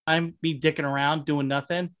I'm me dicking around doing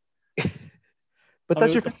nothing. But I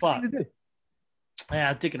that's mean, your what the favorite fuck? thing to do.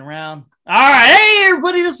 Yeah, dicking around. All right, hey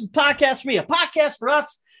everybody, this is podcast for me, a podcast for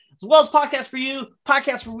us, as well as podcast for you,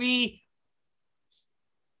 podcast for we.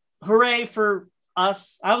 Hooray for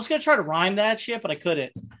us! I was gonna try to rhyme that shit, but I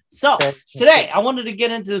couldn't. So Okay. today, I wanted to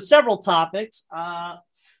get into several topics.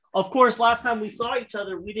 Of course, last time we saw each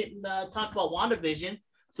other, we didn't talk about WandaVision,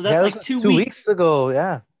 so that's This like was 2 2 weeks weeks. ago.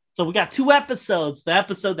 Yeah. So we got two episodes: the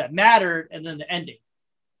episode that mattered, and then the ending.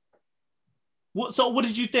 So, what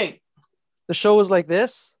did you think? The show was like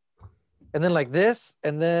this, and then like this,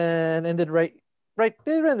 and then ended right. It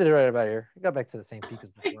ended right about here. It got back to the same peak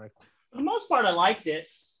as before. For the most part, I liked it.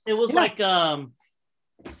 It was Yeah. like,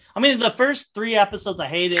 I mean, the first three episodes I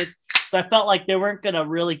hated, so I felt like they weren't going to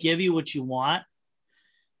really give you what you want.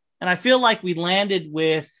 And I feel like we landed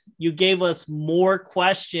with, you gave us more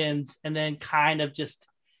questions and then kind of just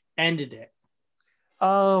ended it.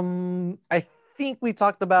 I think we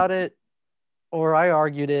talked about it, or I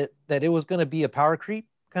argued it, that it was going to be a power creep,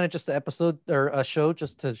 kind of just an episode or a show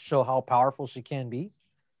just to show how powerful she can be.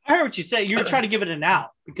 I heard what you said. You were trying to give it an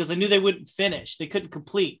out because I knew they wouldn't finish. They couldn't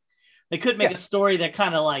complete. They couldn't make a story that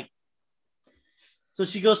kind of like, so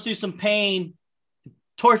she goes through some pain,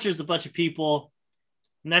 tortures a bunch of people,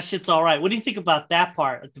 and that shit's all right. What do you think about that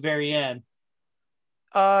part at the very end?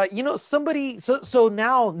 Somebody. So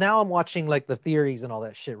now I'm watching like the theories and all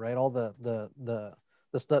that shit, right? All the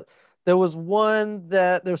stuff. There was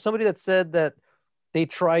somebody that said that they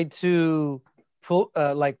tried to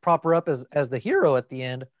prop her up as the hero at the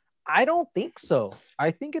end. I don't think so.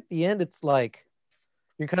 I think at the end it's like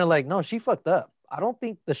you're kind of like, no, she fucked up. I don't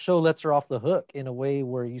think the show lets her off the hook in a way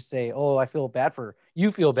where you say, oh, I feel bad for her.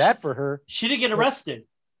 You feel bad for her. She didn't get arrested.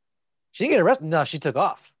 She didn't get arrested. No, she took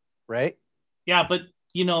off, right? Yeah, but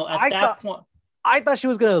at that point, I thought she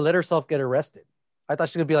was gonna let herself get arrested. I thought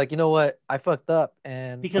she was gonna be like, you know what, I fucked up,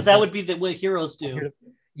 and because that would be what heroes do.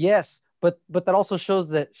 Yes, but that also shows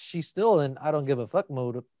that she's still in I don't give a fuck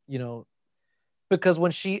mode, because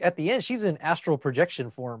when she at the end she's in astral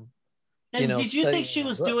projection form. And did you think she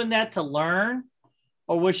was doing that to learn,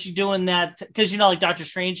 or was she doing that because like Doctor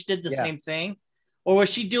Strange did the same thing, or was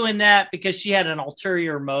she doing that because she had an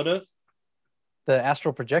ulterior motive? The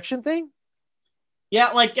astral projection thing.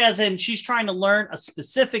 Yeah, like as in she's trying to learn a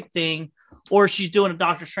specific thing, or she's doing a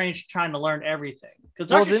Doctor Strange trying to learn everything. Because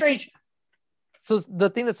Doctor Strange. So the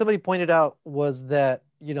thing that somebody pointed out was that,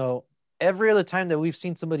 every other time that we've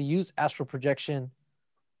seen somebody use astral projection,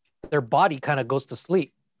 their body kind of goes to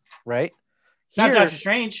sleep, right? Not Doctor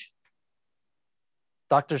Strange.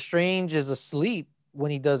 Doctor Strange is asleep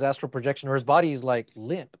when he does astral projection, or his body is like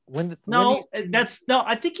limp.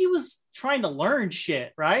 I think he was trying to learn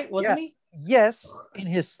shit, right? Wasn't he? Yes, in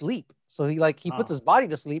his sleep. So he puts his body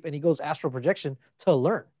to sleep and he goes astral projection to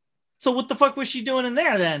learn. So what the fuck was she doing in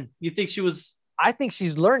there then? You think she was? I think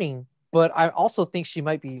she's learning, but I also think she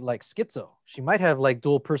might be like schizo. She might have like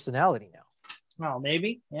dual personality now. Oh,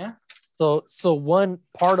 maybe. Yeah. So one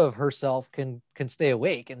part of herself can stay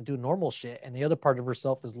awake and do normal shit, and the other part of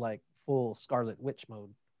herself is like full Scarlet Witch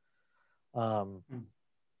mode.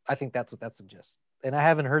 I think that's what that suggests. And I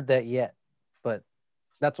haven't heard that yet, but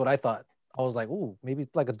that's what I thought. I was like, ooh, maybe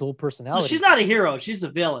it's like a dual personality. So she's not a hero. She's a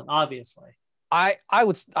villain, obviously. I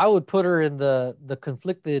would put her in the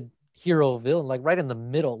conflicted hero villain, like right in the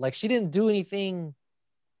middle. Like she didn't do anything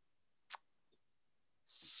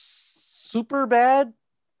super bad.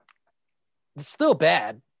 It's still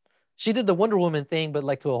bad. She did the Wonder Woman thing, but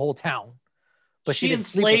like to a whole town. But she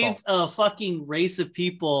enslaved a fucking race of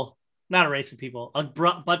people. Not a race of people, a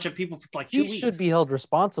bunch of people for like 2 weeks. She should be held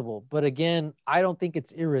responsible. But again, I don't think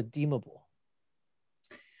it's irredeemable.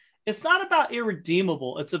 It's not about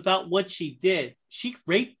irredeemable. It's about what she did. She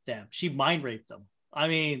raped them. She mind raped them. I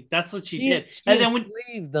mean, that's what she did. And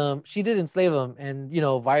then she did enslave them and,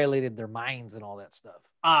 violated their minds and all that stuff.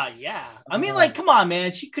 Yeah. I mean, come on,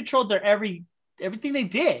 man. She controlled their everything they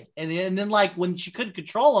did. And then like when she couldn't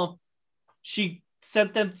control them, she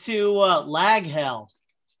sent them to lag hell.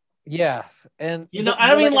 Yeah. And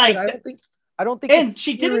I mean, like I don't think and it's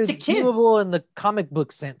she did it to kids in the comic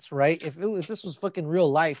book sense, right? If this was fucking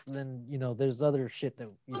real life, then there's other shit that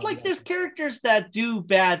there's characters that do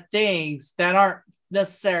bad things that aren't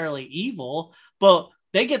necessarily evil, but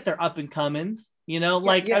they get their up and comings. I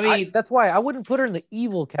mean, that's why I wouldn't put her in the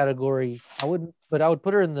evil category. I wouldn't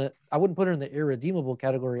put her in the irredeemable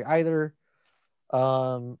category either.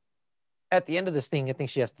 At the end of this thing, I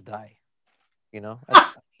think she has to die.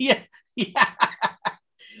 Yeah.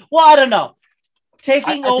 Well, I don't know.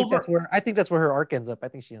 Taking over. I think that's where her arc ends up. I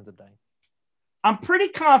think she ends up dying. I'm pretty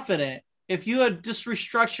confident if you had just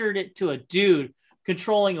restructured it to a dude,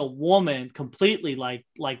 controlling a woman completely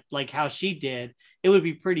like how she did, it would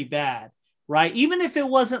be pretty bad, right? Even if it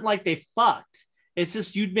wasn't like they fucked, it's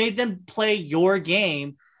just you made them play your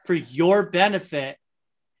game for your benefit.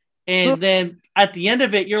 And then at the end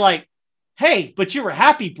of it, you're like, hey, but you were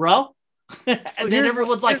happy, bro. And then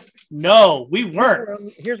everyone's like, no, we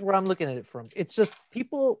weren't. Here's where I'm looking at it from. It's just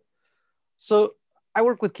people. So I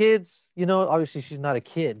work with kids, you know, obviously she's not a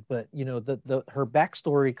kid, but you know, her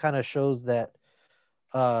backstory kind of shows that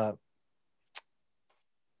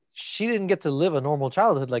she didn't get to live a normal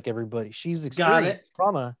childhood like everybody. She's experienced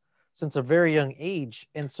trauma since a very young age.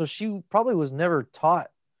 And so she probably was never taught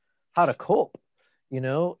how to cope, you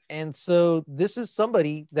know? And so this is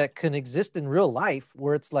somebody that can exist in real life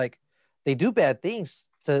where it's like they do bad things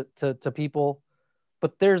to people,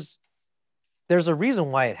 but there's a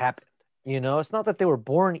reason why it happened. You know, it's not that they were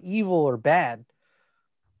born evil or bad.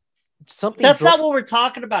 That's not what we're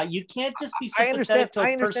talking about. You can't just be sympathetic to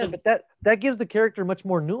a person. But that gives the character much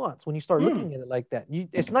more nuance when you start looking at it like that.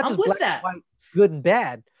 It's not just black and white, good and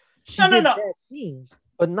bad. She did bad things,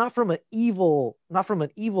 but not from an evil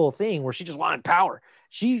thing where she just wanted power.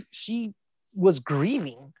 She was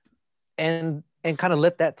grieving and kind of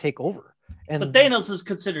let that take over. But Thanos is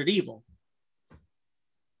considered evil.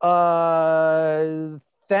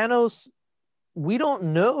 Thanos, we don't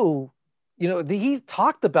know. You know, he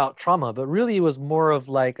talked about trauma, but really it was more of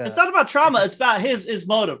like it's not about trauma. It's about his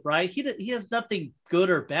motive, right? He has nothing good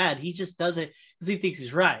or bad. He just does it because he thinks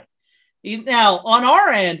he's right. Now, on our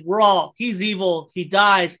end, he's evil, he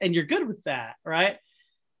dies, and you're good with that, right?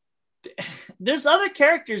 There's other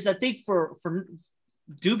characters that think for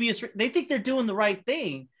dubious, they think they're doing the right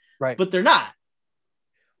thing, right? But they're not.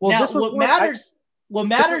 Well, now, what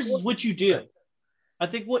matters is what you do. I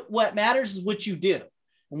think what matters is what you do.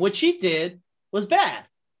 And what she did was bad.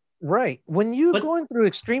 Right. When you're going through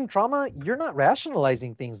extreme trauma, you're not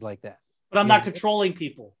rationalizing things like that. But I'm not controlling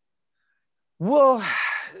people. Well,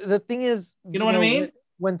 the thing is, you know what I mean?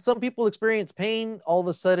 When some people experience pain, all of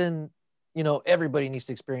a sudden, you know, everybody needs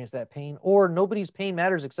to experience that pain, or nobody's pain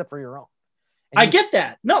matters except for your own. I get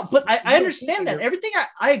that. No, but I understand that. Everything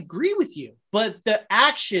I agree with you. But the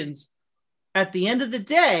actions at the end of the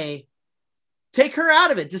day, take her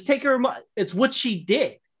out of it. Just take her. It's what she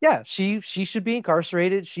did. Yeah, she should be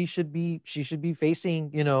incarcerated. She should be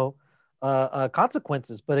facing, you know,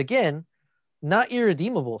 consequences. But again, not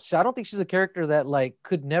irredeemable. So I don't think she's a character that like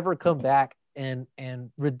could never come back and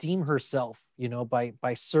redeem herself, you know,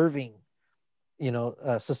 by serving, you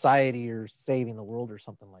know, society or saving the world or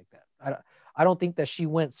something like that. I don't think that she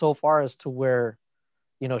went so far as to where,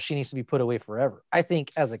 you know, she needs to be put away forever. I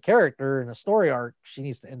think as a character in a story arc, she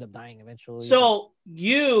needs to end up dying eventually. So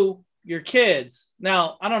your kids,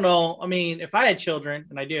 now, I don't know. I mean, if I had children,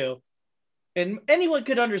 and I do, and anyone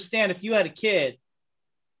could understand if you had a kid,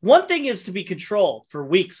 one thing is to be controlled for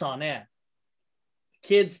weeks on end.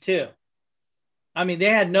 Kids too. I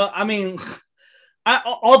mean,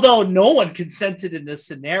 although no one consented in this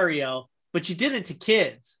scenario, but you did it to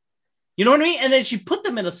kids. You know what I mean? And then she put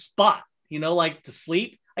them in a spot, you know, like to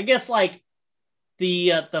sleep. I guess like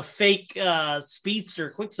the fake speedster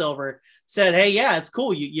Quicksilver said, hey, yeah, it's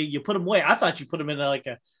cool. You put them away. I thought you put them in like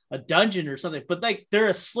a dungeon or something, but like they're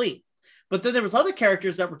asleep. But then there was other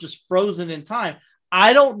characters that were just frozen in time.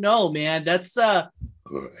 I don't know, man. That's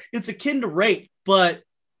it's akin to rape, but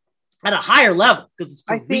at a higher level because it's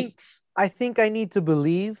for weeks. I think I need to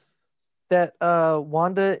believe that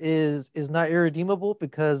Wanda is not irredeemable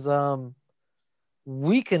because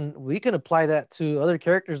we can apply that to other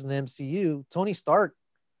characters in the MCU. Tony Stark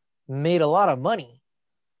made a lot of money.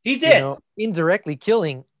 He did, you know, indirectly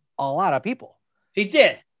killing a lot of people. He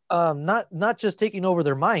did. Not just taking over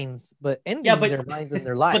their minds, but ending their minds and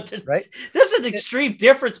their lives. Right? There's an extreme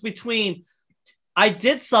difference between I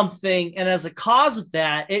did something and as a cause of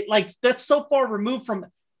that, it like that's so far removed from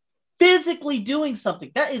physically doing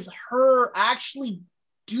something. That is her actually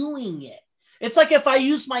doing it. It's like if I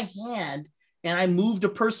use my hand and I moved a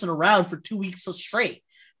person around for 2 weeks straight.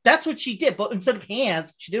 That's what she did. But instead of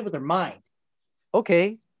hands, she did it with her mind.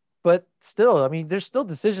 Okay. But still, I mean, there's still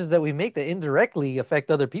decisions that we make that indirectly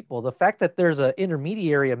affect other people. The fact that there's an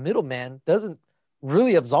intermediary, a middleman, doesn't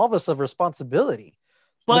really absolve us of responsibility.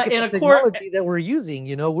 But in a technology that we're using,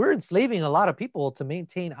 you know, we're enslaving a lot of people to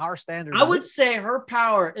maintain our standards. I would say her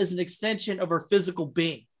power is an extension of her physical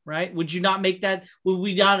being, right? Would you not make that? Would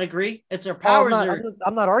we not agree? It's her powers.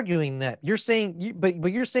 I'm not arguing that. You're saying,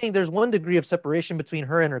 but you're saying there's one degree of separation between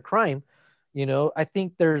her and her crime. You know, I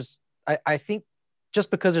think I think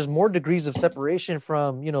just because there's more degrees of separation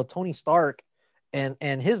from, you know, Tony Stark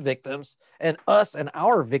and his victims and us and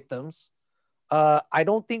our victims, I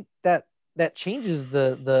don't think that that changes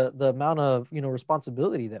the amount of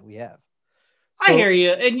responsibility that we have. I hear you,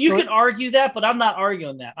 and you can argue that, but I'm not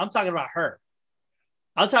arguing that. I'm talking about her.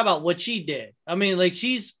 I'm talking about what she did. I mean, like,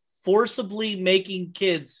 she's forcibly making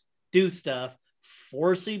kids do stuff,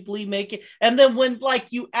 forcibly making, and then when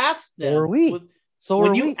like you ask them, or we. So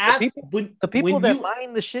when you we ask the people that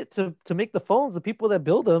mine the shit to make the phones, the people that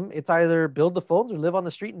build them, it's either build the phones or live on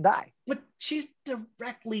the street and die. But she's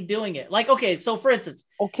directly doing it. Like, okay, so for instance,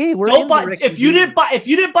 okay, if you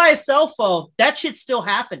didn't buy a cell phone, that shit's still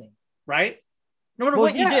happening, right? No matter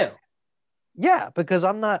what you do. Yeah, because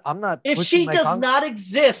I'm not. If she does not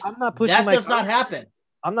exist, I'm not pushing. That does not happen.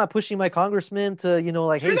 I'm not pushing my congressman to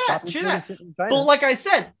like, hey, stop that. But like I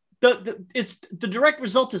said, the direct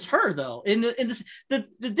result is her though. The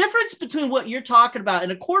difference between what you're talking about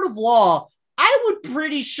in a court of law, I would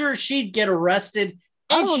pretty sure she'd get arrested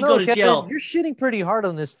and she'd go to jail. You're shitting pretty hard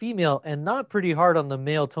on this female and not pretty hard on the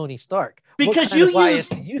male Tony Stark. Because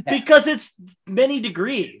because it's many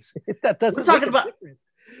degrees. That doesn't. We're talking about,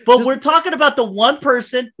 but we're talking about the one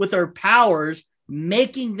person with her powers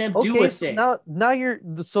making them do a thing. Now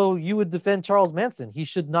you would defend Charles Manson. He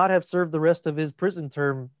should not have served the rest of his prison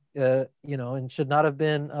term. And should not have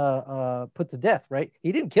been put to death, right?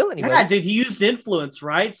 He didn't kill anybody. Yeah, dude, he used influence,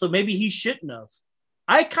 right? So maybe he shouldn't have.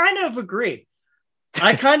 I kind of agree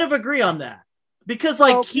on that. Because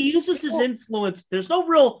he uses his influence. There's no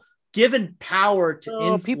real given power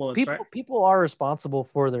to influence, right? People are responsible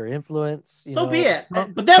for their influence. So be it.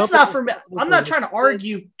 But that's not for me. I'm not trying to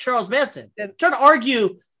argue Charles Manson. I'm trying to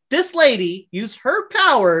argue this lady used her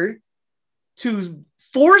power to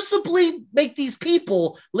forcibly make these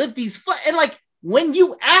people live these and like when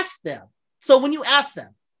you ask them,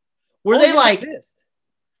 were they like pissed?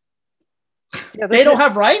 They don't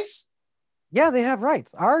have rights? Yeah, they have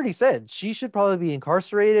rights. I already said she should probably be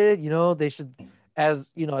incarcerated. They should,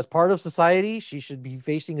 as part of society, she should be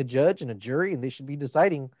facing a judge and a jury, and they should be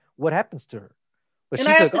deciding what happens to her. But and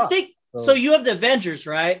I have to think. So you have the Avengers,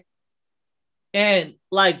 right? And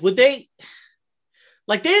like, would they?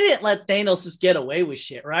 Like, they didn't let Thanos just get away with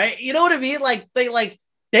shit, right? You know what I mean? Like,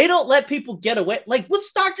 they don't let people get away. Like,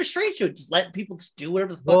 what's Doctor Strange do? Just let people just do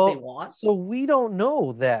whatever the fuck they want? So we don't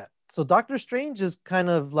know that. So Doctor Strange is kind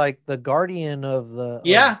of like the guardian of the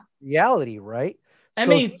reality, right? I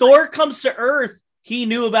mean, Thor comes to Earth. He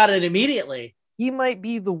knew about it immediately. He might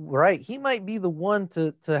be the one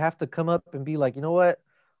to have to come up and be like, you know what?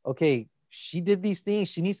 Okay, she did these things.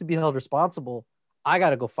 She needs to be held responsible. I got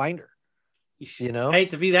to go find her. I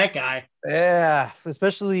hate to be that guy. Yeah,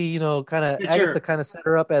 especially kind of Agatha kind of set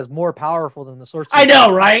her up as more powerful than the Sorcerer. I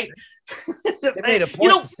know, right? They made a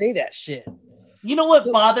point to say that shit. You know what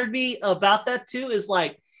bothered me about that too is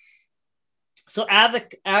like, so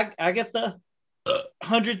Agatha,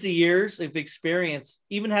 hundreds of years of experience,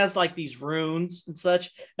 even has like these runes and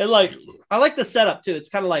such, and like I like the setup too. It's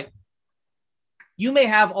kind of like you may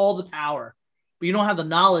have all the power, but you don't have the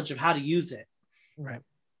knowledge of how to use it. Right.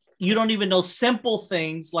 You don't even know simple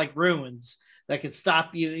things like ruins that could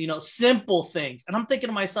stop you, simple things. And I'm thinking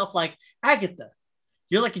to myself, like, Agatha,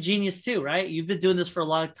 you're like a genius too, right? You've been doing this for a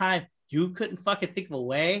long time. You couldn't fucking think of a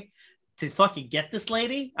way to fucking get this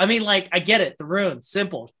lady? I mean, like, I get it. The runes,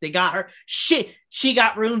 simple. They got her. Shit, she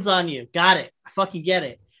got runes on you. Got it. I fucking get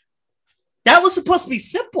it. That was supposed to be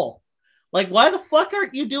simple. Like, why the fuck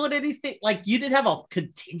aren't you doing anything? Like, you didn't have a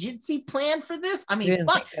contingency plan for this? I mean,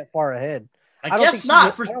 fuck. Think that far ahead. I guess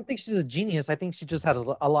not. I don't think she's a genius. I think she just has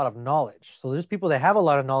a lot of knowledge. So there's people that have a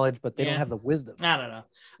lot of knowledge, but they don't have the wisdom. I don't know.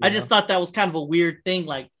 I just thought that was kind of a weird thing.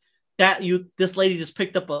 Like that, this lady just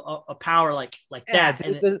picked up a power like that.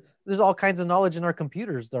 Dude, there's all kinds of knowledge in our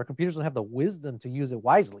computers. Our computers don't have the wisdom to use it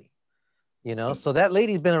wisely. So that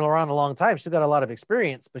lady's been around a long time. She's got a lot of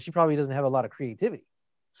experience, but she probably doesn't have a lot of creativity.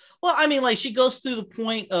 Well, I mean, like she goes through the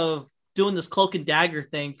point of doing this cloak and dagger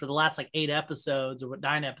thing for the last like 8 episodes or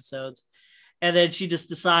 9 episodes. And then she just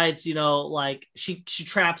decides, like she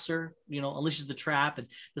traps her, unleashes the trap and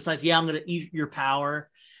decides, I'm going to eat your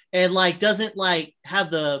power. And like, doesn't like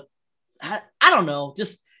have I don't know,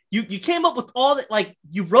 just you came up with all that. Like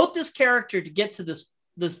you wrote this character to get to this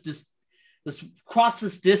cross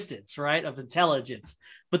this distance, right, of intelligence.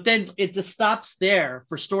 But then it just stops there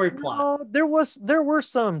for story plot. No, there were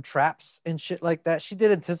some traps and shit like that. She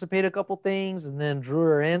did anticipate a couple things and then drew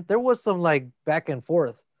her in. There was some like back and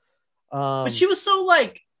forth. But she was so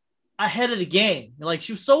like ahead of the game. Like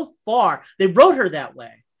she was so far. They wrote her that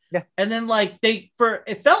way. Yeah. And then like it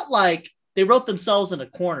felt like they wrote themselves in a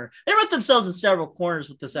corner. They wrote themselves in several corners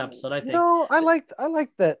with this episode, I think. No, I liked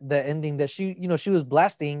the ending that she was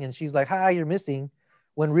blasting and she's like, "Hi, you're missing,"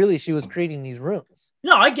 when really she was creating these rooms.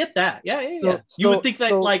 No, I get that. Yeah, yeah, yeah. You would think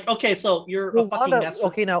that, like, okay, so you're a fucking Wanda, master.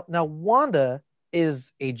 okay, now Wanda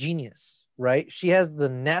is a genius, right? She has the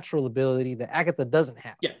natural ability that Agatha doesn't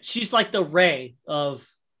have. Yeah, she's like the Rey of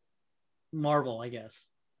Marvel, I guess.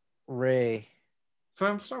 Rey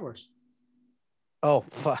from Star Wars. Oh,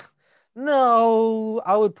 fuck. No,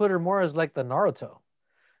 I would put her more as like the Naruto.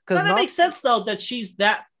 Because that makes sense though that she's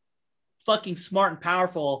that fucking smart and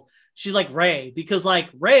powerful. She's like Rey, because like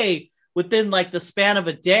Rey within like the span of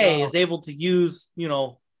a day is able to use, you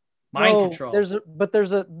know, mind control.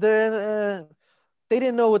 They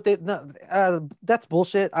didn't know what that's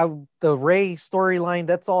bullshit. The Rey storyline,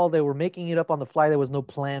 that's all they were making it up on the fly. There was no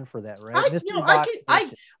plan for that, right?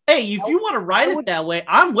 Hey, if you want to write it that way,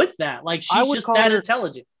 I'm with that. Like she's just that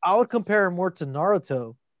intelligent. I would compare her more to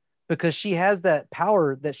Naruto because she has that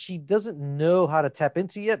power that she doesn't know how to tap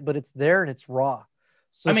into yet, but it's there and it's raw.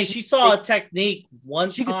 So I mean, she saw a technique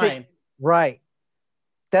one time. Right.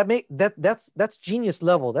 That's genius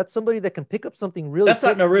level. That's somebody that can pick up something really. That's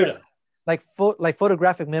not Naruto. Like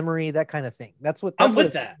photographic memory, that kind of thing. That's I'm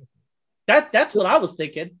with that. That's what I was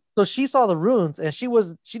thinking. So she saw the runes, and she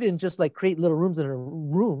didn't just like create little rooms in her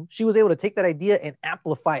room. She was able to take that idea and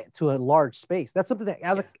amplify it to a large space. That's something that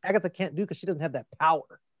Agatha can't do because she doesn't have that power.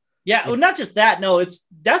 Yeah, well, not just that. No,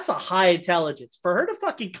 that's a high intelligence for her to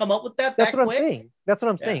fucking come up with that. That's what I'm saying. That's what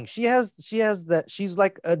I'm saying. She has that. She's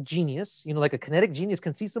like a genius. You know, like a kinetic genius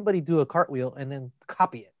can see somebody do a cartwheel and then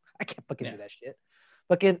copy it. I can't fucking do that shit.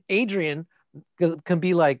 Fucking Adrian can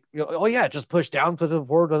be like, oh yeah, just push down to the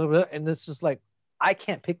forward, and it's just like I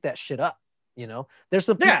can't pick that shit up. You know, there's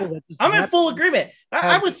some people that I'm in full agreement.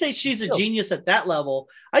 I would say she's a genius at that level.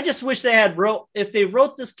 I just wish they had if they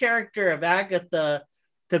wrote this character of Agatha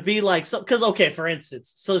to be like, so because okay, for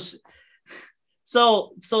instance,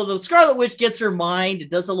 so the Scarlet Witch gets her mind. It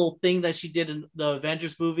does a little thing that she did in the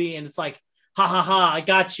Avengers movie, and it's like, ha ha ha, I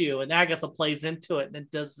got you. And Agatha plays into it and then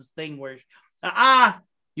does this thing where,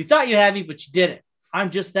 you thought you had me, but you didn't.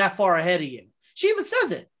 I'm just that far ahead of you. She even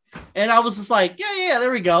says it. And I was just like, yeah,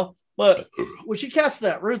 there we go. But when she cast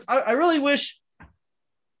that roots, I really wish,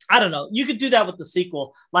 I don't know, you could do that with the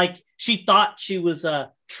sequel. Like she thought she was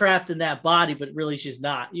trapped in that body, but really she's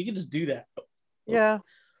not. You can just do that. Yeah.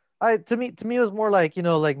 To me, it was more like,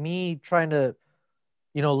 like me trying to,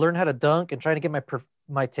 learn how to dunk and trying to get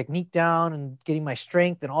my technique down and getting my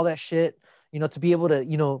strength and all that shit, to be able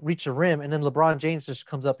to, reach the rim. And then LeBron James just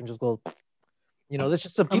comes up and just goes, there's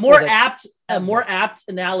just some people a more apt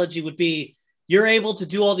analogy would be you're able to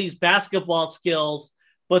do all these basketball skills,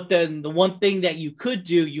 but then the one thing that you could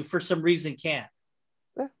do, you for some reason can't.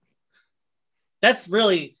 Yeah. That's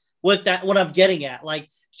really what I'm getting at. Like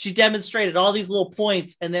she demonstrated all these little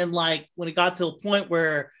points. And then like when it got to a point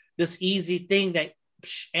where this easy thing that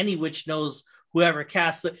any witch knows, whoever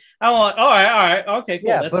cast it, I'm like, all right, okay, cool.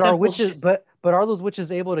 Yeah, but are witches, but are those witches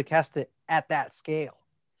able to cast it at that scale?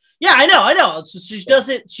 Yeah, I know. So she does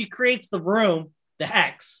it. She creates the room, the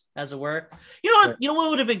hex, as it were. You know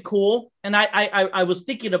what would have been cool? And I was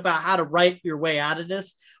thinking about how to write your way out of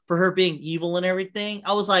this for her being evil and everything.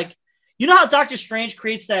 I was like, you know how Doctor Strange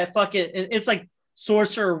creates that fucking? It's like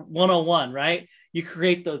Sorcerer 101, right? You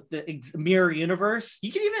create the mirror universe.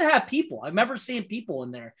 You can even have people. I remember seeing people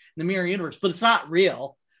in there in the mirror universe, but it's not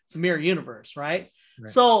real. It's a mirror universe, right?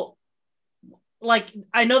 So, like,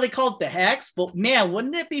 I know they call it the hex, but man,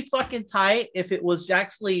 wouldn't it be fucking tight if it was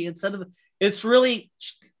actually it's really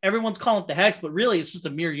everyone's calling it the hex, but really it's just a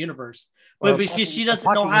mirror universe. But because she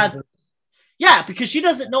doesn't know how, because she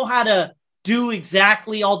doesn't know how to do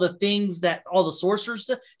exactly all the things that all the sorcerers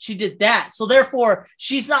do. She did that. So therefore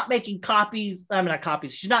she's not making copies. I mean, not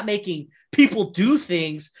copies. She's not making people do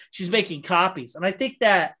things. She's making copies. And I think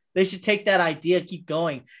that they should take that idea, keep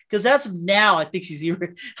going. Because as of now, I think she's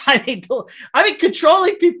even, I mean,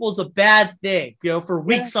 controlling people is a bad thing, for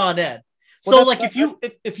weeks on end. So like if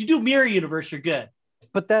you do mirror universe, you're good.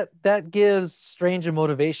 But that gives Strange a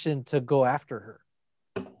motivation to go after her.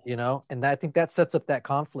 And I think that sets up that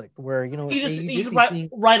conflict where you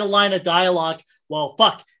could write a line of dialogue. Well,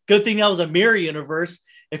 fuck, good thing that was a mirror universe.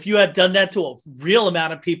 If you had done that to a real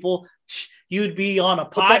amount of people, you would be on a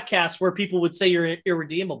podcast where people would say you're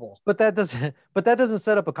irredeemable. But that doesn't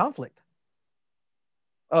set up a conflict.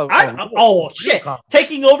 Shit!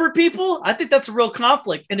 Taking over people, I think that's a real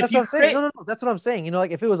conflict. And that's that's what I'm saying.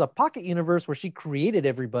 Like if it was a pocket universe where she created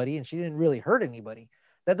everybody and she didn't really hurt anybody,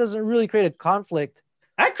 that doesn't really create a conflict.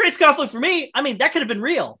 That creates conflict for me. I mean, that could have been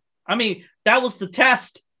real. I mean, that was the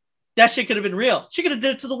test. That shit could have been real. She could have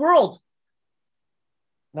did it to the world.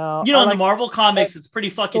 No, in the Marvel comics, it's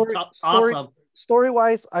pretty fucking awesome.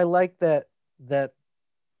 Story-wise, I like that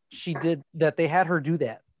she did that. They had her do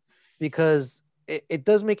that because it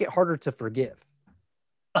does make it harder to forgive.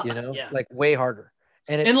 You know, Yeah. like way harder.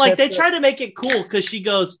 And like they try to make it cool because she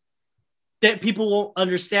goes that people won't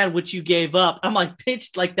understand what you gave up. I'm like,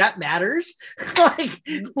 bitch, like that matters. Like,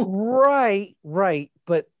 right.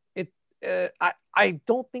 But I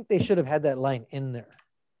don't think they should have had that line in there.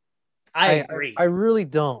 I agree. I really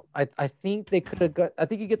don't. I think they could have got. I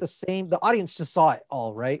think you get the same. The audience just saw it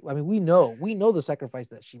all, right? I mean, we know the sacrifice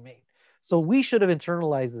that she made, so we should have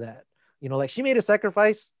internalized that. You know, like she made a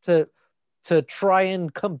sacrifice to try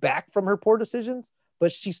and come back from her poor decisions,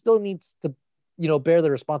 but she still needs to, you know, bear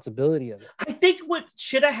the responsibility of it. I think what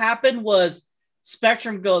should have happened was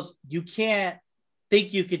Spectrum goes, you can't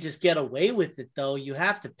think you could just get away with it though. You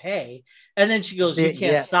have to pay. And then she goes, you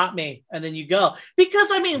can't stop me. And then you go. Because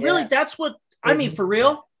I mean, really, that's what I mean, for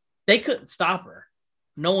real, they couldn't stop her.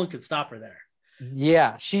 No one could stop her there.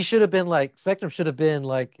 Yeah. She should have been like, Spectrum should have been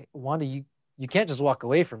like, Wanda, you can't just walk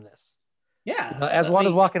away from this. Yeah. You know, as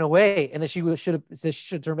Wanda's walking away, and then she should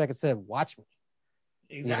have turned back and said, watch me.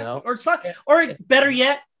 Exactly. You know? Or it's not, or better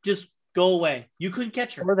yet, just go away. You couldn't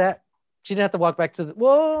catch her. Or that. She didn't have to walk back to the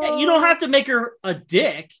whoa. Yeah, you don't have to make her a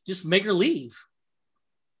dick. Just make her leave.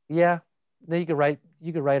 Yeah. Then you could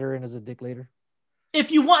write her in as a dick later.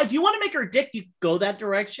 If you want to make her a dick, you go that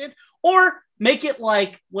direction. Or make it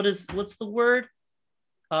like what's the word?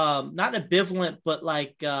 Not ambivalent, but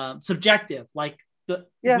like subjective. Like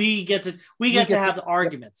we get to have the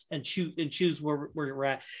arguments and choose where we're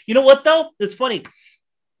at. You know what though? It's funny.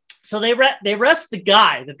 So they arrest the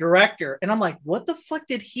guy, the director, and I'm like, what the fuck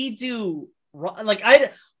did he do wrong? Like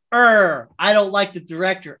I don't like the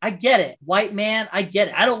director. I get it, white man. I get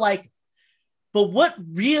it. I don't like it. But what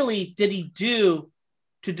really did he do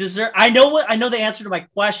to deserve? I know the answer to my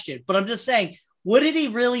question, but I'm just saying, what did he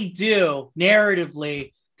really do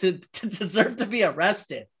narratively to deserve to be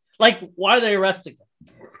arrested? Like, why are they arresting him?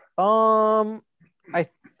 I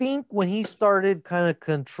think when he started kind of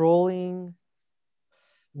controlling,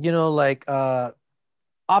 you know, like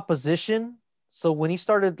opposition. So when he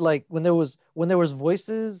started, like when there was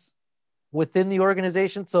voices within the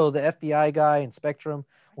organization, so the FBI guy and Spectrum,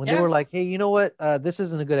 when they were like, hey, you know what, this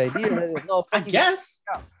isn't a good idea. No, I guess.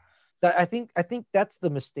 I think that's the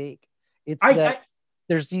mistake. It's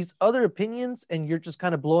there's these other opinions and you're just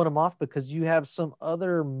kind of blowing them off because you have some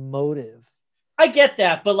other motive. I get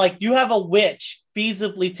that, but like you have a witch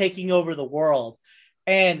feasibly taking over the world,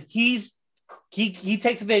 and he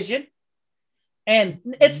takes Vision, and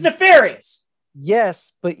it's nefarious.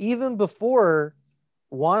 Yes, but even before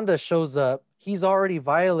Wanda shows up, he's already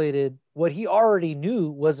violated what he already knew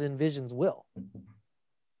was in Vision's will.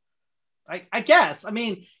 I guess. I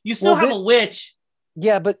mean, you still have a witch.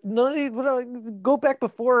 Yeah, but no, go back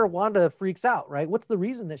before Wanda freaks out, right? What's the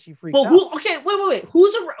reason that she freaks out? Okay, wait.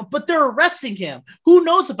 But they're arresting him. Who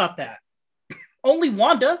knows about that? Only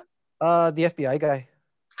Wanda. The FBI guy.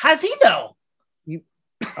 How's he know? He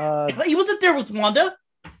wasn't there with Wanda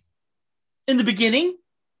in the beginning.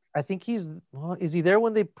 I think is he there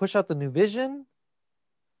when they push out the new Vision?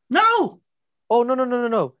 No. Oh,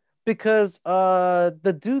 no. Because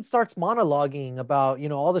the dude starts monologuing about, you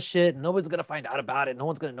know, all the shit and nobody's gonna find out about it, no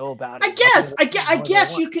one's gonna know about it. I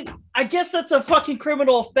guess you could. I guess that's a fucking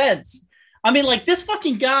criminal offense. I mean, like this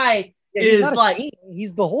fucking guy is like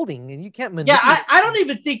he's beholding, and you can't manipulate. Yeah, I don't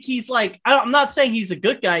even think he's like. I'm not saying he's a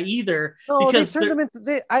good guy either. No, because they turned him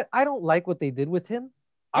into. I don't like what they did with him.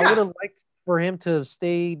 Yeah. I would have liked for him to have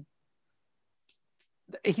stayed.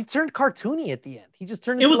 He turned cartoony at the end. He just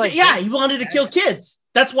turned. He wanted to kill kids.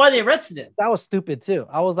 That's why they arrested him. That was stupid too.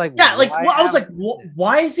 I was like,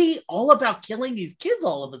 why is he all about killing these kids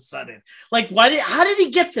all of a sudden? Like, how did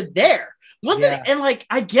he get to there? And like,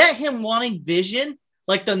 I get him wanting Vision,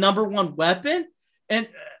 like the number one weapon, and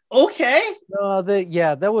okay. No,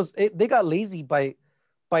 that was it. They got lazy by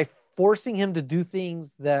forcing him to do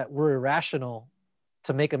things that were irrational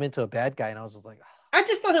to make him into a bad guy, and I was just like. I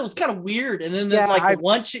just thought it was kind of weird. And then the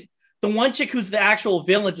one chick who's the actual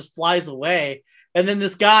villain just flies away. And then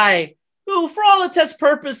this guy who, for all intents and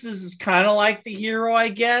purposes, is kind of like the hero, I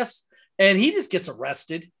guess. And he just gets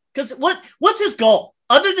arrested. Because what's his goal?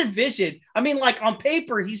 Other than Vision, I mean, like on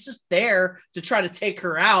paper, he's just there to try to take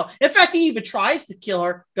her out. In fact, he even tries to kill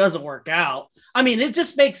her. Doesn't work out. I mean, it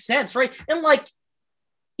just makes sense, right? And like,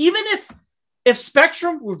 even if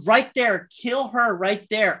Spectrum would right there kill her right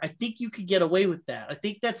there, I think you could get away with that. I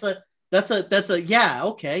think that's a yeah,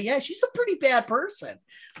 okay, yeah, she's a pretty bad person,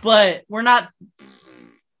 but we're not.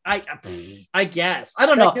 I guess I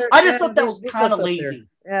don't know. I just thought that was kind of lazy.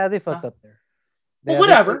 Yeah, they fucked up there. Well,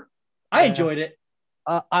 whatever. I enjoyed it.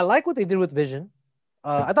 I like what they did with Vision.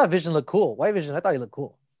 I thought Vision looked cool. White Vision, I thought he looked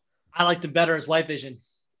cool. I liked him better as White Vision.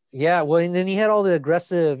 Yeah, well, and then he had all the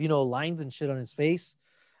aggressive, lines and shit on his face,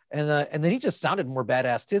 and then he just sounded more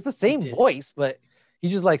badass too. It's the He same did. voice, but he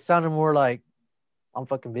just like sounded more like I'm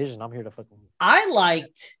fucking Vision. I'm here to fucking. I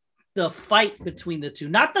liked the fight between the two,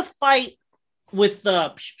 not the fight with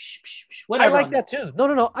the I whatever like on that too. No,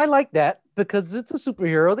 no, no. I like that because it's a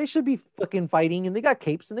superhero. They should be fucking fighting, and they got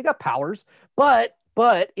capes and they got powers. But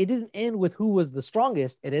it didn't end with who was the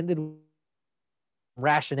strongest. It ended with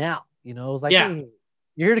rationale. It was like, yeah, hey,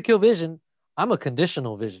 you're here to kill Vision. I'm a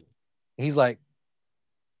conditional Vision. And he's like,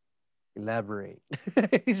 elaborate.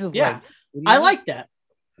 He's just like, yeah. what do you I mean? like that.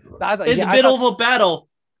 I thought, In the yeah, I middle thought, of a battle,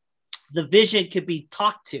 the Vision could be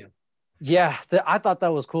talked to. yeah, I thought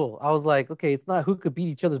that was cool. I was like, okay, it's not who could beat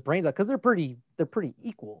each other's brains out because they're pretty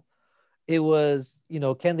equal. It was,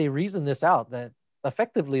 can they reason this out that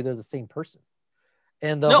effectively they're the same person?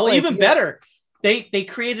 And the No, whole even idea, better. They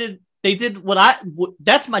did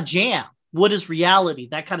that's my jam. What is reality?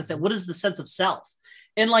 That kind of stuff. What is the sense of self?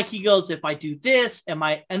 And like he goes, if I do this, am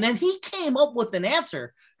I? And then he came up with an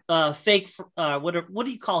answer. Fake. What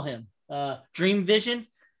do you call him? Dream Vision,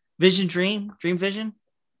 Dream Vision,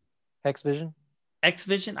 Hex Vision. X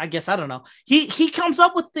Vision. I guess I don't know. He comes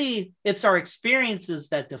up with it's our experiences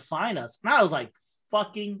that define us. And I was like,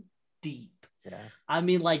 fucking deep. Yeah. I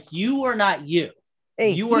mean, like you are not you.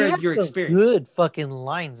 Hey, You he are had your some experience. good fucking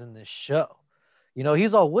lines in this show.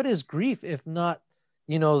 He's all, what is grief if not,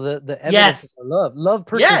 the evidence of Yes. love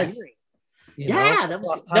Yes. persevering, Yeah,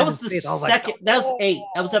 across that time was and the space. I was like, second. That was 8.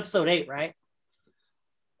 That was episode 8, right?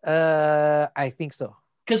 I think so.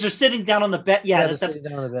 Because they're sitting down on the bed. Yeah, Yeah, they're that's sitting episode.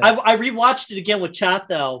 down on the bed. I rewatched it again with Chat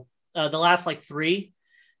though. The last like 3,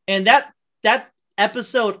 and that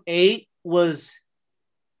episode 8 was,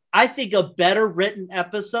 I think, a better written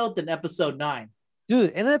episode than episode 9.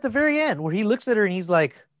 Dude, and then at the very end where he looks at her and he's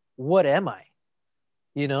like, what am I?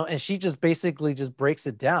 And she just basically just breaks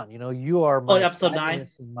it down. You are Oh, my episode 9.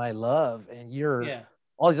 sadness and my love, and you're Yeah.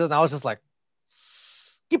 all these other. And I was just like,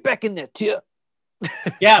 get back in there, Tia.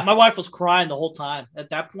 Yeah, my wife was crying the whole time.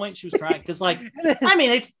 At that point, she was crying because, like, I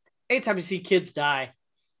mean, it's anytime you see kids die.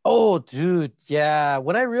 Oh, dude, yeah.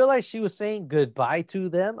 When I realized she was saying goodbye to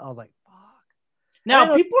them, I was like, fuck.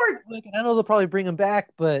 Now, people are I know they'll probably bring him back,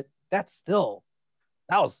 but that's still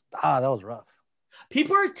that was rough.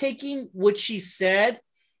 people are taking what she said,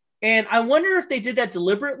 and I wonder if they did that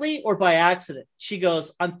deliberately or by accident. She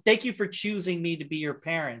goes, thank you for choosing me to be your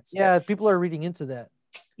parents. Yeah, people are reading into that.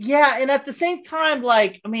 Yeah, and at the same time,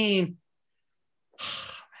 like, I mean,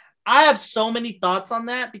 I have so many thoughts on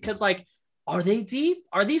that because, like, are they deep?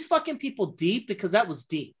 Are these fucking people deep? Because that was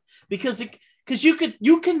deep. Because you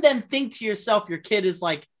can then think to yourself, your kid is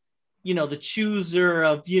like, the chooser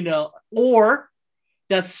of, or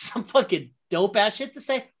that's some fucking dope ass shit to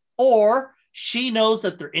say, or she knows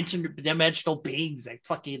that they're interdimensional beings that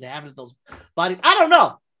fucking inhabit those bodies. I don't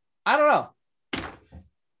know.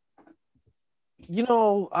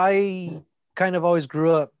 I kind of always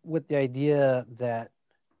grew up with the idea that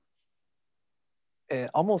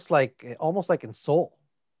almost like in Soul,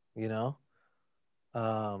 they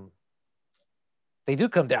do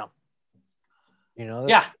come down.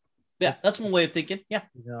 Yeah, that's one way of thinking. Yeah,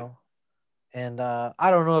 and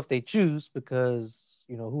I don't know if they choose because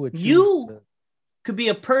who would choose you could be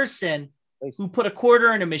a person who put a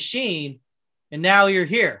quarter in a machine, and now you're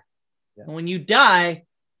here. Yeah. And when you die,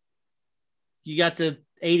 you got to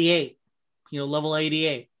 88, level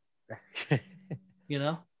 88. I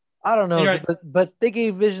don't know, but they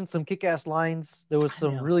gave Vision some kick-ass lines. There was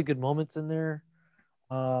some really good moments in there.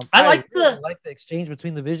 I like the exchange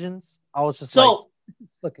between the Visions. I was just like,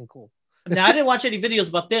 it's fucking cool. Now, I didn't watch any videos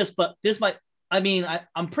about this, but I'm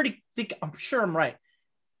sure I'm right.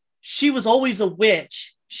 She was always a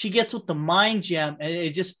witch. She gets with the mind gem, and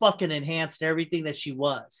it just fucking enhanced everything that she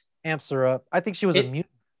was. Amps her up. I think she was a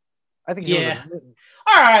mutant. I think she was a mutant.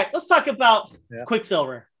 All right, let's talk about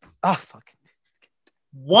Quicksilver. Oh, fucking.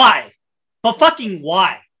 Why? But fucking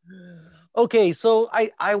why? Okay, so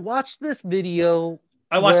I watched this video.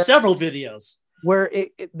 I watched several videos where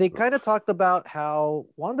they kind of talked about how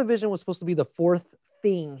WandaVision was supposed to be the fourth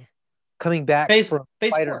thing coming back from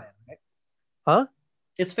Spider-Man. Right? Huh?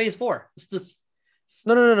 It's phase 4. It's this.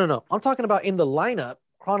 No. I'm talking about in the lineup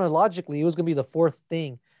chronologically. It was going to be the fourth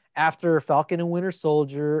thing after Falcon and Winter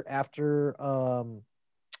Soldier, after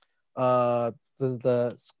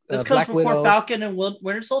this comes before Falcon and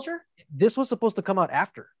Winter Soldier. This was supposed to come out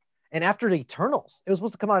after, and after the Eternals. It was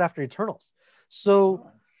supposed to come out after Eternals.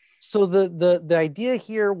 So the idea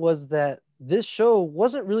here was that this show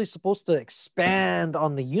wasn't really supposed to expand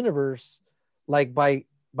on the universe, like by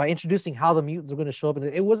introducing how the mutants are going to show up. And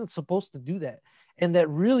it wasn't supposed to do that. And that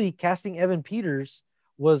really casting Evan Peters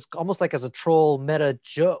was almost like as a troll meta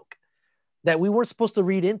joke that we weren't supposed to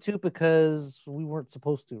read into because we weren't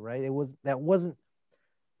supposed to, right?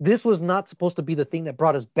 This was not supposed to be the thing that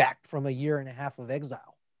brought us back from a year and a half of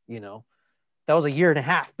exile, That was a year and a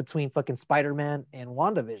half between fucking Spider-Man and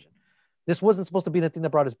WandaVision. This wasn't supposed to be the thing that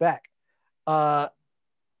brought us back.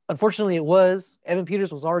 Unfortunately, it was. Evan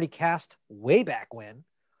Peters was already cast way back when,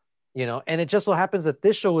 and it just so happens that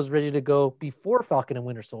this show was ready to go before Falcon and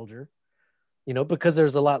Winter Soldier, because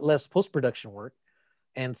there's a lot less post-production work.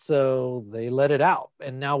 And so they let it out.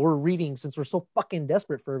 And now we're reading, since we're so fucking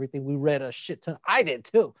desperate for everything, we read a shit ton. I did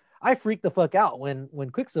too. I freaked the fuck out when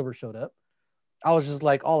Quicksilver showed up. I was just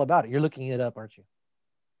like all about it. You're looking it up, aren't you?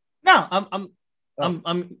 No,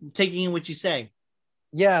 I'm taking in what you say.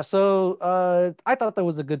 Yeah, so I thought that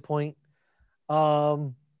was a good point.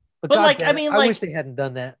 But like, I mean, I wish they hadn't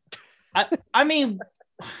done that. I mean,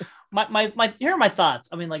 my here are my thoughts.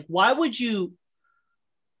 I mean, like, why would you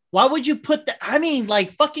put that? I mean,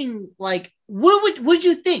 like, fucking, like, what would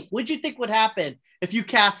you think? Would you think would happen if you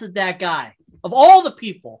casted that guy? Of all the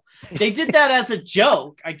people, they did that as a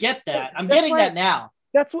joke. I get that. I'm getting that now.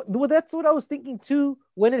 That's what I was thinking too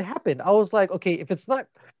when it happened. I was like, okay, if it's not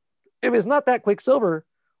that Quicksilver,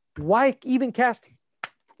 why even cast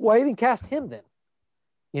him then?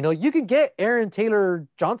 You can get Aaron Taylor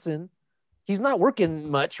Johnson. He's not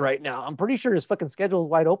working much right now. I'm pretty sure his fucking schedule is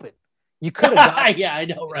wide open. You could have got yeah, I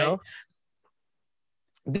know, right?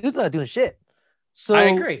 Dude's not doing shit. So I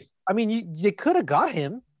agree. I mean, you could have got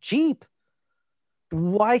him cheap.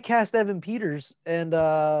 Why cast Evan Peters? And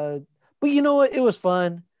but you know what? It was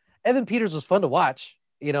fun. Evan Peters was fun to watch.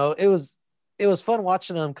 It was fun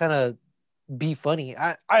watching him kind of be funny.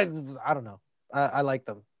 I don't know. I like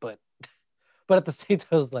them, but at the same time,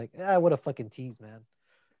 I was like, what a fucking tease, man.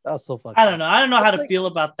 That was so fucking. I don't know how to feel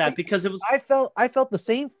about that because it was. I felt the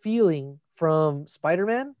same feeling from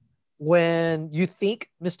Spider-Man when you think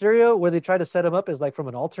Mysterio, where they try to set him up as like from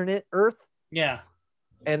an alternate Earth. Yeah.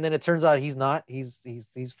 And then it turns out he's not. He's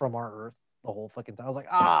from our Earth the whole fucking time. I was like,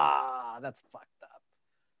 that's fucked up.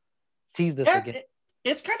 Tease this again.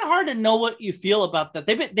 It's kind of hard to know what you feel about that.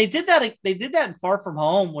 They did that in Far From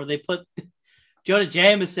Home where they put Jonah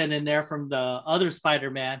Jameson in there from the other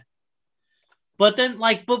Spider-Man. But then,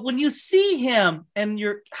 but when you see him and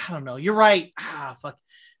you're right. Fuck.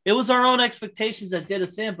 It was our own expectations that did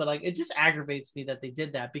us in, but it just aggravates me that they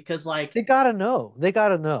did that because they gotta know.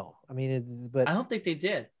 I mean, but I don't think they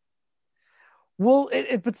did. Well,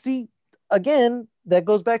 but see, again, that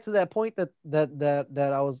goes back to that point that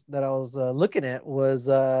I was looking at was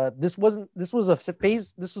this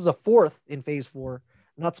was a fourth in phase 4,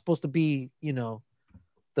 not supposed to be the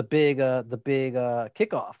big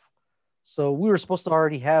kickoff. So we were supposed to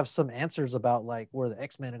already have some answers about where the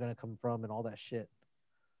X-Men are going to come from and all that shit.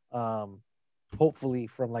 Hopefully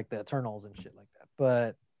from the Eternals and shit like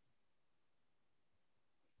that.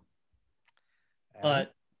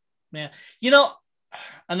 But man,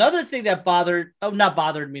 another thing that not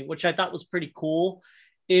bothered me, which I thought was pretty cool,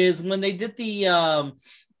 is when they did the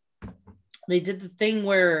thing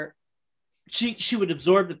where she would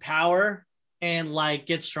absorb the power and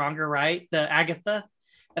get stronger, right? The Agatha.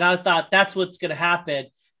 And I thought that's what's going to happen.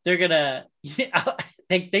 They're going to,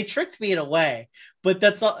 they tricked me in a way, but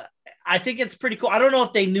I think it's pretty cool. I don't know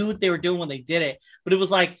if they knew what they were doing when they did it, but it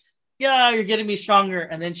was yeah, you're getting me stronger.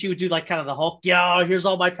 And then she would do kind of the Hulk. Yeah, here's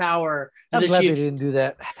all my power. And I'm glad they didn't do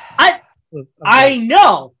that. I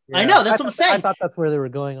know. Yeah. I know. That's what I'm saying. I thought that's where they were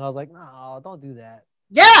going. I was like, no, don't do that.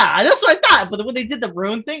 Yeah, that's what I thought. But when they did the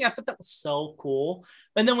rune thing, I thought that was so cool.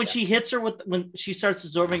 And then when she hits her when she starts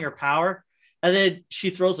absorbing her power, and then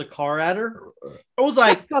she throws a car at her, I was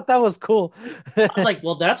like, I thought that was cool. I was like,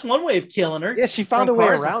 well, that's one way of killing her. Yeah, she found a way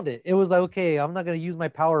around it. It was like, okay, I'm not going to use my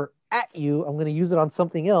power at you. I'm going to use it on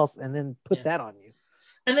something else and then put that on you.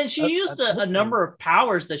 And then she used a number of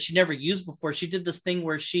powers that she never used before. She did this thing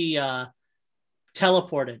where she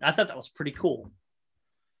teleported. I thought that was pretty cool.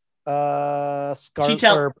 Scarlet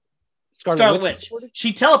Witch.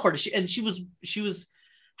 She teleported, and she was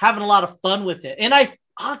having a lot of fun with it. And I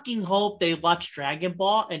fucking hope they watch Dragon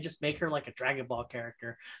Ball and just make her like a Dragon Ball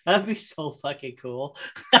character. That'd be so fucking cool.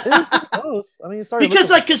 Close. I mean,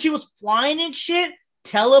 because she was flying and shit,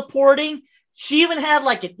 teleporting. She even had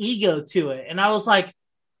an ego to it, and I was like,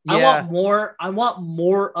 I want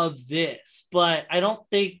more of this, but I don't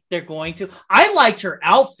think they're going to. I liked her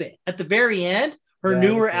outfit at the very end. Her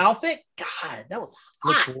newer outfit. God, that was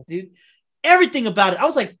hot, cool. Dude. Everything about it. I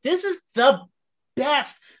was like, this is the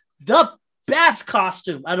best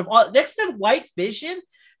costume out of all. Next to White Vision,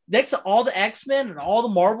 next to all the X-Men and all the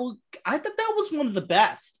Marvel, I thought that was one of the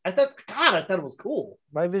best. I thought it was cool.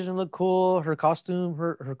 My Vision looked cool. Her costume,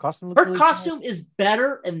 her costume looked Her really costume cool. is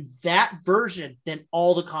better in that version than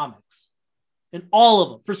all the comics. In all of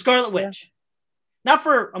them. For Scarlet Witch. Not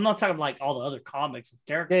for, I'm not talking like all the other comics and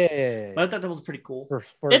characters. Yeah. But I thought that was pretty cool.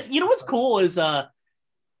 For you know what's cool is that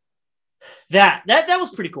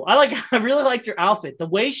was pretty cool. I really liked her outfit. The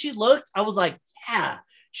way she looked, I was like, yeah,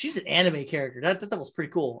 she's an anime character. That was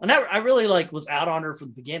pretty cool. And I really like was out on her from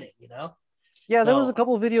the beginning, you know? Yeah, there was a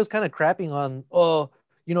couple of videos kind of crapping on,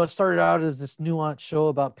 it started out as this nuanced show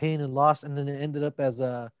about pain and loss, and then it ended up as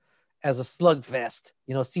a slugfest,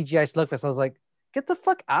 CGI slugfest. I was like, get the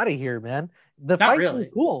fuck out of here, man. The Not fights really.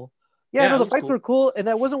 were cool. Yeah, no, the fights cool. were cool, and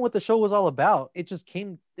that wasn't what the show was all about. It just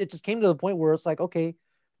came to the point where it's like, okay,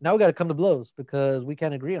 now we got to come to blows because we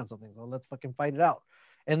can't agree on something. So let's fucking fight it out.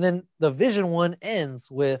 And then the Vision one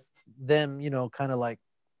ends with them, kind of like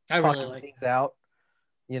talking things out,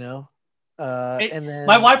 and then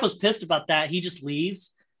my wife was pissed about that. He just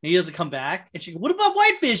leaves and he doesn't come back. And she goes, what about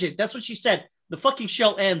White Vision? That's what she said. The fucking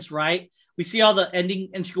show ends, right? We see all the ending,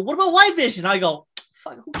 and she goes, what about White Vision? I go,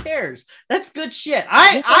 fuck, who cares? That's good shit.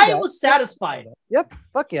 I was satisfied. Yep.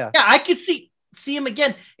 Fuck yeah. Yeah, I could see him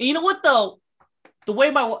again. And you know what though? The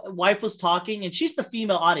way my wife was talking, and she's the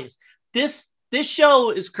female audience, this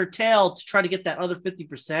show is curtailed to try to get that other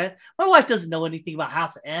 50%. My wife doesn't know anything about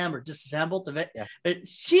House of M or Disassembled.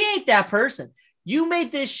 She ain't that person. You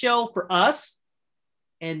made this show for us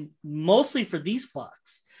and mostly for these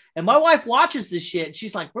fucks. And my wife watches this shit. And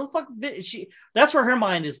she's like, where the fuck? That's where her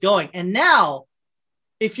mind is going. And now,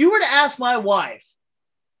 if you were to ask my wife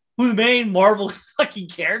who the main Marvel fucking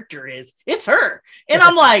character is, it's her. And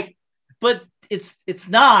I'm like, but it's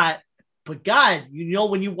not. But God,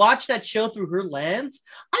 when you watch that show through her lens,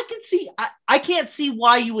 I can't see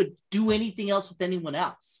why you would do anything else with anyone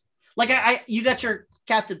else. Like you got your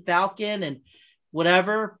Captain Falcon and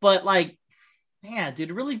whatever, but like, man,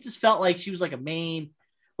 dude, it really just felt like she was like a main,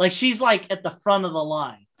 like she's like at the front of the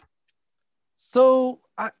line. So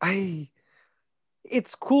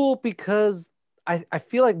it's cool because I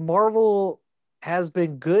feel like Marvel has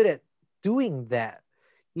been good at doing that.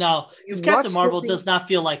 No, because Captain Marvel does not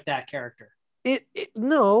feel like that character.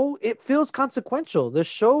 It feels consequential. The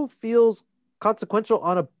show feels consequential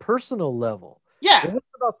on a personal level. Yeah. It wasn't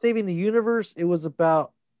about saving the universe. It was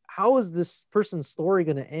about how is this person's story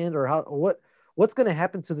going to end, or what's going to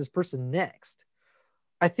happen to this person next.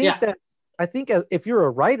 I think if you're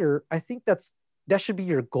a writer, I think that should be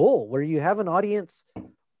your goal, where you have an audience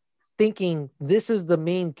thinking this is the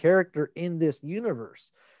main character in this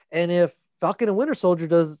universe. And if Falcon and Winter Soldier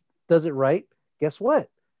does it right, guess what?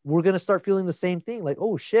 We're going to start feeling the same thing. Like,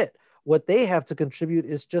 oh shit, what they have to contribute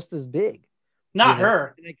is just as big. Not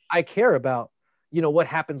her. I care about, what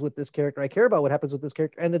happens with this character. I care about what happens with this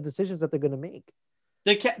character and the decisions that they're going to make.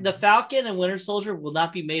 The Falcon and Winter Soldier will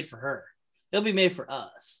not be made for her. It'll be made for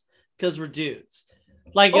us because we're dudes.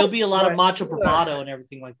 Like, it'll be a lot of macho bravado and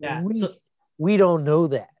everything like that. We don't know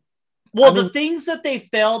that. Well, the things that they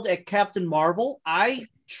failed at Captain Marvel, I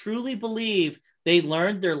truly believe they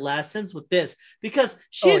learned their lessons with this, because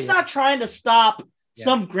she's not trying to stop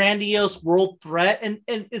some grandiose world threat. And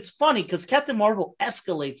it's funny because Captain Marvel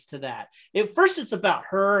escalates to that. At first, it's about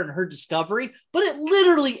her and her discovery, but it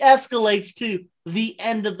literally escalates to the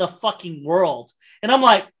end of the fucking world. And I'm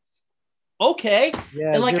like, okay.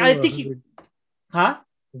 Yeah, and like, I think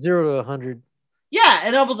 0 to 100. Yeah.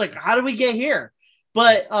 And I was like, how did we get here?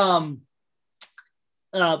 But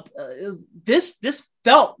this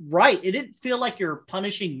felt right. It didn't feel like you're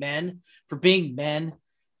punishing men for being men.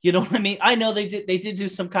 You know what I mean? I know they did do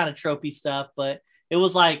some kind of tropey stuff, but it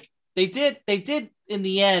was like they did in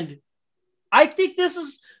the end. I think this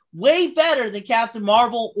is way better than Captain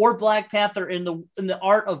Marvel or Black Panther in the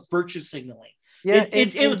art of virtue signaling. Yeah,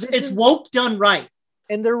 it's woke done right.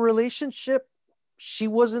 And their relationship, she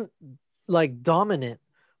wasn't like dominant.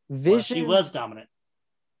 Vision, she was dominant,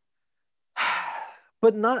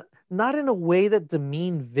 but not in a way that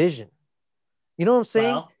demeaned Vision. You know what I'm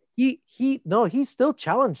saying? Well, he still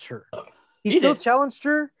challenged her. He still challenged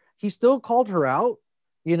her. He still called her out,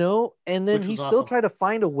 and then he still tried to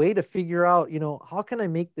find a way to figure out, how can I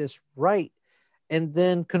make this right? And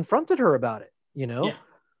then confronted her about it,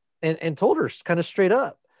 and told her kind of straight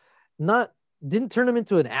up. Didn't turn him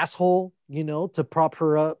into an asshole, to prop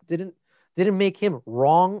her up. Didn't make him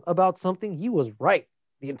wrong about something. He was right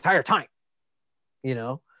the entire time,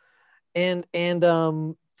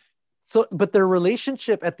 so, but their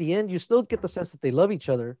relationship at the end, you still get the sense that they love each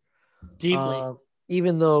other deeply,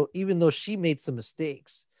 even though she made some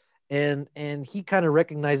mistakes. and he kind of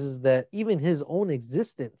recognizes that even his own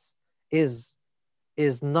existence is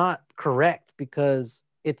not correct because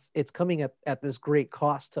it's coming at this great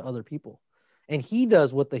cost to other people. And he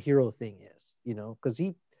does what the hero thing is, because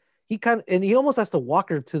he kind of, and he almost has to walk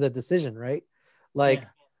her to that decision, right? Like,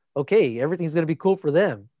 okay, everything's gonna be cool for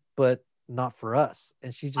them, but not for us.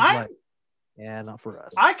 And she's just like, yeah, not for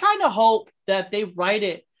us. I kind of hope that they write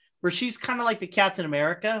it where she's kind of like the Captain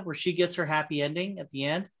America, where she gets her happy ending at the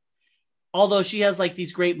end. Although she has like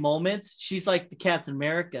these great moments, she's like the Captain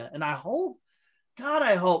America. And I hope, God,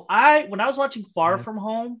 when I was watching Far From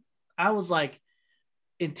Home, I was like,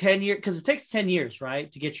 in 10 years, because it takes 10 years,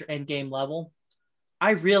 right, to get your end game level.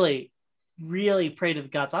 I really, really pray to the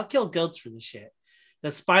gods. I'll kill goats for this shit.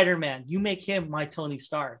 That Spider-Man, you make him my Tony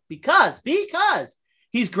Stark because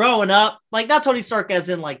he's growing up, like not Tony Stark as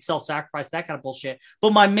in like self-sacrifice, that kind of bullshit,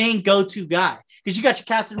 but my main go-to guy. Because you got your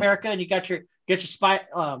Captain America and you got your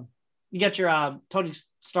Tony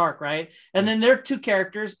Stark, right? And then there are two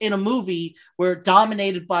characters in a movie where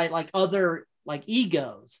dominated by like other like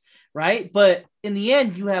egos, right? But in the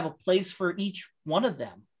end, you have a place for each one of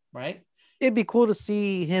them, right? It'd be cool to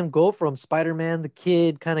see him go from Spider-Man, the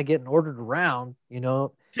kid, kind of getting ordered around,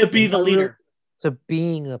 to be the leader, to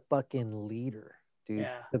being a fucking leader, dude.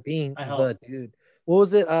 Yeah, to being the dude. What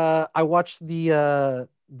was it? I watched the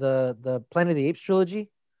Planet of the Apes trilogy,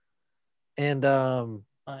 and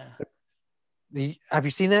have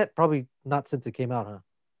you seen that? Probably not since it came out, huh?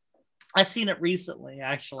 I've seen it recently,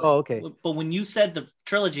 actually. Oh, okay. But when you said the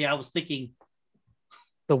trilogy, I was thinking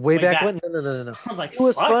the way back one. No. I was like, it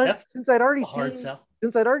was fun that's since I'd already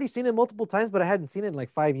seen it multiple times, but I hadn't seen it in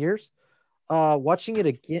like 5 years. Watching it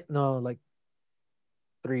again, no, like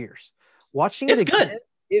 3 years. Watching it again, good.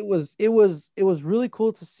 It was really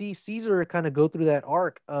cool to see Caesar kind of go through that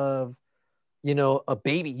arc of, a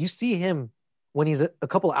baby. You see him when he's a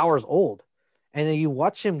couple hours old. And then you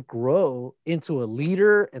watch him grow into a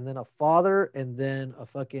leader and then a father and then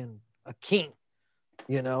a king,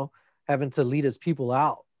 having to lead his people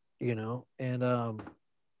out, and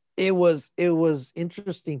it was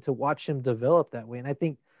interesting to watch him develop that way. And I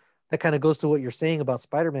think that kind of goes to what you're saying about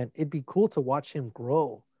Spider-Man. It'd be cool to watch him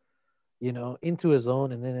grow, into his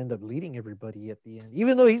own and then end up leading everybody at the end,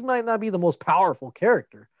 even though he might not be the most powerful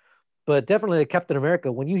character, but definitely like Captain America.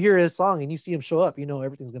 When you hear his song and you see him show up,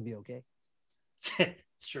 everything's going to be okay.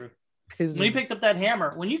 It's true. When he picked up that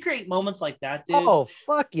hammer, when you create moments like that, dude. Oh,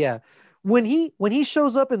 fuck yeah. When he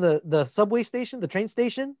shows up in the subway station, the train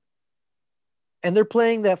station, and they're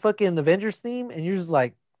playing that fucking Avengers theme, and you're just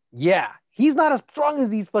like, yeah, he's not as strong as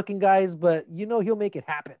these fucking guys, but he'll make it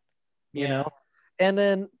happen. You know? And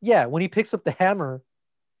then when he picks up the hammer.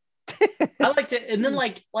 I liked it. And then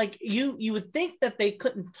like you would think that they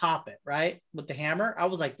couldn't top it, right? With the hammer. I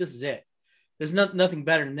was like, this is it. There's nothing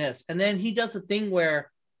better than this. And then he does a thing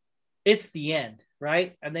where it's the end,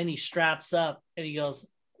 right? And then he straps up and he goes,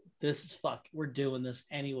 this is fuck. We're doing this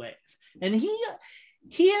anyways. And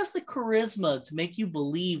he has the charisma to make you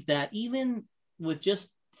believe that even with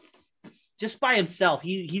just by himself,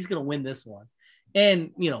 he's going to win this one.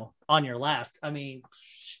 And, on your left, I mean.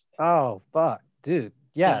 Oh, fuck, dude.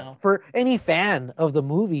 Yeah. For any fan of the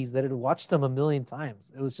movies that had watched them a million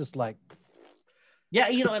times, it was just like. Yeah,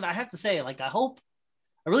 and I have to say, like, I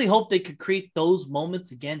really hope they could create those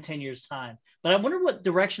moments again 10 years time. But I wonder what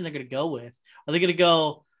direction they're going to go with. Are they going to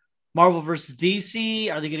go Marvel versus DC?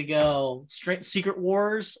 Are they going to go straight Secret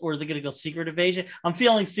Wars, or are they going to go Secret Invasion? I'm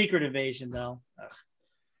feeling Secret Invasion though.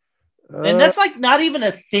 And that's like not even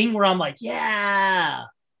a thing where I'm like, yeah.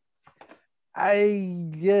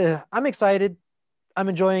 I'm excited. I'm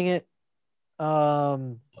enjoying it.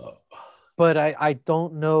 But I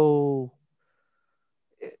don't know.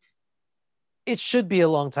 It should be a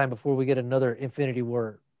long time before we get another Infinity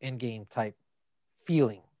War Endgame type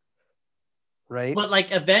feeling, right? But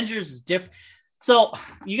like Avengers is different. So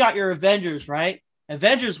you got your Avengers, right?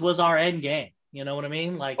 Avengers was our Endgame. You know what I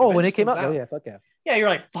mean? Like, Avengers when it came out, oh yeah, fuck yeah. Yeah, you're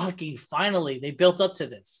like, fucking finally they built up to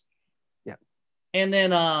this. Yeah. And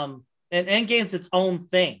then and Endgame's its own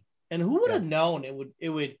thing. And who would have known it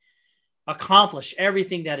would accomplish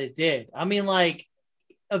everything that it did? I mean, like,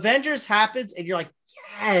 Avengers happens and you're like,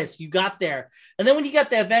 yes, you got there. And then when you got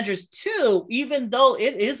the Avengers 2, even though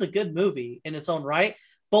it is a good movie in its own right,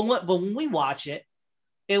 but when we watch it,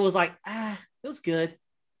 it was like, it was good.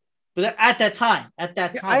 But at that time,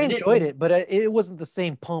 I enjoyed it, but it wasn't the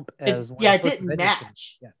same pump as it didn't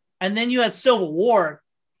match. Yeah. And then you had Civil War.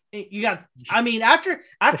 You got, I mean, after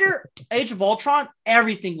Age of Ultron,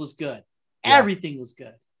 everything was good. Yeah. Everything was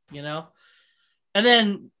good, And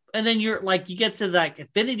then you're like, you get to like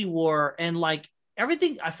Infinity War and like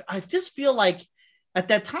everything. I just feel like at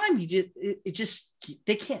that time, it just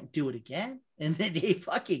they can't do it again, and then they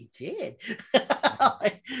fucking did.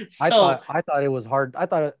 I thought it was hard.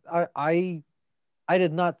 I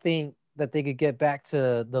did not think that they could get back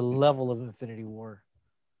to the level of Infinity War,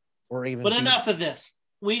 or even. But enough of this.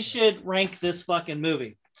 We should rank this fucking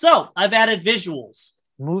movie. So I've added visuals.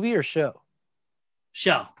 Movie or show?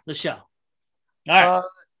 The show. All right.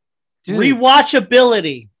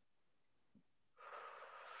 Rewatchability.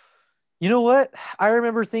 You know what? I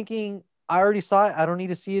remember thinking I already saw it. I don't need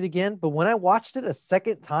to see it again. But when I watched it a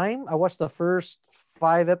second time, I watched the first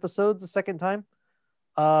 5 episodes a second time.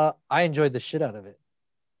 I enjoyed the shit out of it.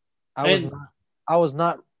 I was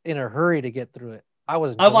not in a hurry to get through it. I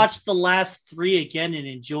watched the last 3 again and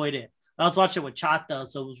enjoyed it. I was watching it with Chata,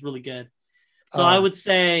 so it was really good. So I would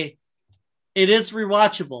say it is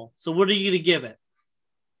rewatchable. So what are you going to give it?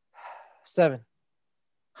 7.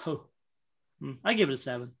 Oh, I give it a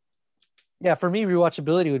 7. Yeah, for me,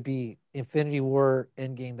 rewatchability would be Infinity War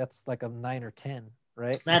Endgame. That's like a 9 or 10,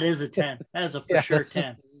 right? That is a 10. That is a for sure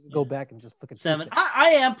 10. Go back and just fucking 7.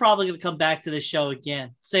 I am probably going to come back to this show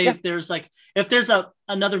again. Say if there's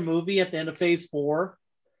another movie at the end of Phase 4,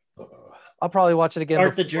 I'll probably watch it again.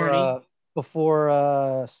 Start the journey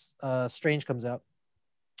before Strange comes out.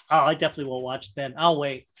 Oh, I definitely will watch it then. I'll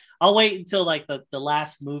wait until like the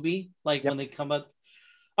last movie, when they come up.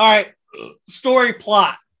 All right, story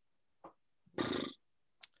plot.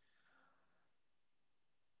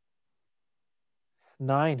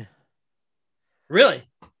 9. Really?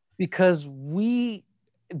 Because it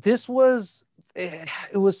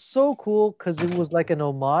was so cool because it was like an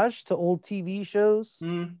homage to old TV shows,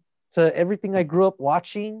 to everything I grew up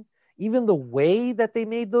watching. Even the way that they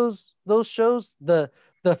made those shows, the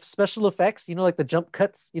special effects, like the jump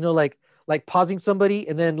cuts, like pausing somebody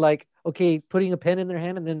and then putting a pen in their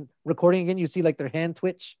hand and then recording again. You see like their hand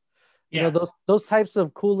twitch. Yeah. Those types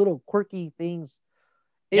of cool little quirky things.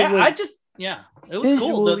 It was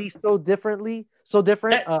cool. So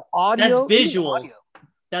different. Audio. That's visuals. Audio.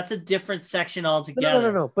 That's a different section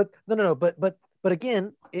altogether. No. But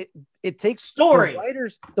again, it takes story.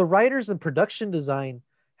 The writers and production design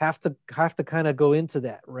have to kind of go into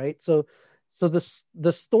that, right? So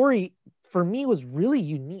the story for me was really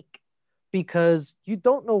unique because you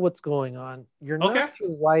don't know what's going on. You're not sure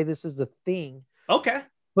why this is a thing. Okay.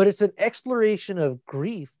 But it's an exploration of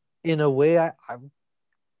grief in a way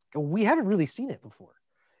we haven't really seen it before.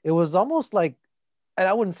 It was almost like, and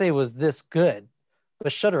I wouldn't say it was this good,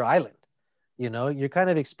 but Shutter Island. You're kind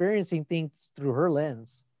of experiencing things through her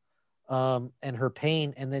lens, and her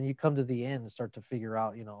pain, and then you come to the end and start to figure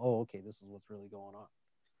out, okay, this is what's really going on.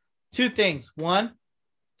 2 things. 1,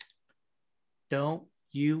 don't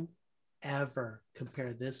you ever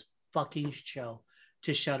compare this fucking show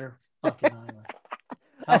to Shutter fucking Island.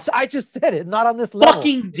 I just said it, not on this level.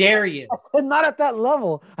 Fucking dare you. I said not at that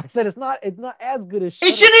level. I said it's not as good as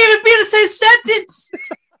Shutter. It shouldn't even be the same sentence.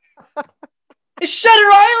 It's Shutter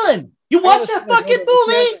Island. You watched that fucking movie?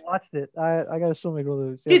 I watched it. I gotta show my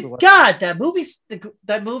girl. God, that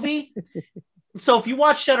movie. So if you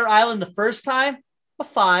watch Shutter Island the first time, a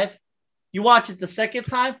 5. You watch it the second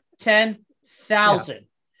time, 10,000.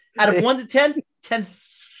 Yeah. Out of 1 to 10,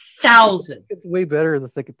 10,000. It's way better the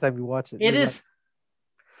second time you watch it. It is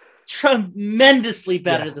tremendously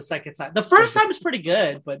better the second time. The first time is pretty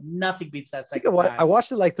good, but nothing beats that second time. I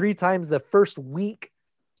watched it like 3 times the first week.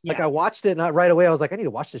 Yeah. I watched it not right away. I was like, I need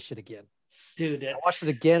to watch this shit again. Dude, I watched it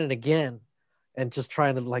again and again and just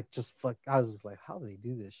trying to I was just like, how do they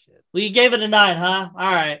do this shit? Well, you gave it a 9, huh?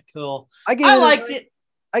 All right, cool. I liked it.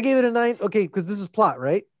 I gave it a 9. Okay, because this is plot,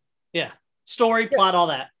 right? Yeah. Story, plot, all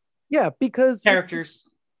that. Yeah, because characters.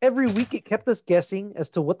 Every week it kept us guessing as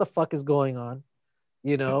to what the fuck is going on.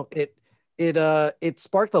 It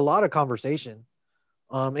sparked a lot of conversation.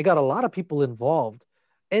 It got a lot of people involved,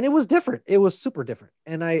 and it was different. It was super different,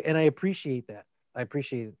 and I appreciate that. I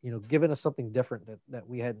appreciate giving us something different that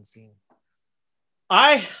we hadn't seen.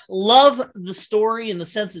 I love the story in the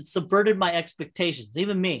sense it subverted my expectations.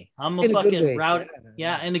 Even me, I'm a fucking rowdy.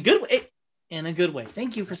 Yeah, in a good way. In a good way.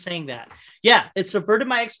 Thank you for saying that. Yeah, it subverted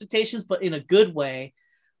my expectations, but in a good way.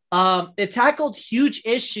 It tackled huge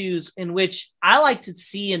issues in which I like to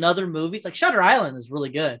see in other movies. Like Shutter Island is really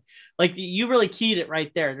good. Like you really keyed it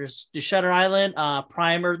right there. There's the Shutter Island,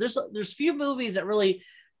 Primer. There's few movies that really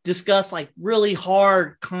discuss like really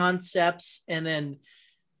hard concepts, and then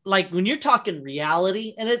like when you're talking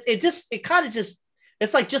reality, and it's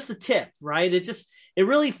like just the tip, right? It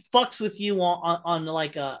really fucks with you on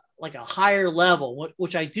like a higher level,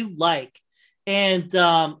 which I do like. And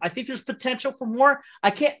I think there's potential for more. I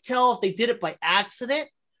can't tell if they did it by accident,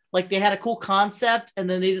 like they had a cool concept and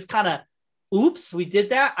then they just kind of oops, we did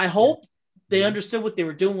that. I hope they understood what they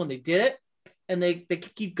were doing when they did it, and they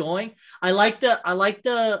could keep going. I like the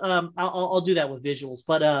I'll do that with visuals,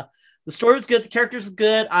 but the story was good, the characters were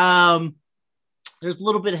good. There's a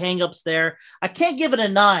little bit of hangups there. I can't give it a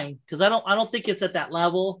 9 because I don't think it's at that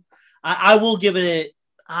level. I will give it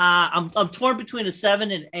I'm torn between a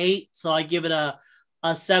 7 and 8, so I give it a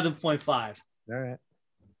 7.5.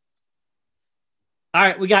 All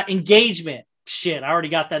right, we got Engagement. Shit, I already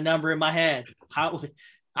got that number in my head. I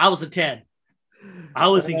was a 10. I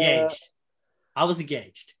was engaged.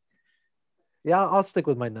 Yeah, I'll stick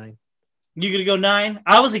with my 9. You gonna go 9?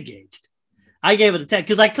 I was engaged. I gave it a 10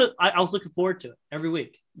 because I was looking forward to it every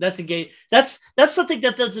week. That's engaged. That's something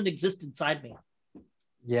that doesn't exist inside me.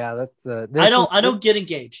 Yeah, that's I don't get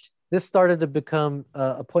engaged. This started to become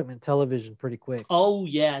appointment television pretty quick. Oh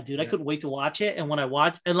yeah, dude. I couldn't wait to watch it. And when I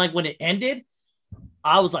watched, and like when it ended,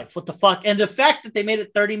 I was like, what the fuck? And the fact that they made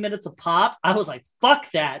it 30 minutes a pop, I was like, fuck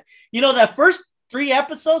that. That first 3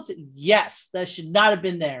 episodes, yes, that should not have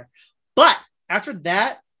been there. But after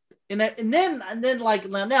that, and then like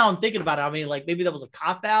now I'm thinking about it. I mean, like maybe that was a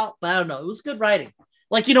cop out, but I don't know. It was good writing.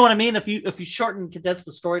 Like, you know what I mean? If you shorten and condense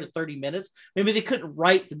the story to 30 minutes, maybe they couldn't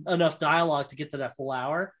write enough dialogue to get to that full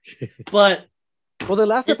hour. But well, the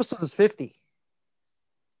last episode was 50.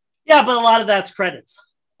 Yeah, but a lot of that's credits.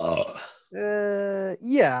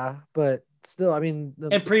 Yeah, but still, I mean,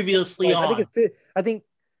 and previously on, I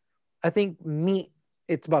think Meat,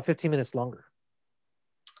 it's about 15 minutes longer.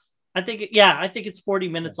 I think it's 40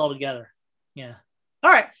 minutes altogether. Yeah.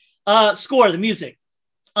 All right. Score, the music,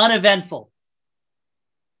 uneventful.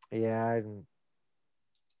 Yeah,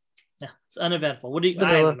 it's uneventful. What do you?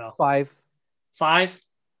 I don't know. 5.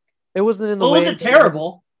 It wasn't in the way. Was it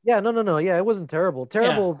terrible? Yeah, no. Yeah, it wasn't terrible.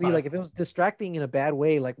 Terrible would be like if it was distracting in a bad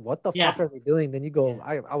way. Like, what the fuck are they doing? Then you go.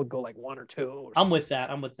 Yeah. I would go like 1 or 2. Or I'm with that.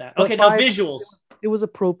 Okay, 5, now visuals. It was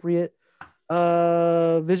appropriate.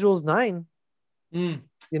 Visuals 9.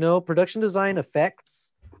 Production design,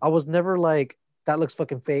 effects. I was never like, that looks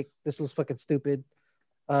fucking fake. This looks fucking stupid.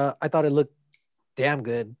 I thought it looked damn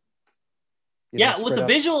good. With the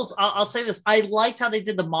visuals, I'll say this. I liked how they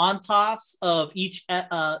did the montages of each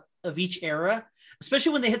era,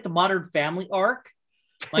 especially when they hit the Modern Family arc.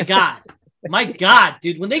 My God,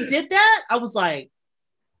 dude. When they did that, I was like,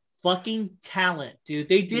 fucking talent, dude.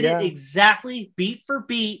 They did it exactly beat for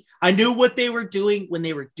beat. I knew what they were doing when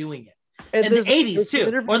they were doing it. And the 80s too,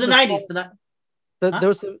 or the 90s.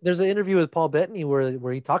 There's an interview with Paul Bettany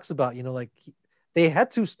where he talks about, they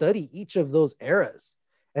had to study each of those eras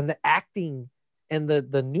and the acting and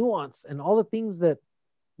the nuance and all the things that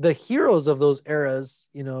the heroes of those eras,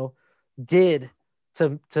 did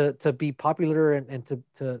to be popular and to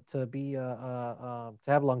be to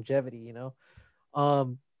have longevity,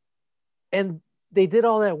 and they did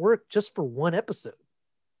all that work just for one episode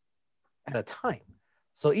at a time.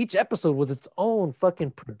 So each episode was its own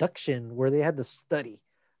fucking production where they had to study,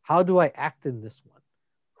 how do I act in this one?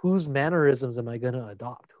 Whose mannerisms am I going to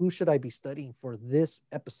adopt? Who should I be studying for this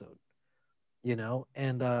episode?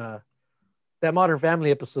 And that Modern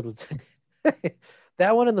Family episode was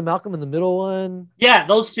that one and the Malcolm in the Middle one. Yeah,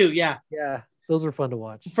 those two. Yeah. Yeah. Those were fun to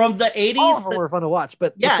watch. From the 80s. All of them were fun to watch,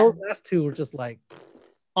 but those last 2 were just like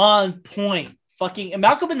on point. Fucking and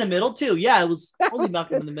Malcolm in the Middle too. Yeah, it was totally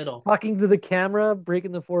Malcolm in the Middle. Talking to the camera,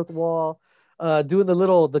 breaking the fourth wall, doing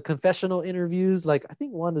the confessional interviews. Like, I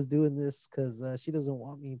think Wanda's doing this because she doesn't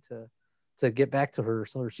want me to get back to her,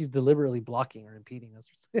 so she's deliberately blocking or impeding us.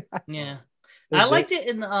 Yeah. I liked it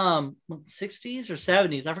in the 60s or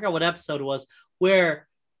 70s. I forgot what episode it was, where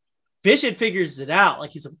Vision figures it out. Like,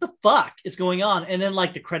 he's like, what the fuck is going on? And then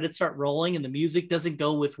like the credits start rolling and the music doesn't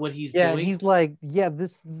go with what he's doing. Yeah, he's like,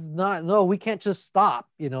 this is not, no, we can't just stop.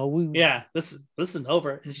 This isn't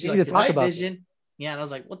over. And she's like, to talk about Vision. This. Yeah, and I was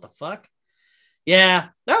like, what the fuck? Yeah,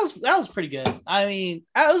 that was pretty good. I mean,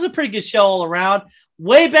 it was a pretty good show all around.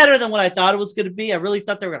 Way better than what I thought it was going to be. I really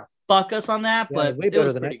thought they were going to fuck us on that, but way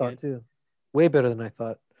better than I thought too. Way better than I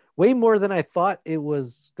thought. Way more than I thought it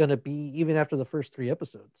was going to be, even after the first 3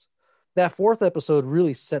 episodes. That 4th episode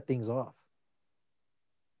really set things off.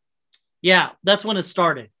 Yeah, that's when it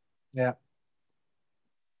started. Yeah.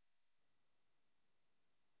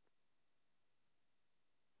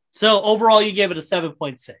 So overall, you gave it a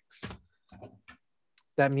 7.6.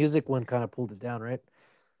 That music one kind of pulled it down, right?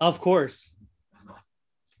 Of course.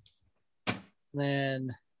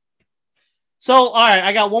 Then, so all right,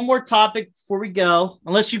 I got one more topic before we go.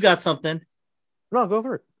 Unless you got something. No, go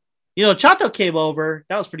for it. Chato came over.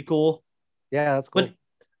 That was pretty cool. Yeah, that's cool.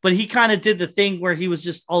 But he kind of did the thing where he was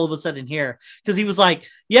just all of a sudden here because he was like,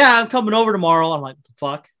 "Yeah, I'm coming over tomorrow." I'm like, "What the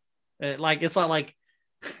fuck?" Like, it's not like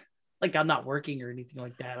like I'm not working or anything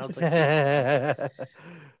like that. I was like, Jesus.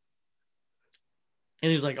 And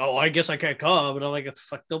he was like, oh, I guess I can't come. And I'm like,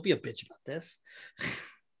 fuck, don't be a bitch about this.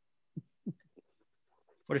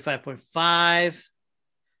 45.5.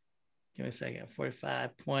 Give me a second.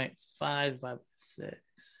 45.5 6.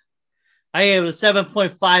 I gave it a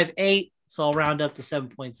 7.58, so I'll round up to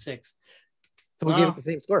 7.6. So we gave it the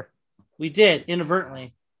same score. We did,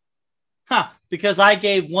 inadvertently. Because I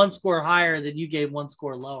gave one score higher than you gave one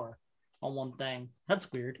score lower on one thing. That's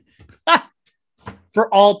weird.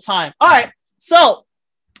 For all time. All right. So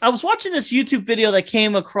I was watching this YouTube video that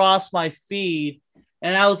came across my feed,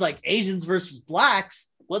 and I was like, Asians versus blacks?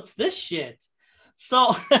 What's this shit?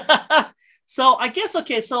 So, so I guess,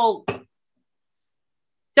 okay, so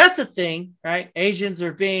that's a thing, right? Asians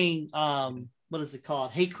are being, what is it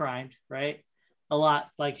called? Hate crimed, right? A lot,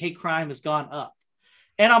 like hate crime has gone up.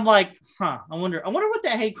 And I'm like, I wonder what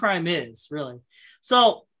that hate crime is, really.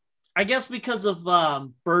 So I guess because of not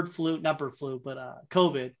bird flu, but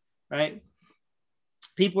COVID, right?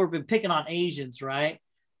 People have been picking on Asians, right?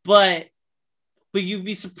 But you'd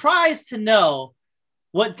be surprised to know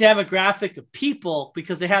what demographic of people,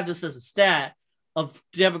 because they have this as a stat, of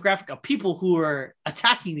demographic of people who are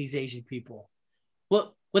attacking these Asian people.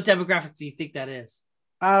 What demographic do you think that is?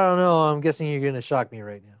 I don't know. I'm guessing you're going to shock me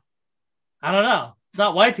right now. I don't know. It's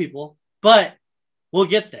not white people, but we'll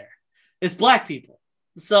get there. It's black people.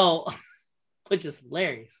 So, which is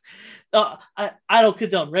hilarious. I don't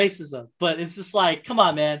condone racism, but it's just like, come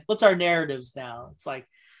on, man. What's our narratives now? It's like,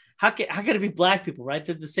 how can it be black people, right?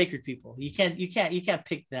 They're the sacred people. You can't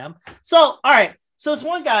pick them. So, all right. So it's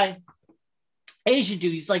one guy, Asian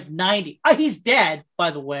dude. He's like 90. He's dead,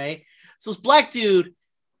 by the way. So this black dude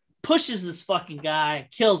pushes this fucking guy,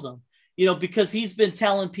 kills him, because he's been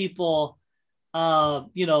telling people,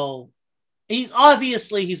 he's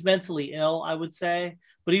mentally ill, I would say,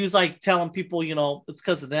 but he was like telling people, it's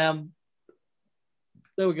because of them.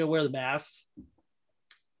 They were going to wear the masks.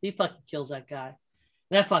 He fucking kills that guy.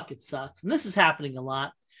 That fucking sucks. And this is happening a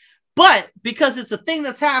lot, but because it's a thing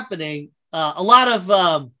that's happening, a lot of,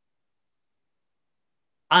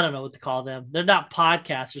 I don't know what to call them. They're not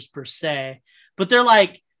podcasters per se, but they're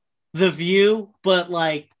like The View, but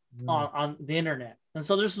like on the internet. And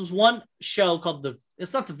so there's this one show called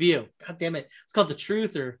it's not The View. God damn it. It's called The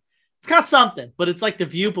Truth, or it's got something, but it's like The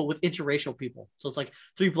View, but with interracial people. So it's like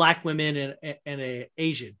 3 black women and a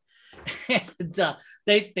Asian. And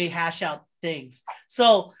they hash out things.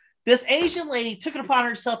 So this Asian lady took it upon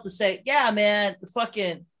herself to say, yeah, man,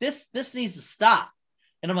 fucking this needs to stop.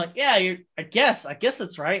 And I'm like, yeah, I guess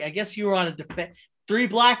that's right. I guess you were on a defense. 3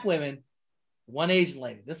 black women, 1 Asian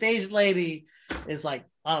lady. This Asian lady is like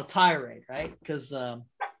on a tirade, right? Because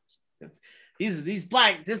these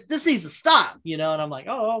black, this needs to stop, and I'm like,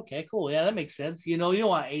 oh, okay, cool, yeah, that makes sense. You don't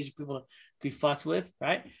want Asian people to be fucked with,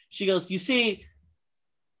 right? She goes, you see,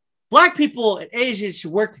 black people and Asians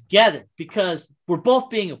should work together because we're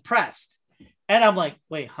both being oppressed. And I'm like,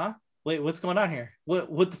 wait, what's going on here?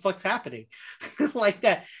 What the fuck's happening? Like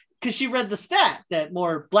that, because she read the stat that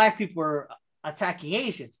more black people were attacking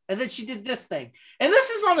Asians, and then she did this thing, and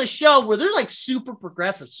this is on the show where they're like super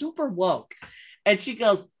progressive, super woke, and she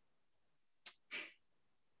goes,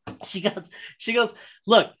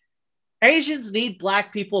 look, Asians need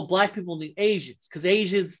black people, and black people need Asians, because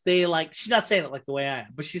Asians, they like, she's not saying it like the way I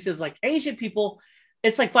am, but she says like Asian people,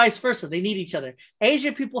 it's like vice versa, they need each other.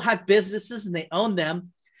 Asian people have businesses and they own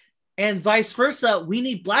them, and vice versa, we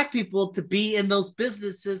need black people to be in those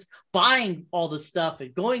businesses buying all the stuff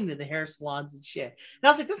and going to the hair salons and shit. And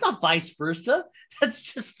I was like, that's not vice versa.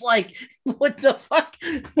 That's just like, what the fuck?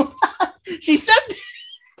 She said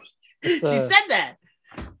that.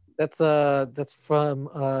 That's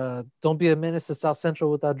from Don't Be a Menace to South Central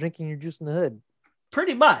Without Drinking Your Juice in the Hood.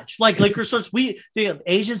 Pretty much. Like liquor stores. The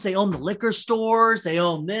Asians, they own the liquor stores. They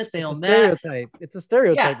own this. They own that. It's a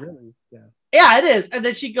stereotype, yeah. Really. Yeah. Yeah, it is. And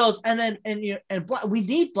then she goes, we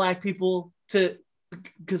need black people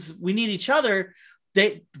because we need each other.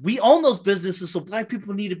 We own those businesses, so black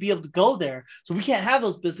people need to be able to go there. So we can't have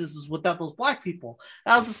those businesses without those black people.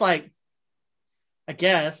 And I was just like, I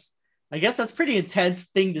guess that's a pretty intense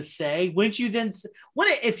thing to say. Wouldn't you then?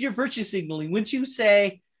 If you're virtue signaling? Wouldn't you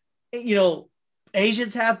say,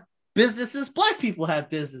 Asians have businesses, black people have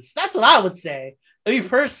business? That's what I would say. I mean,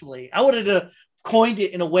 personally, I would have coined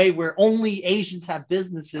it in a way where only Asians have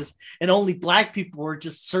businesses and only black people are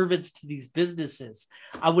just servants to these businesses.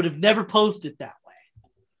 I would have never posed it that way,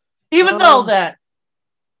 even though that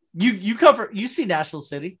you see National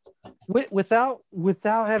City. Without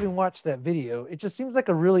having watched that video, it just seems like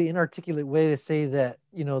a really inarticulate way to say that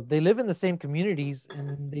they live in the same communities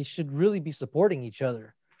and they should really be supporting each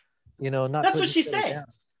other. Not That's what putting she's each other saying. down.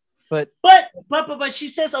 But she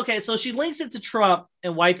says, okay, so she links it to Trump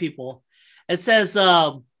and white people. It says,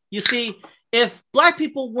 you see, if black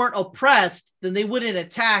people weren't oppressed, then they wouldn't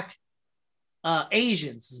attack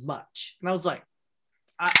Asians as much. And I was like,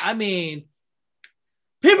 I mean,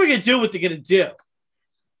 people are going to do what they're going to do.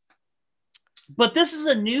 But this is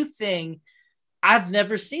a new thing I've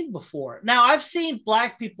never seen before. Now, I've seen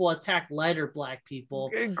black people attack lighter black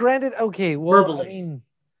people. Granted, okay, well, verbally. I mean,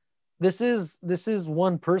 this is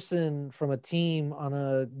one person from a team on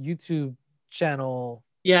a YouTube channel.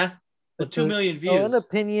 Yeah, with 2 million views. An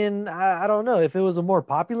opinion, I don't know. If it was a more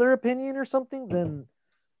popular opinion or something,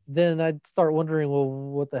 then I'd start wondering, well,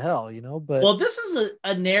 what the hell, But well, this is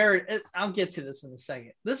a narrative. I'll get to this in a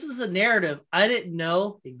second. This is a narrative I didn't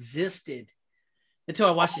know existed until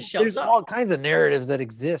I watched the show. There's all kinds of narratives that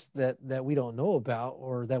exist that we don't know about,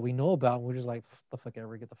 or that we know about, and we're just like, the fuck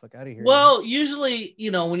ever, get the fuck out of here. Well, usually,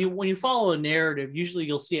 when you follow a narrative, usually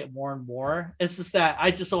you'll see it more and more. It's just that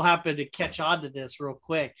I just so happened to catch on to this real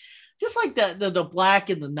quick. Just like the black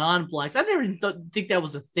and the non-blacks. I never think that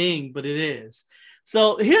was a thing, but it is.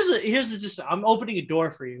 So here's just I'm opening a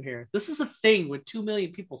door for you here. This is the thing what 2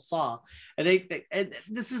 million people saw, and and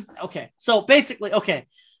this is okay. So basically, okay.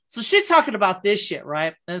 So she's talking about this shit,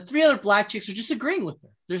 right? And 3 other black chicks are just agreeing with her.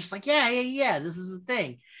 They're just like, yeah, this is the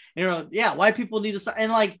thing. Yeah, white people need to.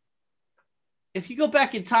 And like, if you go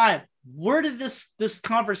back in time, where did this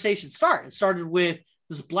conversation start? It started with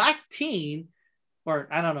this black teen, or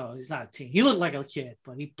I don't know, he's not a teen. He looked like a kid,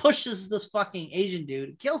 but he pushes this fucking Asian dude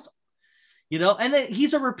and kills him. And then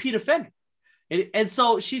he's a repeat offender. And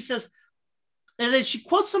so she says, and then she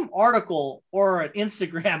quotes some article or an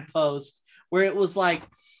Instagram post where it was like,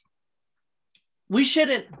 we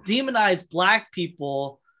shouldn't demonize black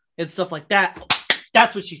people and stuff like that.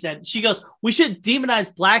 That's what she said. She goes, we shouldn't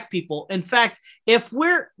demonize black people. In fact, if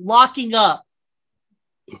we're locking up,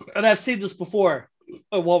 and I've seen this before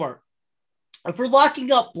at Walmart, if we're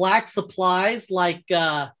locking up black supplies like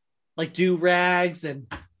do-rags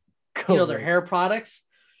and their hair products,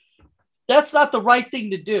 that's not the right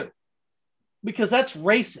thing to do, because that's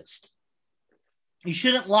racist. You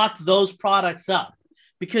shouldn't lock those products up,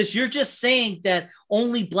 because you're just saying that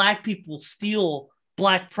only black people steal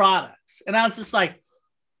black products. And I was just like,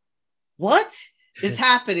 what is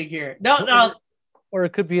happening here? No. Or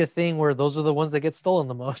it could be a thing where those are the ones that get stolen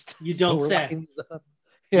the most. You don't say.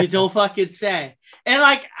 Yeah. You don't fucking say. And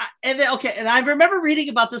and I remember reading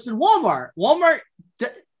about this in Walmart.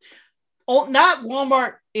 Not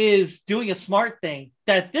Walmart is doing a smart thing,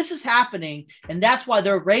 that this is happening, and that's why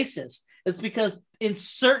they're racist. It's because in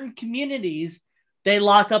certain communities, they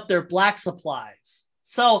lock up their black supplies.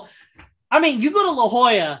 So, I mean, you go to La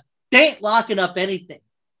Jolla, they ain't locking up anything,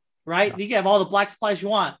 right? No. You can have all the black supplies you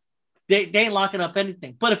want. They ain't locking up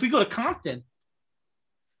anything. But if we go to Compton,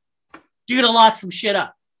 you're going to lock some shit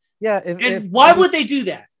up. Yeah. Why would they do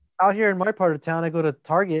that? Out here in my part of town, I go to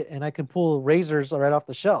Target and I can pull razors right off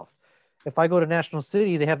the shelf. If I go to National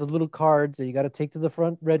City, they have the little cards that you got to take to the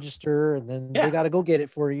front register, and then they got to go get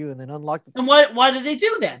it for you and then unlock it. And why do they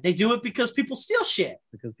do that? They do it because people steal shit.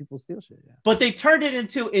 Yeah. But they turned it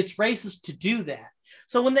into it's racist to do that.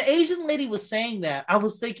 So when the Asian lady was saying that, I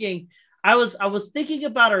was thinking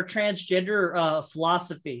about our transgender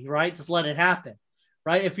philosophy, right? Just let it happen,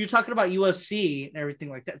 right? If you're talking about UFC and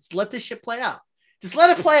everything like that, let this shit play out. Just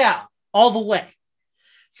let it play out all the way.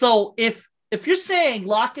 So if you're saying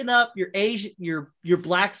locking up your Asian, your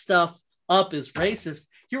black stuff up is racist,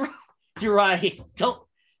 you're right.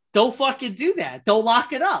 Don't fucking do that. Don't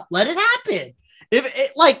lock it up. Let it happen.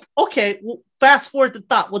 Well, fast forward the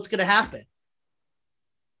thought. What's gonna happen?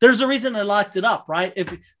 There's a reason they locked it up, right?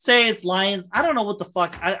 If say it's lions, I don't know what the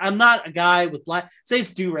fuck. I'm not a guy with black. Say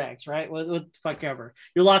it's do-rags, right? What the fuck ever.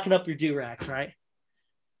 You're locking up your do-rags, right?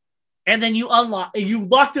 And then you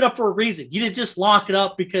locked it up for a reason. You didn't just lock it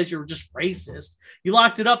up because you're just racist. You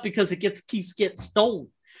locked it up because it keeps getting stolen.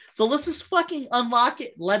 So let's just fucking unlock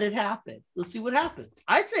it, let it happen. Let's see what happens.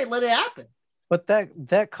 I'd say let it happen. But that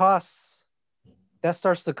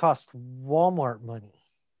starts to cost Walmart money.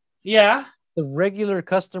 Yeah. The regular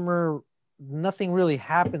customer, nothing really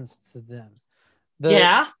happens to them.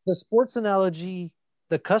 The sports analogy,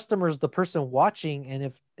 the customer is the person watching,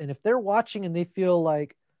 and if they're watching and they feel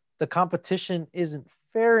like the competition isn't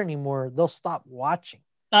fair anymore, they'll stop watching.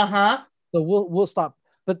 So we'll stop.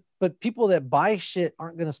 But people that buy shit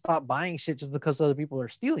aren't going to stop buying shit just because other people are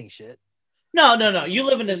stealing shit. No. You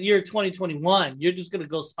live in the year 2021. You're just going to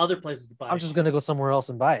go other places to buy. I'm just going to go somewhere else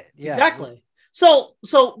and buy it. Yeah, exactly. So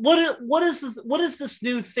what is this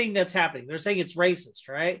new thing that's happening? They're saying it's racist,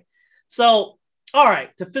 right? So, all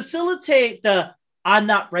right, to facilitate the I'm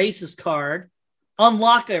not racist card,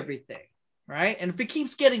 unlock everything, right? And if it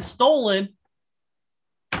keeps getting stolen,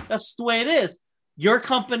 that's the way it is. Your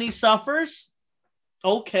company suffers,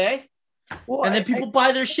 okay, Well, and then people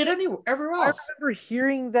buy their shit everywhere else. I remember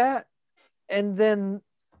hearing that, and then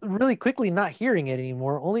really quickly not hearing it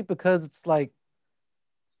anymore, only because it's like,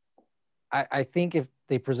 I think if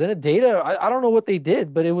they presented data, I don't know what they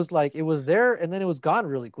did, but it was like it was there and then it was gone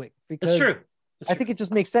really quick. Because It's true. I think it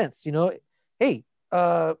just makes sense, you know. Hey,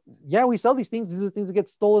 yeah, we sell these things. These are the things that get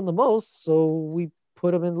stolen the most, so we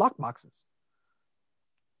put them in lock boxes.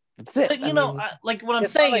 That's it. But, like what I'm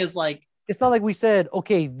saying is like, it's not like we said,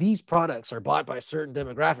 okay, these products are bought by certain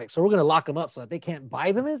demographics, so we're going to lock them up so that they can't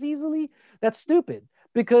buy them as easily. That's stupid,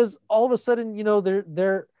 because all of a sudden, you know,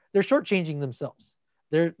 they're shortchanging themselves.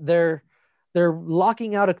 They're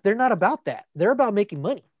locking out. They're not about that. They're about making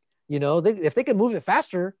money. You know, if they can move it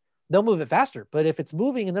faster, they'll move it faster. But if it's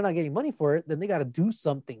moving and they're not getting money for it, then they got to do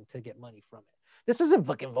something to get money from it. This isn't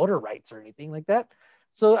fucking voter rights or anything like that.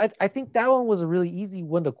 So I think that one was a really easy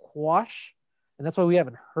one to quash, and that's why we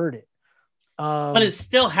haven't heard it. But it's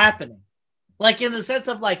still happening, like in the sense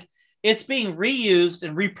of like it's being reused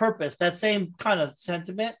and repurposed. That same kind of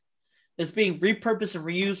sentiment is being repurposed and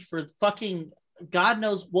reused for fucking God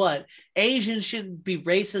knows what. Asians shouldn't be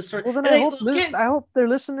racist. Well, then I hope their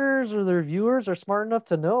listeners or their viewers are smart enough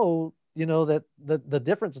to know, you know, that the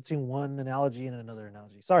difference between one analogy and another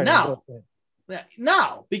analogy. Sorry.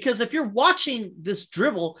 No, because if you're watching this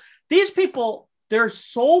dribble, these people, their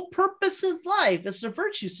sole purpose in life is a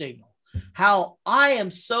virtue signal. How I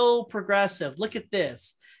am so progressive. Look at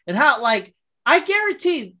this. And how, like, I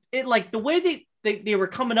guarantee it, like the way they were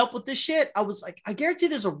coming up with this shit, I was like, I guarantee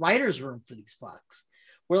there's a writer's room for these fucks.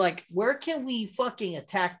 We're like, where can we fucking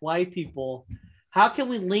attack white people? How can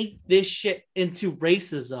we link this shit into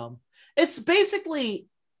racism? It's basically,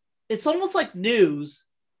 it's almost like news,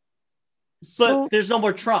 but so there's no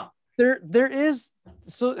more Trump. There is,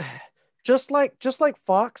 so just like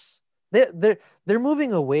Fox, they're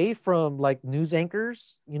moving away from like news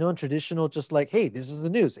anchors, you know, and traditional, just like, hey, this is the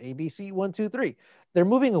news, ABC 1, 2, 3. They're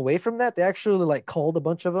moving away from that. They actually like called a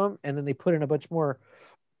bunch of them, and then they put in a bunch more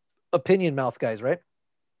opinion mouth guys, right?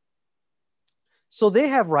 So they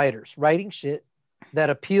have writers writing shit that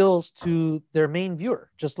appeals to their main viewer,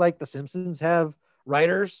 just like The Simpsons have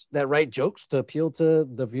writers that write jokes to appeal to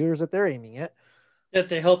the viewers that they're aiming at. That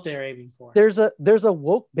they hope they're aiming for. There's a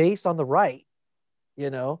woke base on the right, you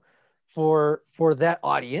know, for that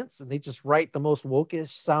audience, and they just write the most wokish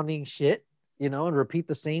sounding shit, you know, and repeat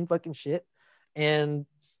the same fucking shit, and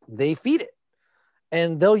they feed it,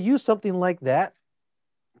 and they'll use something like that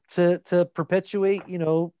to perpetuate, you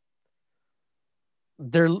know,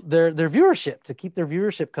 their viewership, to keep their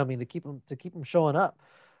viewership coming, to keep them showing up.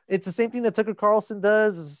 It's the same thing that Tucker Carlson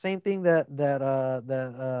does. It's the same thing that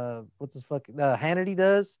what's his fucking Hannity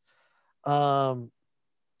does.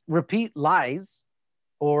 Repeat lies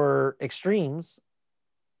or extremes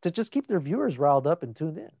to just keep their viewers riled up and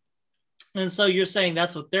tuned in. And so you're saying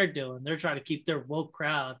that's what they're doing. They're trying to keep their woke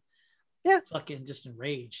crowd fucking just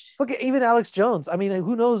enraged. Okay, even Alex Jones. I mean,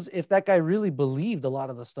 who knows if that guy really believed a lot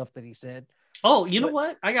of the stuff that he said. Oh, you know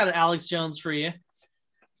what? I got an Alex Jones for you.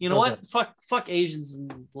 You know what? Fuck Asians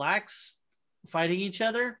and blacks fighting each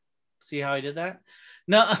other. See how I did that?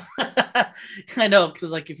 No, I know,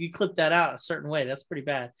 because like if you clip that out a certain way, that's pretty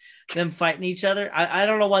bad. Them fighting each other. I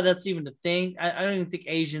don't know why that's even a thing. I don't even think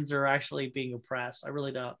Asians are actually being oppressed. I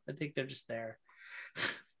really don't. I think they're just there.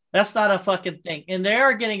 That's not a fucking thing. And they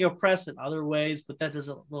are getting oppressed in other ways, but that's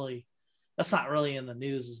not really in the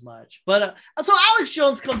news as much. But so Alex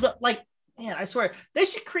Jones comes up like, man, I swear they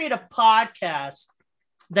should create a podcast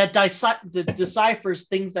that deciphers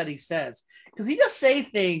things that he says, because he does say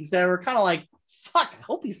things that are kind of like, fuck, I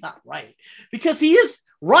hope he's not right, because he is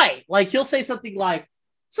right. Like he'll say something like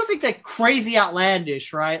something that crazy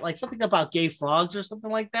outlandish, right? Like something about gay frogs or something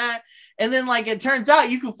like that. And then like, it turns out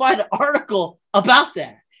you can find an article about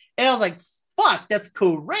that. And I was like, fuck, that's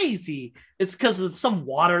crazy. It's because of some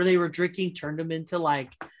water they were drinking turned them into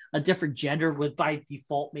like a different gender, would by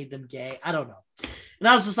default made them gay. I don't know. And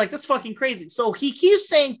I was just like, that's fucking crazy. So he keeps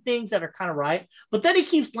saying things that are kind of right, but then he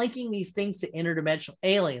keeps linking these things to interdimensional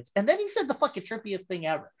aliens. And then he said the fucking trippiest thing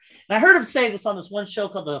ever. And I heard him say this on this one show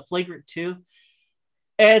called The Flagrant 2.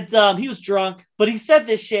 And he was drunk, but he said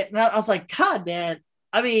this shit. And I was like, God, man,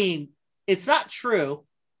 I mean, it's not true,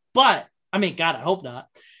 but I mean, God, I hope not.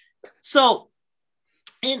 So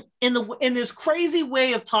in this crazy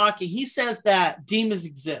way of talking, he says that demons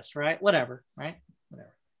exist, right? Whatever.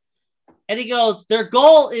 And he goes, their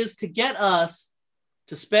goal is to get us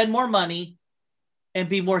to spend more money and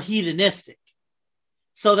be more hedonistic.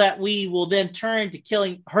 so that we will then turn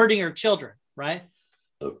to hurting our children, right?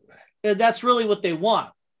 And that's really what they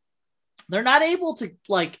want. They're not able to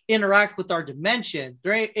like interact with our dimension.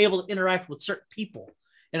 They're able to interact with certain people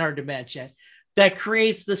in our dimension that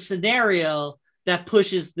creates the scenario that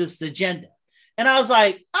pushes this agenda. And I was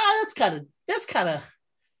like, that's kind of,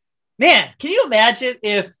 man, can you imagine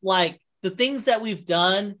if like the things that we've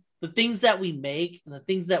done, the things that we make, and the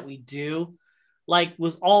things that we do, like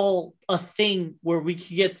was all a thing where we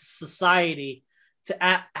could get society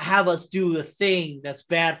to have us do a thing that's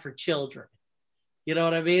bad for children. You know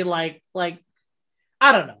what I mean? Like,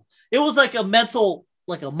 I don't know. It was like a mental,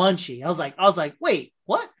 like a munchie. I was like, wait,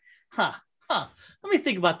 what? Huh. Let me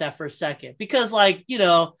think about that for a second, because like, you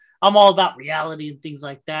know, I'm all about reality and things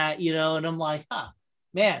like that, you know, and I'm like,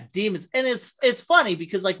 man, demons. And it's funny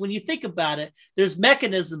because like, when you think about it, there's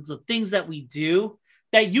mechanisms of things that we do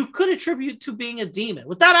that you could attribute to being a demon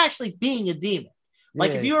without actually being a demon.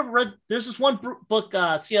 Like if you ever read, there's this one book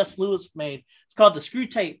C.S. Lewis made. It's called The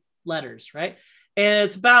Screwtape Letters, right? And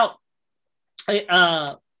it's about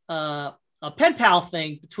a pen pal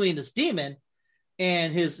thing between this demon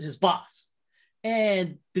and his boss.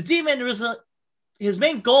 And the demon his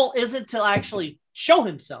main goal isn't to actually show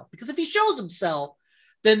himself, because if he shows himself,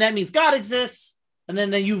 then that means God exists, and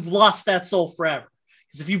then you've lost that soul forever.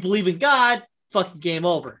 Because if you believe in God, fucking game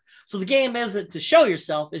over. So the game isn't to show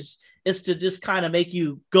yourself, is to just kind of make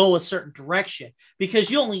you go a certain direction, because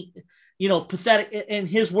you only, you know, pathetic, in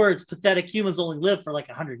his words, pathetic humans only live for like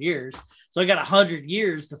 100 years. So I got 100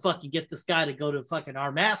 years to fucking get this guy to go to fucking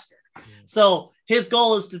our master. So his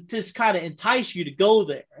goal is to just kind of entice you to go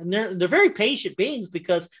there. And they're very patient beings,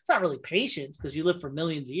 because it's not really patience, because you live for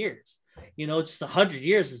millions of years. You know, just 100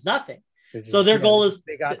 years is nothing. So their goal is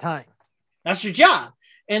they got time. That's your job.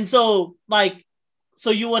 And so like, so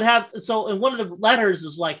you would have, so in one of the letters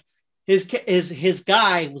is like his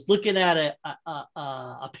guy was looking at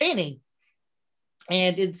a painting,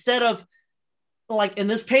 and instead of like in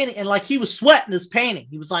this painting, and like he was sweating this painting,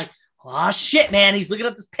 he was like, oh shit, man, he's looking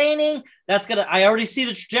at this painting. I already see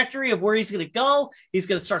the trajectory of where he's going to go. He's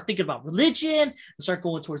going to start thinking about religion and start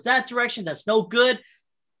going towards that direction. That's no good.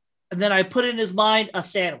 And then I put in his mind a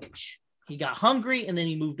sandwich. He got hungry and then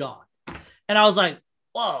he moved on. And I was like,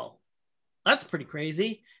 whoa, that's pretty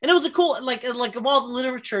crazy. And it was a cool, like of all the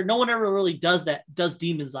literature, no one ever really does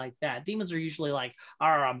demons like that. Demons are usually like,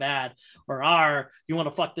 I'm bad, or you want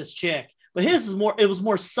to fuck this chick. But his it was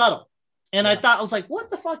more subtle. And yeah. I was like, what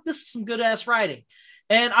the fuck? This is some good ass writing.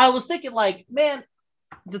 And I was thinking like, man,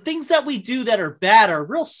 the things that we do that are bad are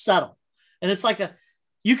real subtle. And it's like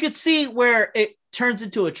you could see where it turns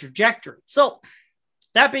into a trajectory. So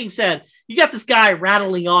that being said, you got this guy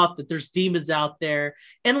rattling off that there's demons out there.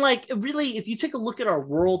 And like, really, if you take a look at our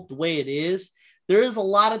world the way it is, there is a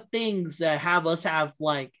lot of things that have us have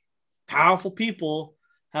like powerful people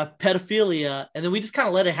have pedophilia. And then we just kind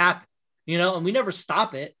of let it happen, you know, and we never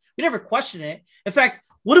stop it. We never question it. In fact,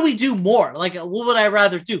 what do we do more? Like, what would I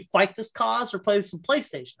rather do? Fight this cause or play some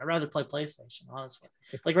PlayStation? I'd rather play PlayStation, honestly.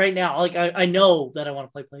 Like right now, like I know that I want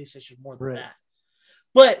to play PlayStation more than that.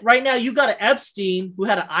 But right now, you got an Epstein who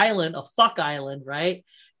had an island, a fuck island, right?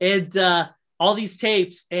 And all these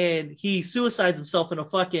tapes, and he suicides himself in a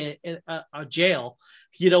fucking a jail,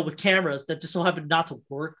 you know, with cameras that just so happened not to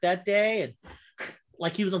work that day. And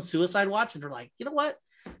like he was on suicide watch, and they're like, you know what?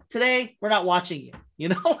 Today we're not watching you, you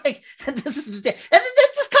know, like, and this is the day. And then that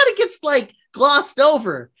just kind of gets like glossed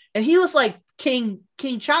over. And he was like king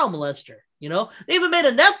child molester, you know. They even made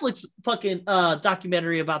a Netflix fucking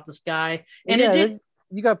documentary about this guy. And yeah,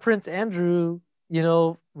 you got Prince Andrew, you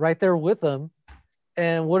know, right there with them.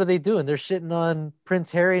 And what are they doing? They're shitting on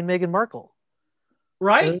Prince Harry and Meghan Markle.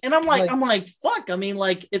 Right. And I'm like, fuck. I mean,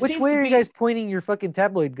 like, which way are you guys pointing your fucking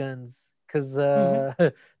tabloid guns? Because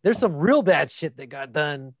there's some real bad shit that got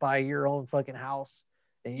done by your own fucking house,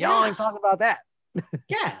 and y'all ain't talking about that.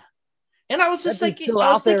 Yeah, and I was just thinking, still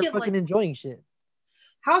out there fucking like, enjoying shit.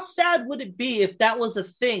 How sad would it be if that was a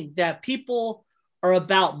thing that people are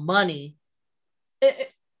about money?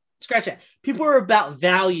 Scratch that. People are about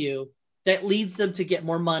value that leads them to get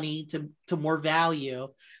more money, to more value,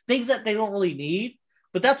 things that they don't really need,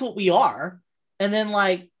 but that's what we are. And then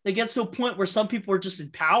like it gets to a point where some people are just in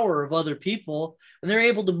power of other people, and they're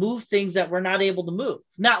able to move things that we're not able to move.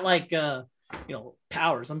 Not like you know,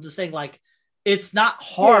 powers. I'm just saying like it's not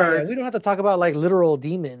hard. Yeah, we don't have to talk about like literal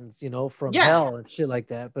demons, you know, from hell and shit like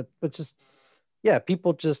that. But just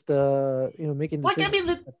people just you know, making decisions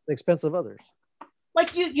at the expense of others.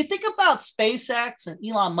 Like you think about SpaceX and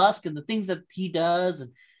Elon Musk and the things that he does,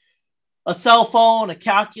 and a cell phone, a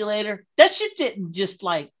calculator. That shit didn't just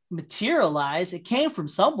like materialize. It came from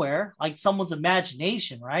somewhere, like someone's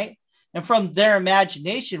imagination, right? And from their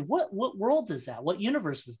imagination, what world is that? What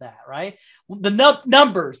universe is that, right? The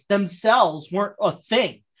numbers themselves weren't a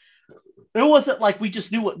thing. It wasn't like we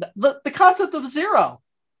just knew what the concept of zero.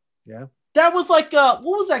 Yeah. That was like, what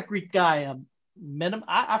was that Greek guy?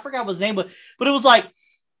 I forgot what his name, but it was like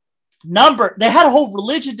number. They had a whole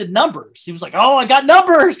religion to numbers. He was like, oh, I got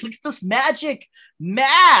numbers. Look at this magic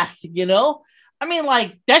math, you know? I mean,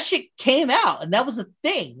 like that shit came out and that was a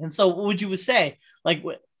thing. And so what would you say? Like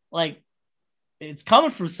it's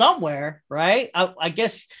coming from somewhere, right? I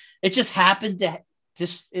guess it just happened to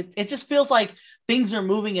it just feels like things are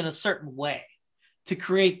moving in a certain way to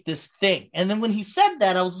create this thing. And then when he said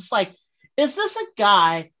that, I was just like, is this a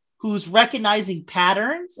guy who's recognizing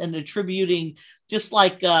patterns and attributing, just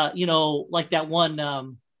like, like that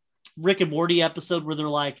one Rick and Morty episode where they're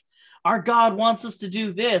like, our God wants us to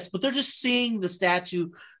do this, but they're just seeing the statue,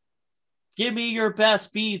 give me your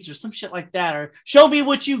best beats or some shit like that, or show me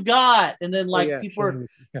what you got. And then people are,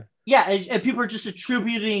 and people are just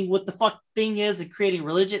attributing what the fuck thing is and creating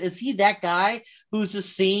religion. Is he that guy who's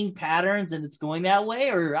just seeing patterns and it's going that way?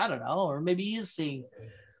 Or I don't know, or maybe he is seeing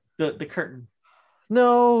the curtain.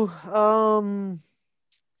 No,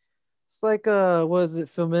 it's like was it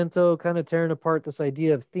Filmento kind of tearing apart this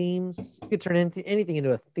idea of themes? You could turn anything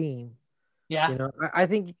into a theme. Yeah. You know, I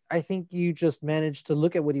think you just managed to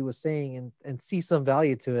look at what he was saying and see some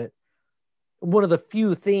value to it. One of the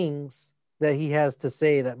few things that he has to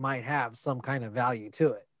say that might have some kind of value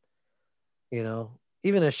to it. You know,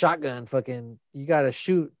 even a shotgun, fucking, you got to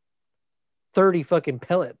shoot 30 fucking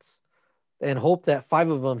pellets and hope that 5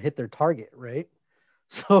 of them hit their target, right?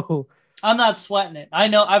 So I'm not sweating it. I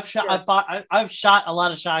know I've shot a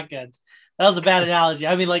lot of shotguns. That was a bad analogy.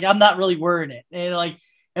 I mean, like, I'm not really worrying it. And like,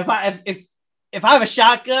 if I have a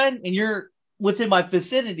shotgun and you're within my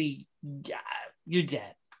vicinity, you're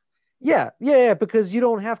dead. Yeah, because you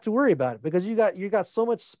don't have to worry about it because you got so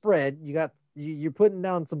much spread. You're putting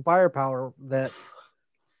down some firepower that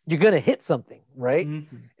you're gonna hit something, right?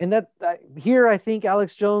 Mm-hmm. And that here, I think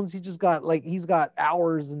Alex Jones, he's got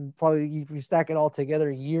hours and probably, if you stack it all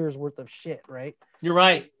together, years worth of shit, right? You're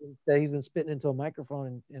right. That he's been spitting into a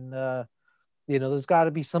microphone, and there's got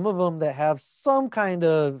to be some of them that have some kind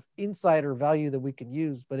of insider value that we can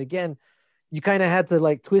use. But again, you kind of had to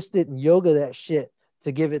like twist it and yoga that shit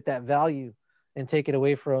to give it that value and take it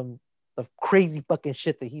away from the crazy fucking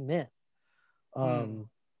shit that he meant. I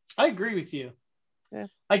agree with you. Yeah.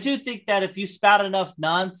 I do think that if you spout enough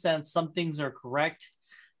nonsense, some things are correct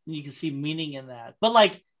and you can see meaning in that. But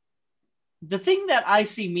like the thing that I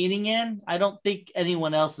see meaning in, I don't think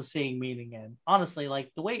anyone else is seeing meaning in. Honestly, like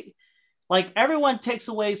the way, like everyone takes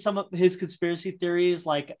away some of his conspiracy theories,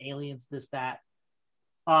 like aliens, this, that,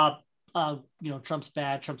 Trump's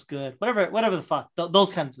bad, Trump's good, whatever the fuck,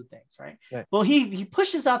 those kinds of things, right? Well, he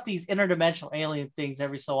pushes out these interdimensional alien things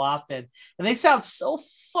every so often, and they sound so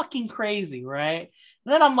fucking crazy, right?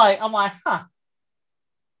 And then I'm like, huh.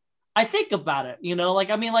 I think about it,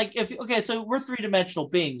 so we're 3-dimensional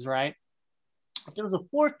beings, right? If there was a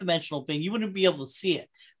 4th-dimensional being, you wouldn't be able to see it,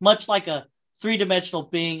 much like a 3-dimensional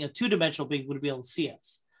being, a 2-dimensional being wouldn't be able to see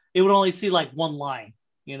us. It would only see like one line,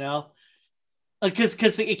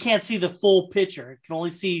 because it can't see the full picture. It can only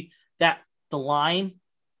see the line.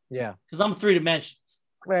 Yeah. Because I'm 3 dimensions.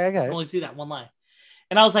 Right, I got it. I can only see that one line.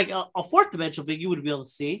 And I was like, a 4th-dimensional being you would be able to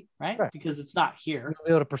see, right? Because it's not here. You won't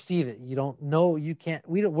be able to perceive it. You don't know. You can't.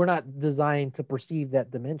 We're not designed to perceive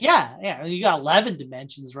that dimension. Yeah. You got 11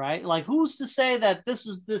 dimensions, right? Like, who's to say that this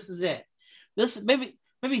is it? This maybe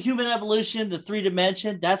human evolution, the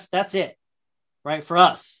 3-dimension. That's it, right? For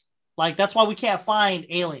us, like that's why we can't find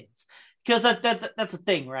aliens. Because that's a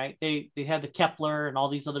thing, right? They have the Kepler and all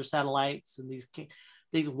these other satellites and these.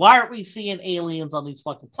 Why aren't we seeing aliens on these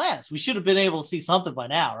fucking planets? We should have been able to see something by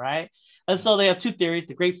now, right? And so they have 2 theories: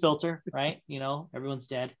 the Great Filter, right? Everyone's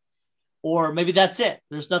dead, or maybe that's it.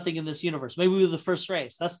 There's nothing in this universe. Maybe we were the first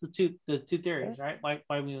race. That's the two theories, right? Why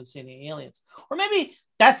we would see any aliens? Or maybe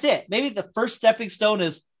that's it. Maybe the first stepping stone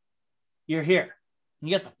is you're here.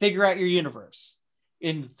 You have to figure out your universe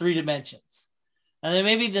in 3 dimensions. And then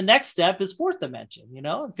maybe the next step is 4th dimension,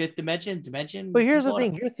 5th dimension. But here's the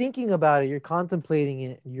thing: you're thinking about it, you're contemplating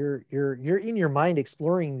it, you're in your mind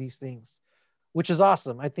exploring these things, which is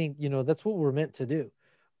awesome. I think that's what we're meant to do.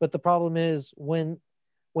 But the problem is when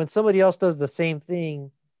somebody else does the same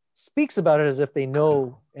thing, speaks about it as if they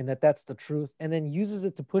know and that's the truth, and then uses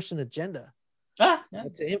it to push an agenda,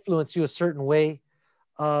 to influence you a certain way,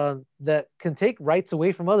 that can take rights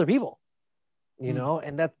away from other people.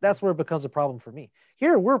 And that's where it becomes a problem for me.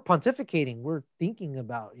 Here we're pontificating, we're thinking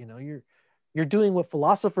about, You're doing what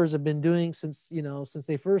philosophers have been doing since, since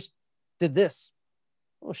they first did this.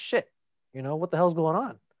 Oh shit. What the hell's going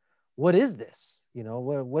on? What is this?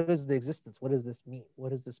 What is the existence? What does this mean?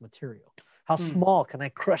 What is this material? How small can I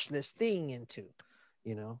crush this thing into?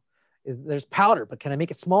 There's powder, but can I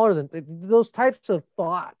make it smaller than those types of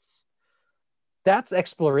thoughts? That's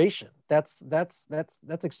exploration. That's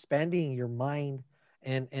expanding your mind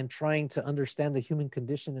and trying to understand the human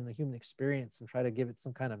condition and the human experience and try to give it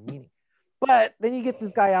some kind of meaning. But then you get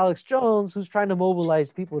this guy, Alex Jones, who's trying to mobilize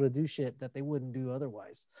people to do shit that they wouldn't do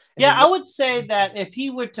otherwise. And I would say that if he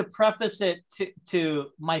were to preface it to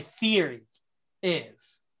my theory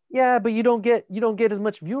is. Yeah, but you don't get as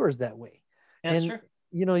much viewers that way. That's true.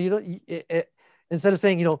 You don't, instead of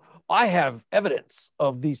saying, I have evidence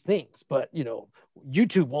of these things, but,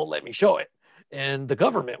 YouTube won't let me show it. And the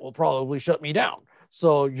government will probably shut me down.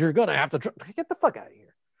 So you're going to have to get the fuck out of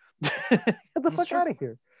here. Get the fuck out of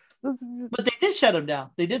here. But they did shut him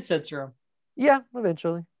down. They did censor him. Yeah,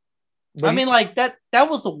 eventually. But I mean, like that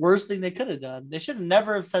was the worst thing they could have done. They should have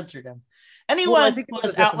never have censored him. Anyone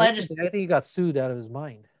was outlandish. I think he got sued out of his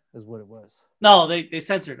mind, is what it was. No, they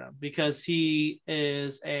censored him because he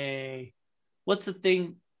is what's the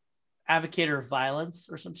thing? Advocator of violence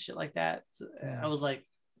or some shit like that. So I was like,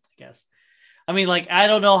 I guess. I mean, like, I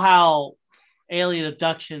don't know how alien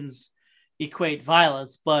abductions equate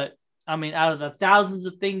violence, but I mean, out of the thousands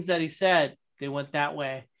of things that he said, they went that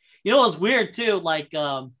way. It was weird too. Like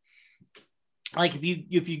if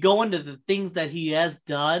you go into the things that he has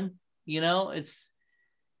done, it's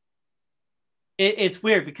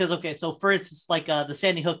weird because, okay, so for instance, like the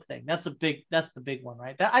Sandy Hook thing, that's the big one,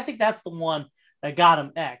 right? I think that's the one that got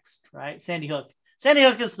him X'd, right? Sandy Hook. Sandy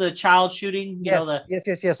Hook is the child shooting. Yes.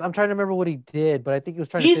 I'm trying to remember what he did, but I think he was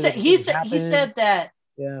trying to. He said that.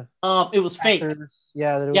 Yeah. It was fake.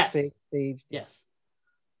 Yeah, that it was fake staged. Yes.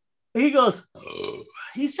 He goes.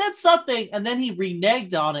 He said something, and then he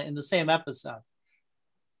reneged on it in the same episode.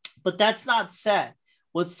 But that's not said.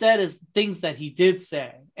 What's said is things that he did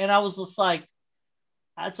say, and I was just like,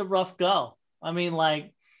 "That's a rough go." I mean,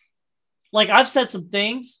 like I've said some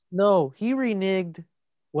things. No, he reneged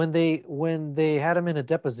when they had him in a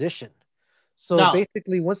deposition. So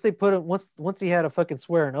basically, once he had to fucking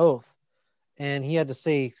swear an oath, and he had to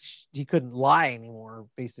say he couldn't lie anymore,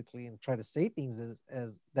 basically, and try to say things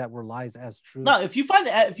as that were lies as true. No, if you find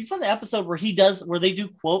the episode where they do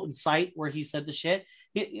quote and cite where he said the shit,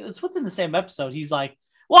 it's within the same episode. He's like,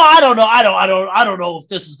 "Well, I don't know. I don't know if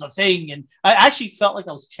this is the thing." And I actually felt like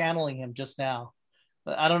I was channeling him just now.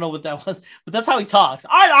 I don't know what that was, but that's how he talks.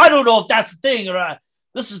 I don't know if that's the thing or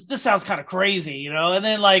this sounds kind of crazy, And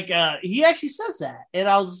then he actually says that, and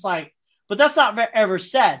I was just like, but that's not ever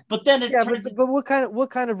said. But then but what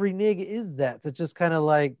kind of renege is that? It's just kind of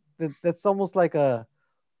like that's almost like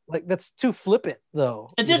that's too flippant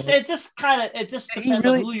though. It just depends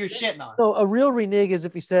on who you're shitting on. So a real renege is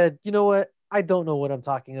if he said, "You know what? I don't know what I'm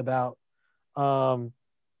talking about."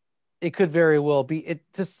 It could very well be it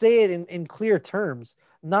to say it in clear terms,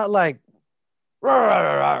 not like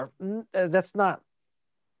that's not.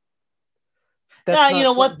 Now, you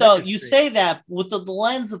know what though? You say that with the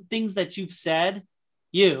lens of things that you've said,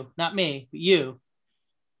 you, not me, but you.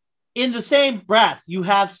 In the same breath, you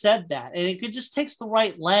have said that, and it just takes the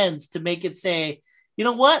right lens to make it say, "You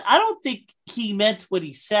know what? I don't think he meant what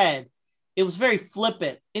he said. It was very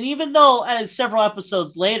flippant." And even though several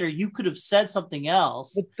episodes later, you could have said something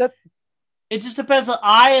else, it just depends on the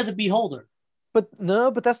eye of the beholder. But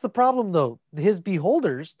that's the problem though. His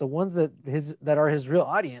beholders, the ones that are his real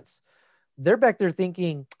audience, they're back there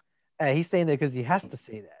thinking, he's saying that because he has to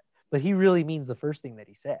say that, but he really means the first thing that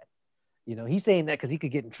he said. He's saying that because he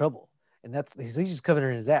could get in trouble, and he's just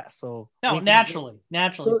covering his ass. So no, naturally,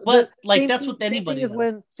 but that's what anybody.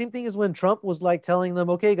 Same thing as when Trump was like telling them,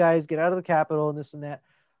 "Okay, guys, get out of the Capitol," and this and that.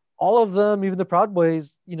 All of them, even the Proud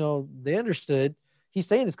Boys, they understood. He's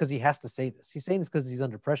saying this because he has to say this. He's saying this because he's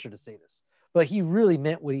under pressure to say this. But he really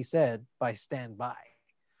meant what he said by stand by.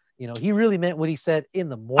 He really meant what he said in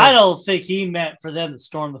the morning. I don't think he meant for them to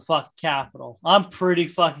storm the fucking Capitol. I'm pretty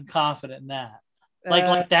fucking confident in that.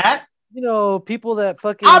 Like that? People that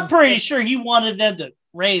fucking... I'm pretty sure he wanted them to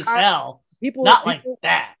raise hell. Like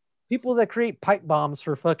that. People that create pipe bombs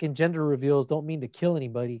for fucking gender reveals don't mean to kill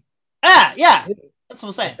anybody. Yeah. That's what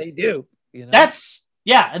I'm saying. They do.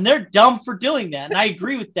 And they're dumb for doing that. And I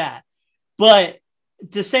agree with that. But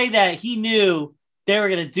to say that he knew they were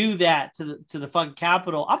gonna do that to the fucking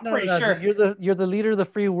Capitol. I'm pretty sure you're the leader of the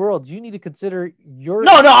free world. You need to consider your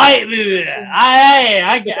no.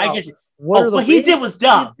 I get you. What he did was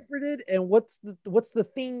dumb. And what's the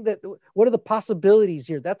thing that what are the possibilities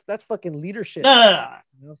here? That's fucking leadership. No.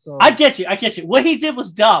 You know, so. I get you. What he did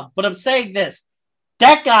was dumb, but I'm saying this.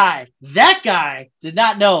 That guy did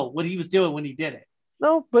not know what he was doing when he did it.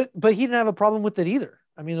 No, but he didn't have a problem with it either.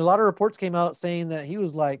 I mean, a lot of reports came out saying that he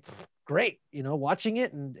was like, great, you know, watching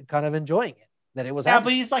it and kind of enjoying it. That it was happening.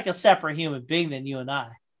 But he's like a separate human being than you and I.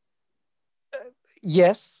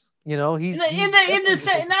 Yes, you know, he's not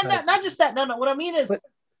just that. No. What I mean is,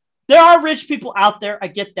 there are rich people out there. I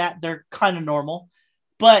get that they're kind of normal,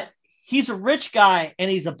 but he's a rich guy and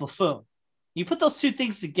he's a buffoon. You put those two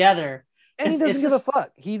things together, and he doesn't give a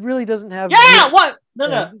fuck. He really doesn't have. Yeah, what?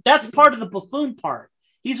 No. That's part of the buffoon part.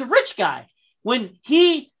 He's a rich guy. When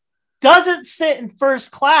he doesn't sit in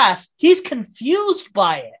first class, he's confused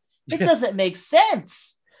by it. It doesn't make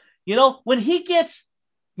sense. You know, when he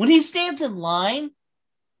stands in line,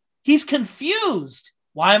 he's confused.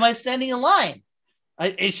 Why am I standing in line?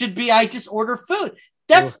 It should be I just order food.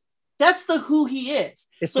 That's the who he is.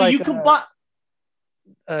 It's so like, you combine.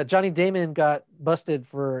 Johnny Damon got busted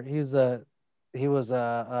for he was I don't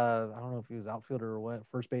know if he was outfielder or what,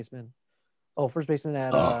 first baseman. Oh, first baseman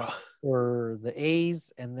at for the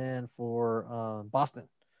A's and then for Boston.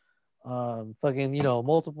 Fucking, you know,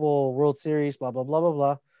 multiple World Series, blah blah blah blah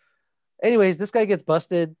blah. Anyways, this guy gets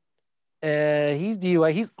busted. He's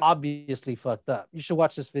DUI. He's obviously fucked up. You should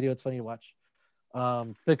watch this video. It's funny to watch.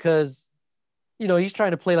 Because, you know, he's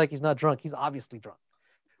trying to play like he's not drunk. He's obviously drunk.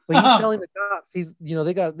 But he's telling the cops,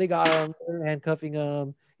 they got him, they're handcuffing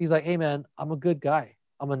him. He's like, hey man, I'm a good guy.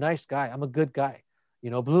 I'm a nice guy. I'm a good guy. You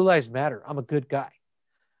know, blue lives matter. I'm a good guy.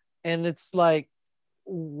 And it's like,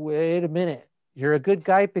 wait a minute. You're a good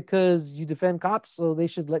guy because you defend cops, so they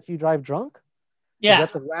should let you drive drunk? Yeah. Is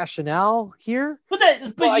that the rationale here? But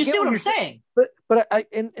you see what I'm saying. But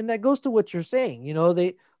that goes to what you're saying. You know,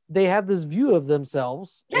 they have this view of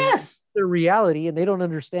themselves. Yes. Their reality, and they don't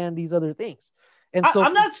understand these other things. And so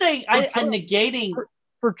I'm not saying I'm negating.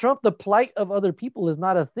 For Trump, the plight of other people is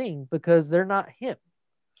not a thing because they're not him.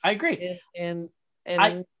 I agree. And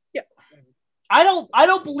yeah. I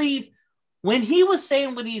don't believe when he was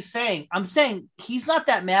saying what he's saying. I'm saying he's not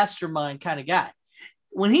that mastermind kind of guy.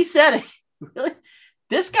 When he said it, really,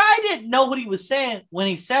 this guy didn't know what he was saying when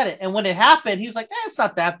he said it. And when it happened, he was like, it's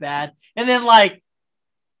not that bad. And then, like,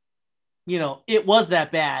 you know, it was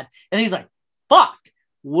that bad. And he's like, fuck,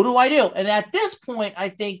 what do I do? And at this point, I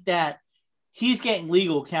think that he's getting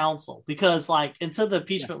legal counsel because, like, until the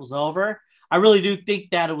impeachment was over, I really do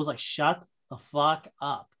think that it was like, shut the fuck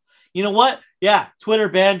up. You know what? Yeah, Twitter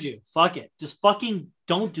banned you. Fuck it. Just fucking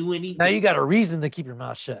don't do anything. Now you got a reason to keep your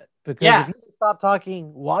mouth shut. Because if you stop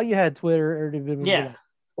talking while you had Twitter,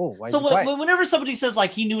 whenever somebody says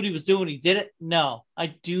like he knew what he was doing when he did it, no, I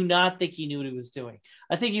do not think he knew what he was doing.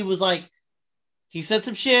 I think he was like, he said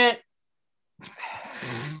some shit.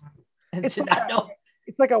 It's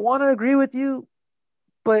like I want to agree with you,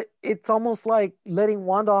 but it's almost like letting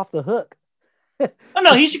Wanda off the hook. Oh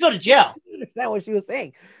no, he should go to jail. That's not what she was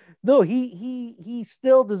saying. No, he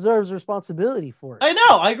still deserves responsibility for it. I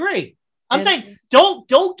know, I agree. I'm saying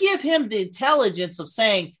don't give him the intelligence of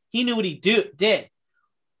saying he knew what he did.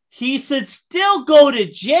 He should still go to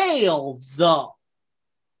jail, though.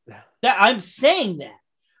 That I'm saying that,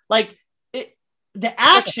 like the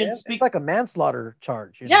actions speak like a manslaughter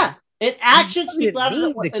charge. You know? Yeah, actions speak louder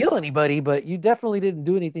than words. To kill anybody, but you definitely didn't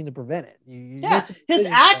do anything to prevent it. His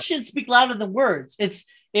actions speak louder than words. It's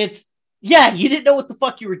you didn't know what the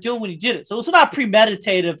fuck you were doing when you did it. So it's not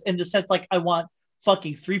premeditative in the sense like I want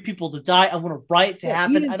fucking 3 people to die. I want a riot to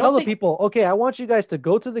happen. He didn't tell the people, okay, I want you guys to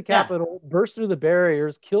go to the Capitol, burst through the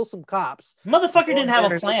barriers, kill some cops. Motherfucker didn't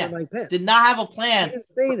have a plan. Did not have a plan. He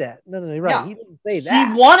didn't say that. No, you're right. He didn't say that.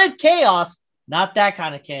 He wanted chaos, not that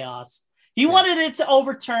kind of chaos. He wanted it to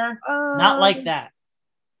overturn, not like that.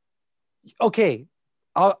 Okay,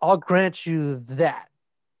 I'll grant you that.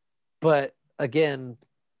 But again,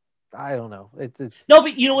 I don't know. It's no,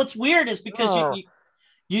 but you know what's weird is because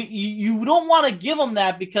you don't want to give them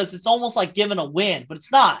that because it's almost like giving a win, but it's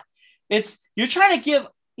not. It's you're trying to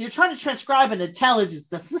transcribe an intelligence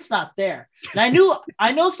that's just not there. And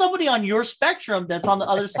I know somebody on your spectrum that's on the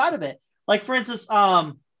other side of it. Like for instance,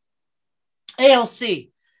 ALC.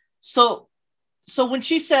 So when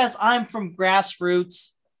she says I'm from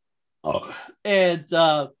grassroots, and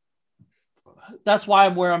that's why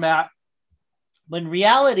I'm where I'm at. When in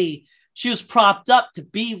reality, she was propped up to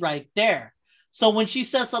be right there. So when she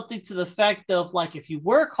says something to the effect of like, if you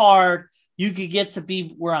work hard, you could get to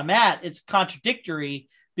be where I'm at. It's contradictory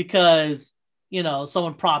because, you know,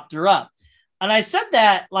 someone propped her up. And I said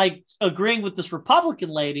that like agreeing with this Republican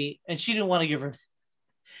lady, and she didn't want to give her.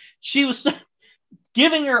 She was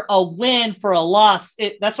giving her a win for a loss.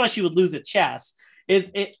 That's why she would lose at chess.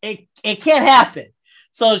 It can't happen.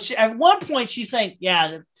 So at one point she's saying,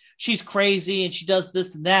 yeah, she's crazy and she does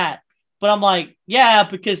this and that. But I'm like, yeah,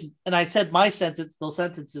 because, and I said my sentence, those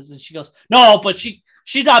sentences, and she goes, no, but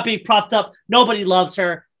she's not being propped up. Nobody loves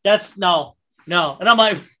her. That's no. And I'm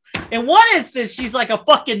like, in one instance, she's like a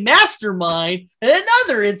fucking mastermind. And in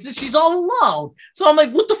another instance, she's all alone. So I'm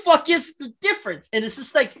like, what the fuck is the difference? And it's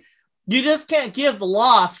just like, you just can't give the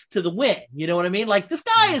loss to the win. You know what I mean? Like, this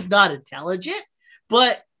guy is not intelligent,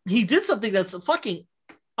 but he did something that's fucking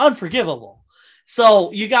unforgivable.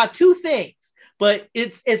 So you got two things, but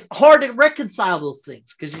it's hard to reconcile those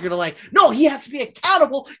things because you're going to like, no, he has to be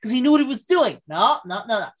accountable because he knew what he was doing. No.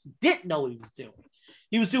 He didn't know what he was doing.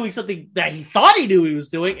 He was doing something that he thought he knew he was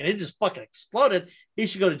doing, and it just fucking exploded. He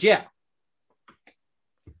should go to jail.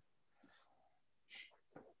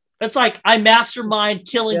 It's like I mastermind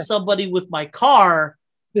killing somebody with my car,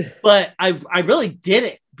 but I really did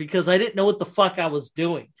it because I didn't know what the fuck I was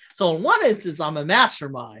doing. So in one instance, I'm a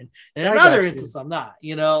mastermind, and in another instance, I'm not.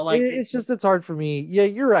 You know, like it's hard for me. Yeah,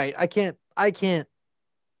 you're right. I can't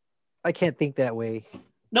think that way.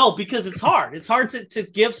 No, because it's hard. It's hard to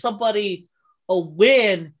give somebody a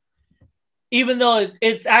win, even though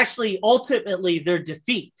it's actually ultimately their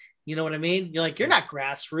defeat. You know what I mean? You're like, you're not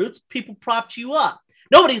grassroots. People propped you up.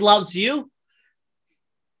 Nobody loves you.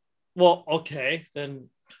 Well, okay, then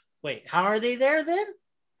wait, how are they there then?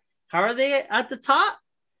 How are they at the top?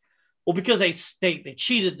 Well, because they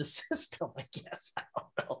cheated the system, I guess. I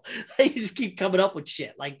don't know. They just keep coming up with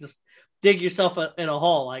shit like this. Dig yourself in a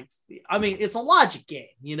hole. Like, I mean, it's a logic game,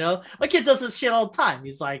 you know? My kid does this shit all the time.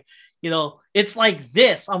 He's like, you know, it's like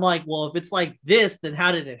this. I'm like, well, if it's like this, then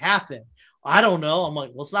how did it happen? I don't know. I'm like,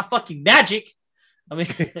 well, it's not fucking magic. I mean,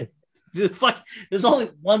 there's only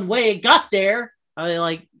one way it got there. I mean,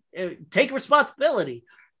 like, take responsibility.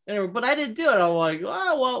 But I didn't do it. I'm like,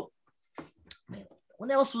 oh, well, man, no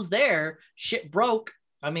one else was there. Shit broke.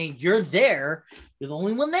 I mean, you're there. You're the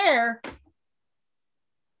only one there.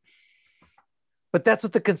 But that's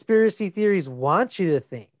what the conspiracy theories want you to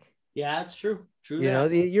think. Yeah, that's true. True. You know,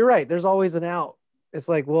 you're right. There's always an out. It's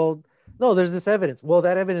like, well, no, there's this evidence. Well,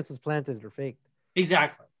 that evidence was planted or faked.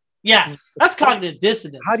 Exactly. Yeah, that's cognitive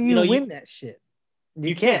dissonance. How do you win that shit?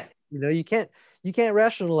 You can't. You know, you can't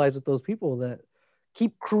rationalize with those people that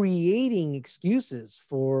keep creating excuses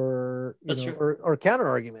for or counter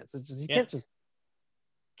arguments. It's just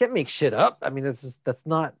can't make shit up. I mean, that's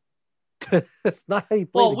not that's not how you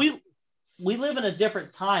play. Well, we live in a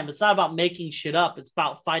different time. It's not about making shit up. It's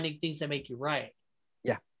about finding things that make you right.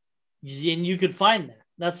 Yeah. And you could find that.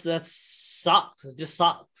 That sucks. It just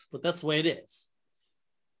sucks. But that's the way it is.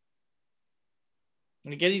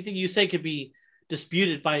 Like anything you say could be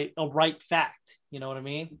disputed by a right fact. You know what I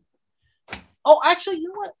mean? Oh, actually, you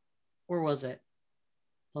know what? Where was it?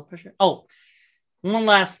 Blood pressure? Oh, one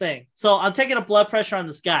last thing. So I'm taking a blood pressure on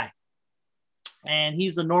this guy. And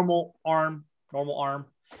he's a normal arm.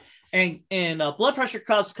 And blood pressure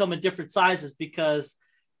cuffs come in different sizes because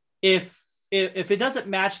if it doesn't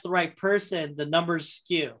match the right person, the numbers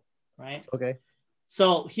skew, right? Okay.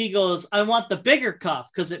 So he goes, I want the bigger cuff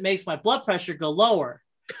because it makes my blood pressure go lower.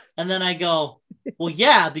 And then I go, well,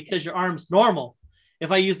 yeah, because your arm's normal.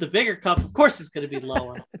 If I use the bigger cuff, of course it's going to be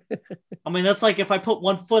lower. I mean, that's like if I put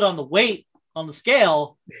 1 foot on the weight on the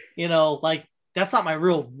scale, you know, like that's not my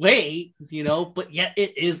real weight, you know, but yet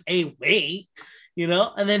it is a weight. You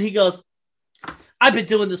know, and then he goes, I've been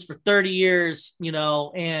doing this for 30 years, you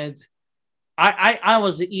know, and I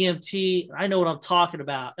was an EMT. I know what I'm talking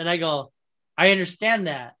about. And I go, I understand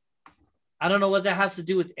that. I don't know what that has to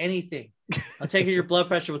do with anything. I'm taking your blood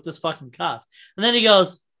pressure with this fucking cuff. And then he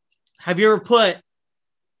goes, have you ever put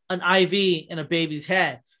an IV in a baby's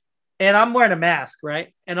head? And I'm wearing a mask,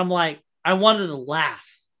 right? And I'm like, I wanted to laugh.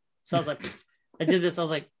 So I was like, I did this. I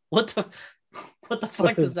was like, what the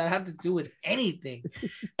fuck does that have to do with anything?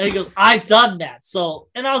 And he goes, I've done that. So,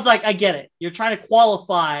 and I was like, I get it. You're trying to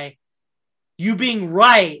qualify you being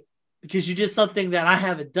right because you did something that I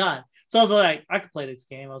haven't done. So I was like, I could play this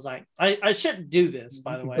game. I was like, I shouldn't do this,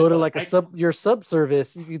 by the way. Go to like your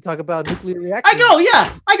subservice. You can talk about nuclear reactors.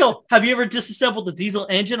 I go, have you ever disassembled the diesel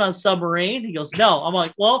engine on a submarine? He goes, no. I'm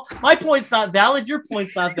like, well, my point's not valid. Your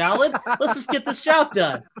point's not valid. Let's just get this job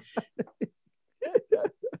done.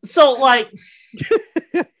 So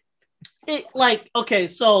okay,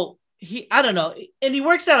 so I don't know. And he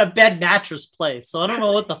works at a bed mattress place. So I don't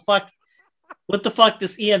know what the fuck what the fuck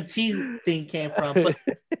this EMT thing came from.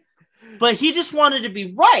 But he just wanted to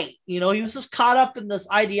be right. You know, he was just caught up in this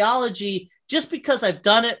ideology. Just because I've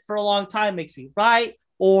done it for a long time makes me right,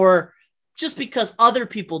 or just because other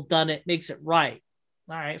people done it makes it right.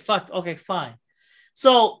 All right, fuck. Okay, fine.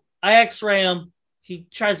 So I X-ray him. He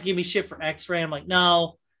tries to give me shit for X-ray. I'm like,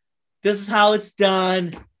 no, this is how it's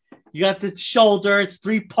done. You got the shoulder. It's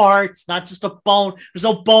 3 parts, not just a bone. There's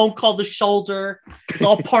no bone called the shoulder. It's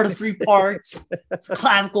all part of 3 parts. It's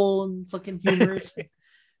clavicle and fucking humerus,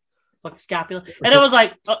 fucking scapula. And it was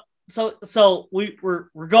like, so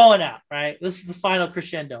we're going out, right? This is the final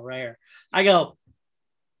crescendo right here. I go,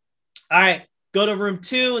 all right, go to room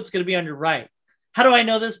 2. It's going to be on your right. How do I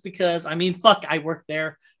know this? Because, I mean, fuck, I work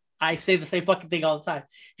there. I say the same fucking thing all the time.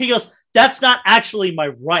 He goes, that's not actually my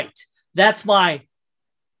right. That's my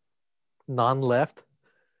non-left.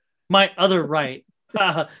 My other right.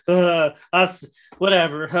 Us,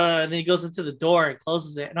 whatever. And then he goes into the door and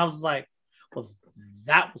closes it. And I was like, well,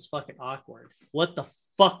 that was fucking awkward. What the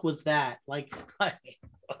fuck was that? Like, what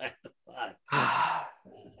the fuck? I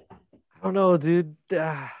don't know, dude.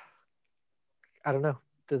 I don't know.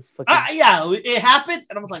 Fucking... yeah, it happened,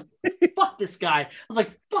 and I was like, "Fuck this guy!" I was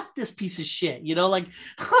like, "Fuck this piece of shit," you know. Like,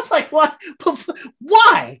 I was like, "What?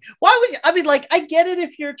 Why? Why would you?" I mean, like, I get it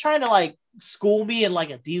if you're trying to like school me in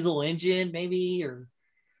like a diesel engine, maybe, or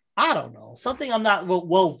I don't know, something I'm not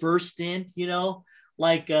well versed in, you know,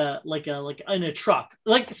 like in a truck,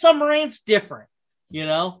 like submarines, different, you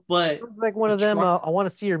know. But it's like one of them. I want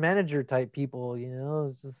to see your manager type people, you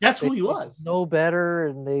know. Just, that's who he was. Know better,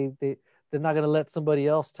 and they're not going to let somebody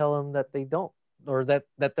else tell them that they don't, or that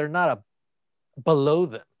they're not below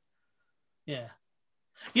them. Yeah.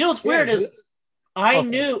 You know what's weird is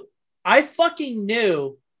I fucking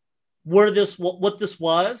knew what this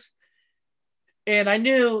was. And I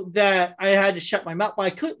knew that I had to shut my mouth, but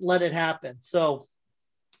I couldn't let it happen. So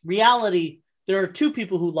reality, there are 2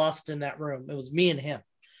 people who lost in that room. It was me and him.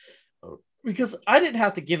 Because I didn't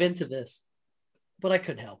have to give in to this, but I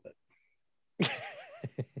couldn't help it.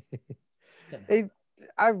 It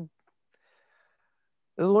was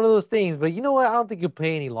one of those things, but you know what? I don't think you'll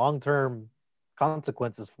pay any long-term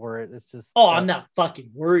consequences for it. It's just I'm not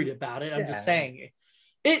fucking worried about it. I'm just saying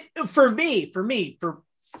it for my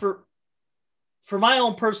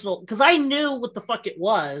own personal, because I knew what the fuck it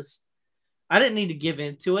was. I didn't need to give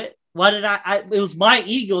in to it. Why did it was my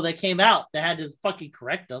ego that came out that had to fucking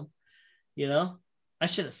correct them. You know, I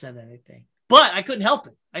should have said anything, but I couldn't help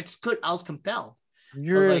it. I was compelled.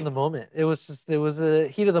 You're in the moment. It was a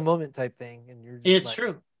heat of the moment type thing, and it's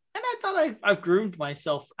true. And I thought I've groomed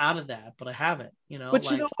myself out of that, but I haven't. You know, but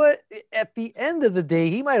you know what? At the end of the day,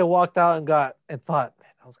 he might have walked out and thought, man,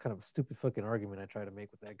 that was kind of a stupid fucking argument I tried to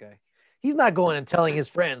make with that guy. He's not going and telling his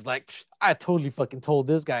friends like, I totally fucking told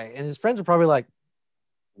this guy, and his friends are probably like,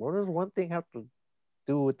 what does one thing have to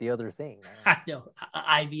do with the other thing? I know,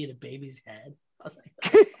 IV in a baby's head. I was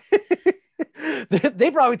like, they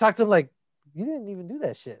probably talked to him like, you didn't even do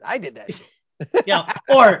that shit. I did that shit. Yeah.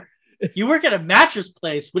 Or you work at a mattress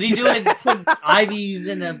place. What are you doing putting IVs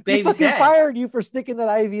in a baby's head? Fired you for sticking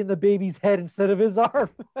that IV in the baby's head instead of his arm.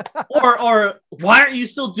 or why aren't you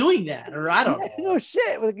still doing that? Or I don't know. No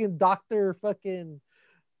shit. With like Dr. fucking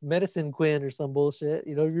Medicine Quinn or some bullshit.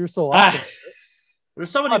 You know, you're so awesome.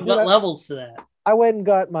 There's so many levels to that. I went and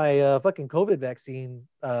got my fucking COVID vaccine.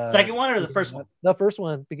 Second one or the first one? The first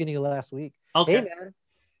one, beginning of last week. Okay. Hey, man.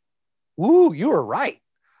 Ooh, you were right.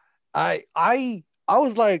 I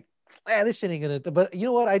was like, this shit ain't gonna. But you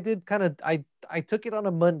know what? I did kind of. I took it on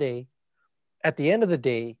a Monday, at the end of the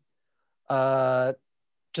day,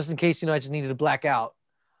 just in case, you know, I just needed to black out,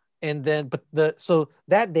 and then so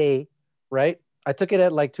that day, right? I took it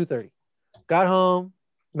at like 2:30. Got home,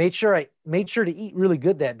 made sure to eat really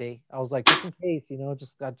good that day. I was like, just in case, you know, I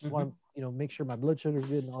just want to, you know, make sure my blood sugar is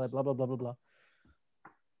good and all that, blah blah blah blah blah.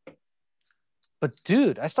 But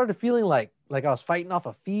dude, I started feeling like I was fighting off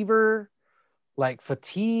a fever, like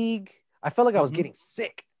fatigue. I felt like I was getting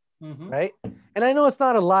sick, right? And I know it's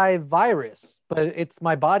not a live virus, but it's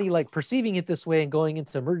my body like perceiving it this way and going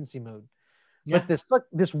into emergency mode. Yeah. But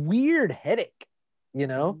this weird headache, you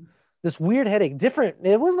know, this weird headache, different.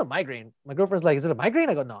 It wasn't a migraine. My girlfriend's like, "Is it a migraine?"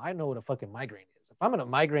 I go, "No, I know what a fucking migraine is. If I'm in a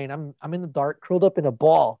migraine, I'm in the dark, curled up in a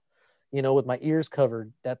ball, you know, with my ears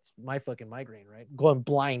covered. That's my fucking migraine, right? Going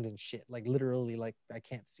blind and shit, like literally, like I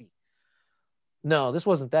can't see." No, this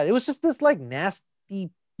wasn't that. It was just this like nasty,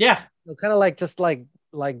 yeah, kind of like just like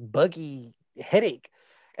buggy headache.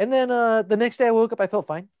 And then the next day I woke up, I felt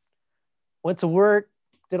fine. Went to work,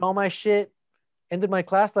 did all my shit, ended my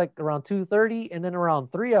class like around 2:30, and then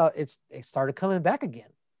around 3, it started coming back again.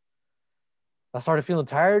 I started feeling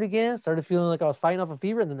tired again, started feeling like I was fighting off a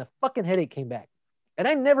fever, and then the fucking headache came back. And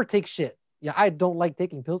I never take shit. Yeah, I don't like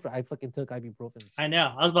taking pills. I fucking took ibuprofen. I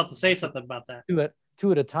know. I was about to say something about that.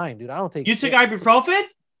 Two at a time, dude. I don't take You shit. took ibuprofen?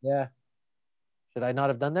 Yeah. Should I not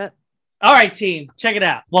have done that? All right, team. Check it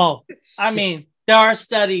out. Well, I mean, there are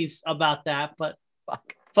studies about that, but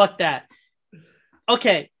fuck that.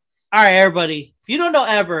 Okay. All right, everybody. If you don't know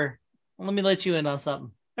Eber, let me let you in on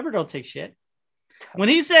something. Eber don't take shit. When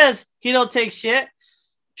he says he don't take shit,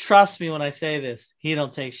 trust me when I say this, he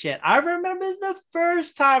don't take shit. I remember the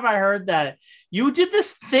first time I heard that. You did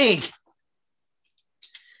this thing.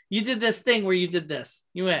 You did this thing where you did this.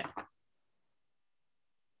 You went.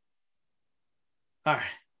 All right.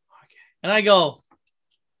 Okay. And I go,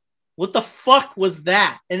 what the fuck was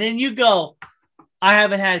that? And then you go, I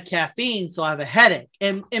haven't had caffeine, so I have a headache.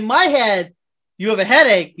 And in my head, you have a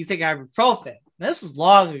headache, you take ibuprofen. This is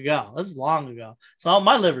long ago. So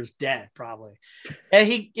my liver's dead, probably.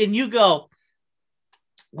 And you go,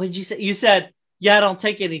 what did you say? You said, yeah, I don't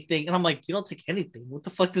take anything. And I'm like, you don't take anything? What the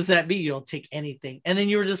fuck does that mean? You don't take anything. And then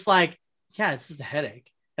you were just like, yeah, it's just a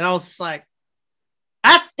headache. And I was just like,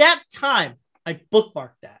 at that time, I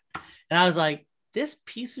bookmarked that. And I was like, this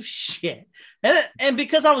piece of shit. And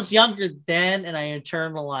because I was younger then and I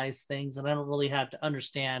internalized things and I don't really have to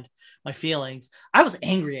understand my feelings, I was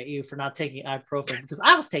angry at you for not taking ibuprofen because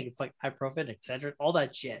I was taking fucking ibuprofen, etc., all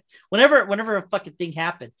that shit. Whenever a fucking thing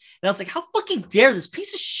happened. And I was like, how fucking dare this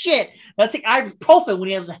piece of shit not take ibuprofen when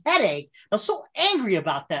he has a headache? I was so angry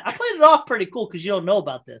about that. I played it off pretty cool because you don't know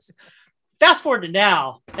about this. Fast forward to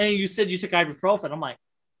now, and you said you took ibuprofen. I'm like,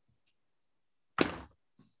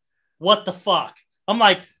 what the fuck? I'm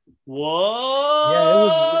like, whoa.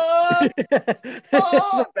 Yeah, it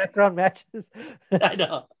was background matches. I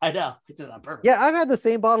know. I did it on purpose. Yeah, I've had the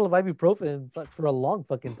same bottle of ibuprofen, but for a long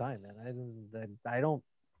fucking time, man. I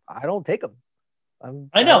don't take them.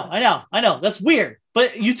 I know. That's weird.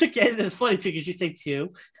 But you took it. It's funny too because you say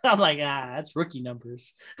 2. I'm like, that's rookie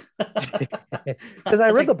numbers. Because I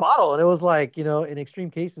read the bottle and it was like, in extreme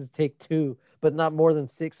cases, take 2, but not more than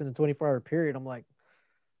 6 in a 24-hour period. I'm like,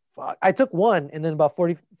 fuck. I took 1, and then about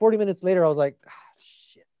 40 minutes later, I was like,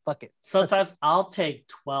 shit, fuck it. Sometimes I'll take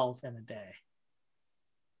 12 in a day.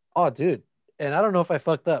 Oh, dude. And I don't know if I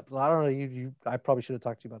fucked up. I don't know. I probably should have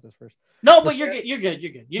talked to you about this first. No, but you're good. You're good.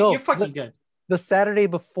 You're fucking good. The Saturday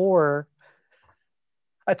before,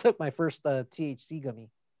 I took my first THC gummy.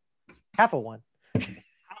 Half of one.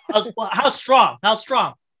 How strong?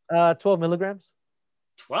 12 milligrams.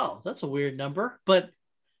 12? That's a weird number. But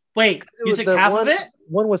wait, you took half of it?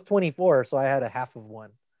 One was 24, so I had a half of one.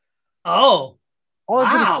 Oh,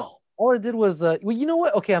 all it did was, well, you know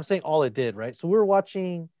what? Okay, I'm saying all it did, right? So we were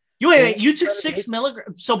watching. Wait, you took 6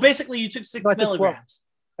 milligrams. So basically, you took 6 milligrams.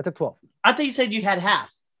 I took 12. I thought you said you had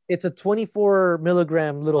half. It's a 24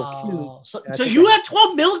 milligram little cube. So you had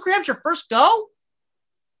 12 milligrams your first go?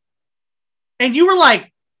 And you were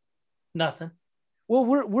like, nothing. Well,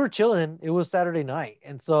 we're chilling. It was Saturday night.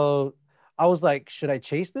 And so I was like, should I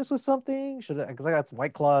chase this with something? Because I got some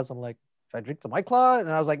White Claws. I'm like, should I drink some White Claw? And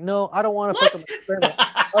I was like, no, I don't want to fuck with my experiment.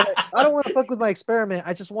 I don't want to fuck with my experiment.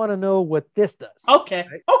 I just want to know what this does. Okay.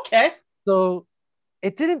 Right? Okay. So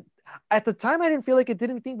it didn't, at the time, I didn't feel like it did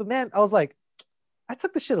anything. But man, I was like, I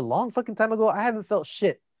took the shit a long fucking time ago. I haven't felt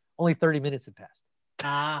shit. Only 30 minutes had passed.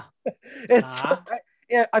 So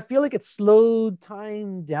I feel like it slowed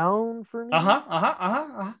time down for me.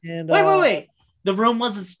 And wait. The room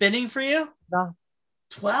wasn't spinning for you? No.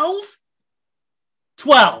 12?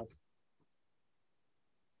 12.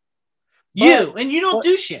 And you don't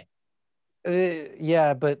do shit.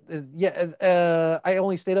 Yeah, but I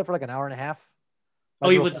only stayed up for like an hour and a half.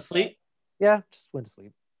 You went to sleep? Yeah, just went to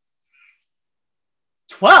sleep.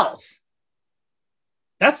 12.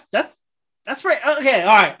 That's right. Okay,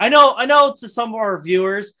 all right. I know to some of our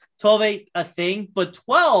viewers, 12 ain't a thing, but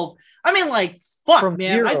 12, I mean, like, fuck, from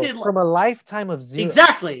man. Zero, I did from a lifetime of 0.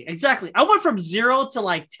 Exactly. I went from 0 to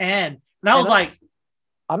like 10. And I was like,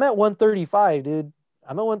 I'm at 135, dude.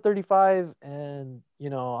 I'm at 135, and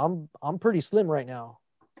I'm pretty slim right now.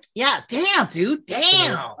 Yeah, damn, dude.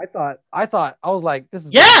 Damn. I thought I was like, this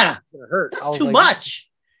is gonna hurt. That's too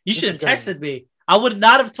much. You should have texted me. I would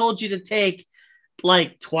not have told you to take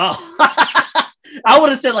like 12. I would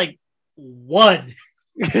have said like 1.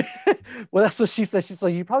 Well, that's what she said. She's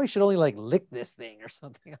like, you probably should only like lick this thing or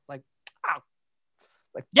something. I'm like, ow.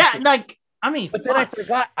 Like, yeah, like, I mean, but then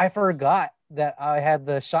I forgot that I had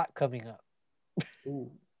the shot coming up.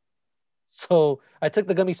 Ooh. So I took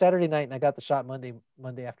the gummy Saturday night and I got the shot Monday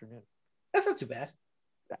afternoon. That's not too bad.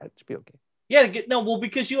 That should be okay. Yeah,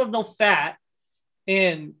 because you have no fat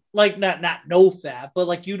and like not no fat, but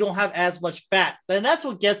like you don't have as much fat. Then that's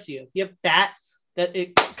what gets you. If you have fat, that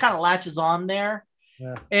it kind of latches on there.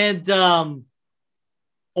 Yeah. And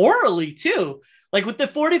orally too. Like with the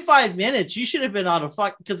 45 minutes, you should have been on a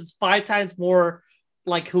fuck because it's 5 times more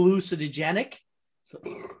like hallucinogenic.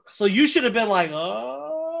 So you should have been like,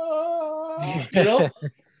 oh, you know.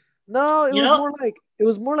 No, You know? It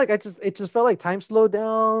was more like it just felt like time slowed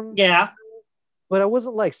down. Yeah. But I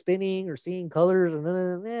wasn't like spinning or seeing colors or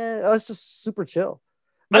none. I was just super chill.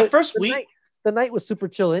 My But first week, the night was super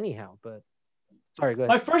chill anyhow. But sorry, go ahead.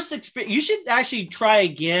 my first experience. You should actually try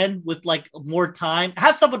again with like more time.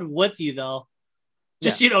 Have someone with you though,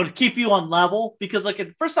 just to keep you on level. Because like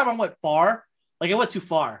the first time I went far, like I went too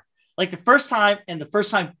far. Like the first time and the first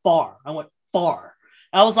time far, I went far.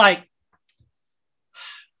 I was like,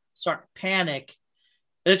 start to panic,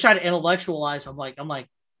 and I try to intellectualize. I'm like,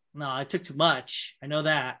 no, I took too much. I know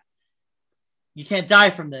that. You can't die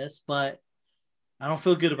from this, but I don't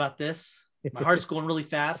feel good about this. My heart's going really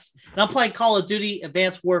fast. And I'm playing Call of Duty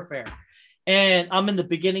Advanced Warfare. And I'm in the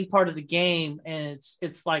beginning part of the game. And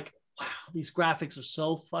it's like, wow, these graphics are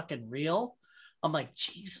so fucking real. I'm like,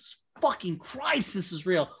 Jesus fucking Christ, this is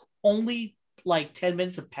real. Only like 10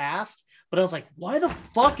 minutes have passed. But I was like, why the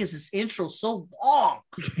fuck is this intro so long?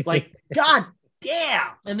 Like, God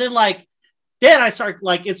damn. And then I start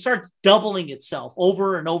like it starts doubling itself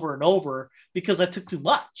over and over and over because I took too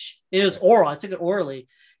much. It was oral. I took it orally.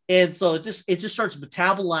 And so it just starts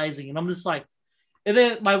metabolizing. And I'm just like, and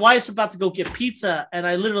then my wife's about to go get pizza. And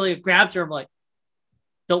I literally grabbed her. I'm like,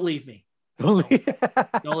 don't leave me. Don't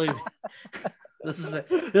leave me.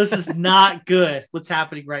 This is not good. What's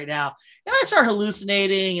happening right now? And I start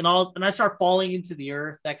hallucinating and I start falling into the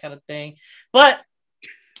earth, that kind of thing. But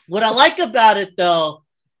what I like about it though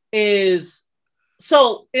is,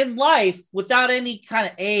 so in life, without any kind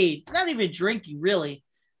of aid, not even drinking really,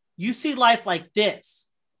 you see life like this.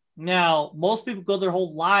 Now, most people go their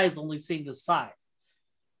whole lives only seeing the side.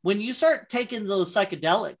 When you start taking those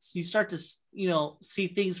psychedelics, you start to, see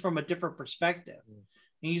things from a different perspective.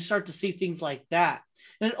 And you start to see things like that.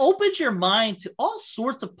 And it opens your mind to all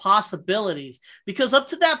sorts of possibilities. Because up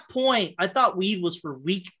to that point, I thought weed was for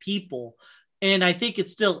weak people. And I think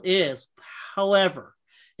it still is. However,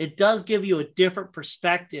 it does give you a different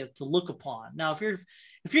perspective to look upon. Now, if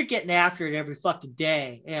you're getting after it every fucking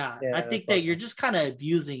day, I think that you're just kind of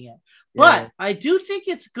abusing it. But I do think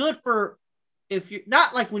it's good for if you're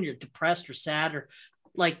not like when you're depressed or sad or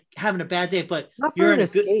like having a bad day, but not you're for an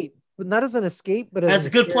escape, but not as an escape, but as a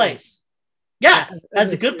good place. Yeah,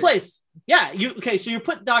 as a good place. Yeah, so you're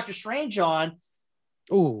putting Doctor Strange on.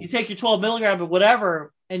 Ooh. You take your 12 milligram or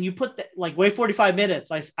whatever, and you put wait 45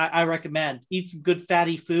 minutes. I recommend eat some good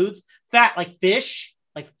fatty foods, fat like fish,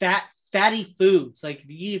 like fatty foods. Like if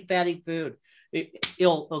you eat fatty food,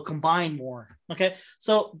 it'll combine more. Okay,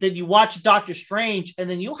 so then you watch Doctor Strange, and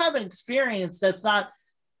then you'll have an experience that's not.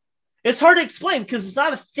 It's hard to explain because it's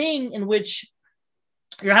not a thing in which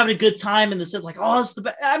you're having a good time in the sense like, oh, it's the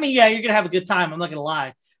best. I mean, yeah, you're gonna have a good time. I'm not gonna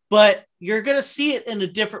lie, but you're gonna see it in a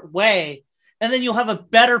different way, and then you'll have a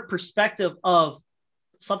better perspective of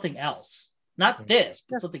something else, not this,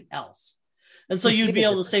 but something else. And so you'd be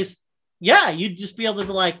able to say, you'd just be able to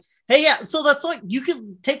be like, hey, yeah. So that's like you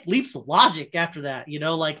can take leaps of logic after that,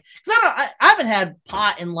 like because I haven't had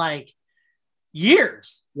pot in like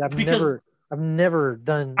years. Yeah, I've never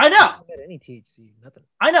done. I know any THC, nothing.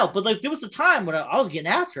 I know, but like there was a time when I was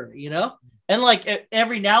getting after it, and like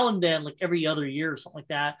every now and then, like every other year or something like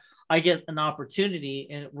that, I get an opportunity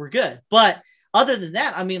and we're good. But other than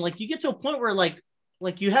that, I mean, like you get to a point where like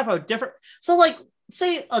you have a different. So like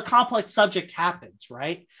say a complex subject happens,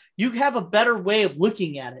 right? You have a better way of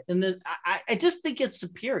looking at it, and then I just think it's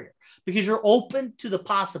superior because you're open to the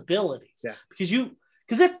possibilities. Yeah.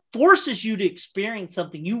 Because it forces you to experience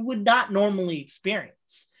something you would not normally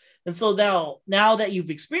experience. And so now that you've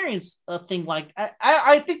experienced a thing like,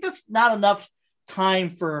 I think that's not enough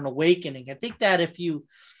time for an awakening. I think that if you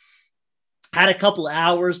had a couple of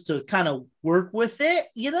hours to kind of work with it,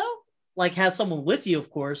 like have someone with you, of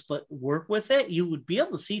course, but work with it, you would be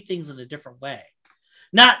able to see things in a different way.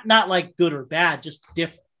 Not like good or bad, just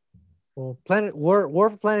different. Well, War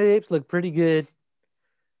for Planet of the Apes looked pretty good.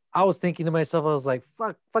 I was thinking to myself, I was like,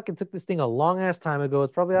 fucking took this thing a long ass time ago.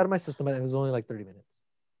 It's probably out of my system. And it was only like 30 minutes.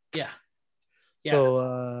 Yeah.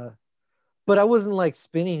 So, but I wasn't like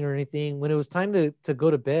spinning or anything. When it was time to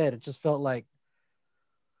go to bed, it just felt like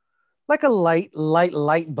a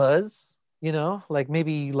light buzz, like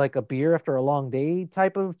maybe like a beer after a long day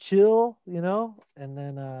type of chill, and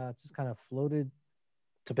then just kind of floated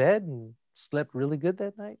to bed and slept really good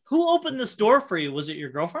that night. Who opened this door for you? Was it your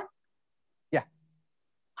girlfriend? Yeah.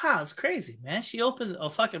 wow, it's crazy, man. She opened a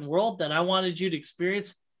fucking world that I wanted you to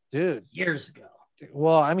experience, dude. years ago.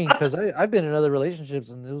 Well, I mean, because I've been in other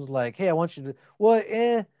relationships and it was like, hey, I want you to. Well,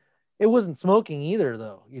 it wasn't smoking either,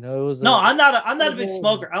 though. You know, it was. No, I'm not a big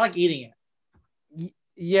smoker. I like eating it.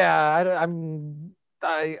 Yeah,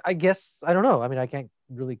 I guess I don't know. I mean, I can't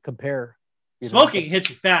really compare. Smoking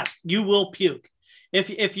hits you fast. You will puke.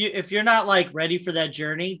 If you're not like ready for that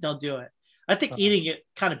journey, don't do it. I think eating it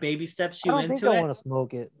kind of baby steps you into it. I don't think I want to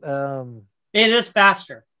smoke it. It is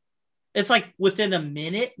faster. It's like within a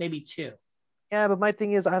minute, maybe 2. Yeah, but my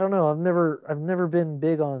thing is, I don't know. I've never been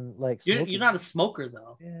big on like smoking. You're not a smoker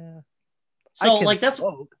though. Yeah. So like that's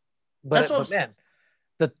smoke, but man,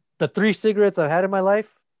 the 3 cigarettes I've had in my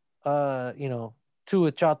life, 2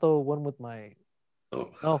 with Chato, 1 with my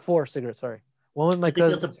 4 cigarettes, sorry. 1 with my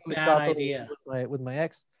cousin. That's a bad idea. With my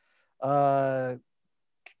ex. I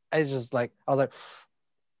was like,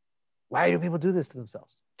 why do people do this to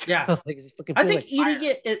themselves? Yeah. I think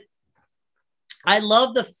eating it I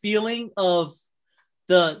love the feeling of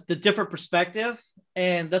the different perspective,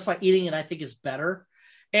 and that's why eating it I think is better.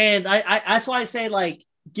 And I that's why I say like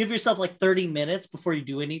give yourself like 30 minutes before you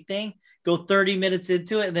do anything. Go 30 minutes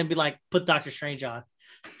into it and then be like, put Doctor Strange on.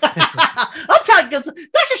 I'm talking because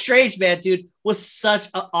Doctor Strange, man, dude, was such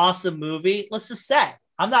an awesome movie. Let's just say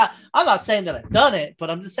I'm not saying that I've done it, but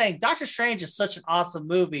I'm just saying Doctor Strange is such an awesome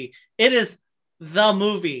movie. It is the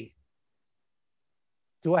movie.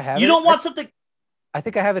 Do I have you it? Don't want something? I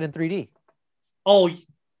think I have it in 3D. Oh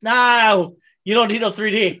no, you don't need no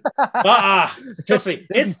 3D. Trust me,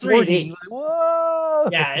 it's 3D. Whoa.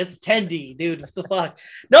 Yeah, it's 10D, dude. What the fuck?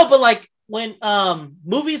 No, but like when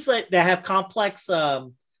movies that have complex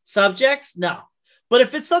subjects, no. But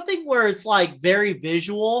if it's something where it's like very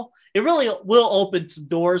visual, it really will open some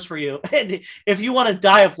doors for you. And if you want to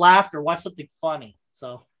die of laughter, watch something funny.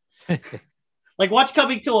 So like watch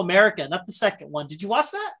Coming to America, not the second one. Did you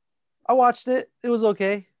watch that? I watched it. It was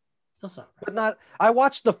okay. That's not right. But not. I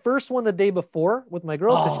watched the first one the day before with my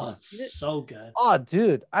girlfriend. Oh, it's so good. Oh,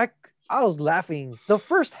 dude, I was laughing. The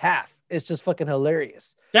first half is just fucking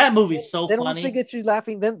hilarious. That movie's so funny. Once they get you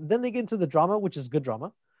laughing, then they get into the drama, which is good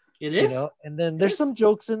drama. It is. And then there's some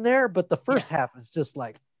jokes in there, but the first half is just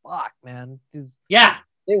like, fuck, man. Dude, yeah,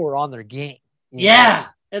 they were on their game. Yeah,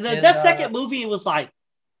 and then that second movie was like.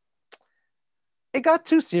 It got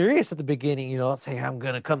too serious at the beginning, saying I'm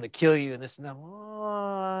gonna come to kill you and this and that.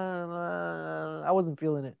 I wasn't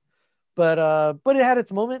feeling it, but it had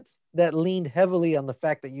its moments that leaned heavily on the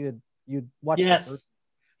fact that you'd watched it first.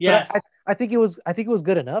 Yes. I think it was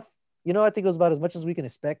good enough. I think it was about as much as we can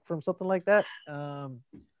expect from something like that.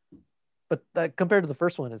 But compared to the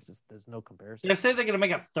first one, there's no comparison. They say they're gonna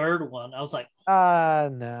make a third one. I was like, nah,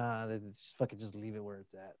 they just leave it where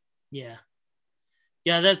it's at. Yeah.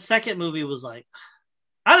 Yeah, that second movie was like,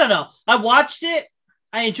 I don't know. I watched it.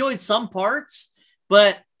 I enjoyed some parts,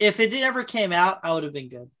 but if it ever came out, I would have been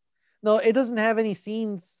good. No, it doesn't have any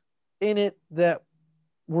scenes in it that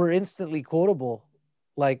were instantly quotable,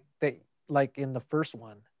 like in the first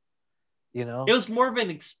one. It was more of an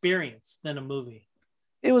experience than a movie.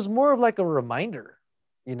 It was more of like a reminder.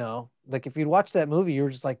 Like if you'd watch that movie, you were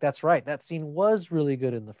just like, that's right. That scene was really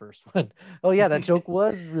good in the first one. Oh yeah, that joke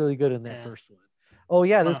was really good in that first one. Oh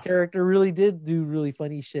yeah, this character really did do really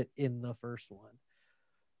funny shit in the first one.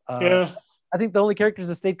 I think the only characters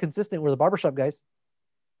that stayed consistent were the barbershop guys.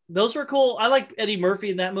 Those were cool. I like Eddie Murphy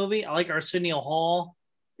in that movie. I like Arsenio Hall.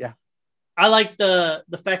 Yeah. I like the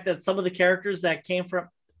fact that some of the characters that came from.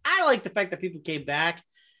 I like the fact that people came back,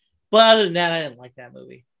 but other than that, I didn't like that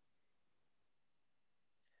movie.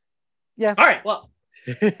 Yeah. All right. Well.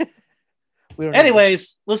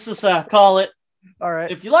 Anyways, let's just call it. All right.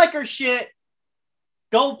 If you like our shit.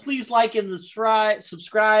 Go please like and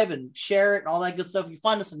subscribe and share it and all that good stuff. You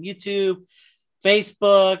find us on YouTube,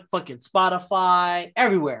 Facebook, fucking Spotify,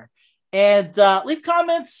 everywhere. And leave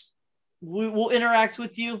comments. We'll interact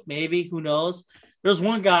with you. Maybe. Who knows? There's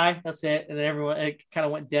one guy. That's it. And then everyone it kind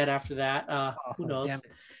of went dead after that. Who knows?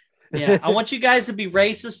 Yeah. I want you guys to be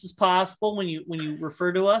racist as possible when you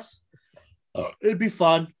refer to us. It'd be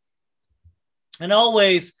fun. And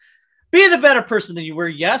always be the better person than you were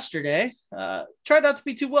yesterday. Try not to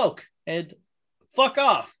be too woke and fuck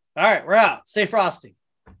off. All right, we're out. Stay frosty.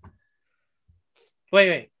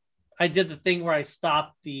 Wait. I did the thing where I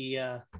stopped the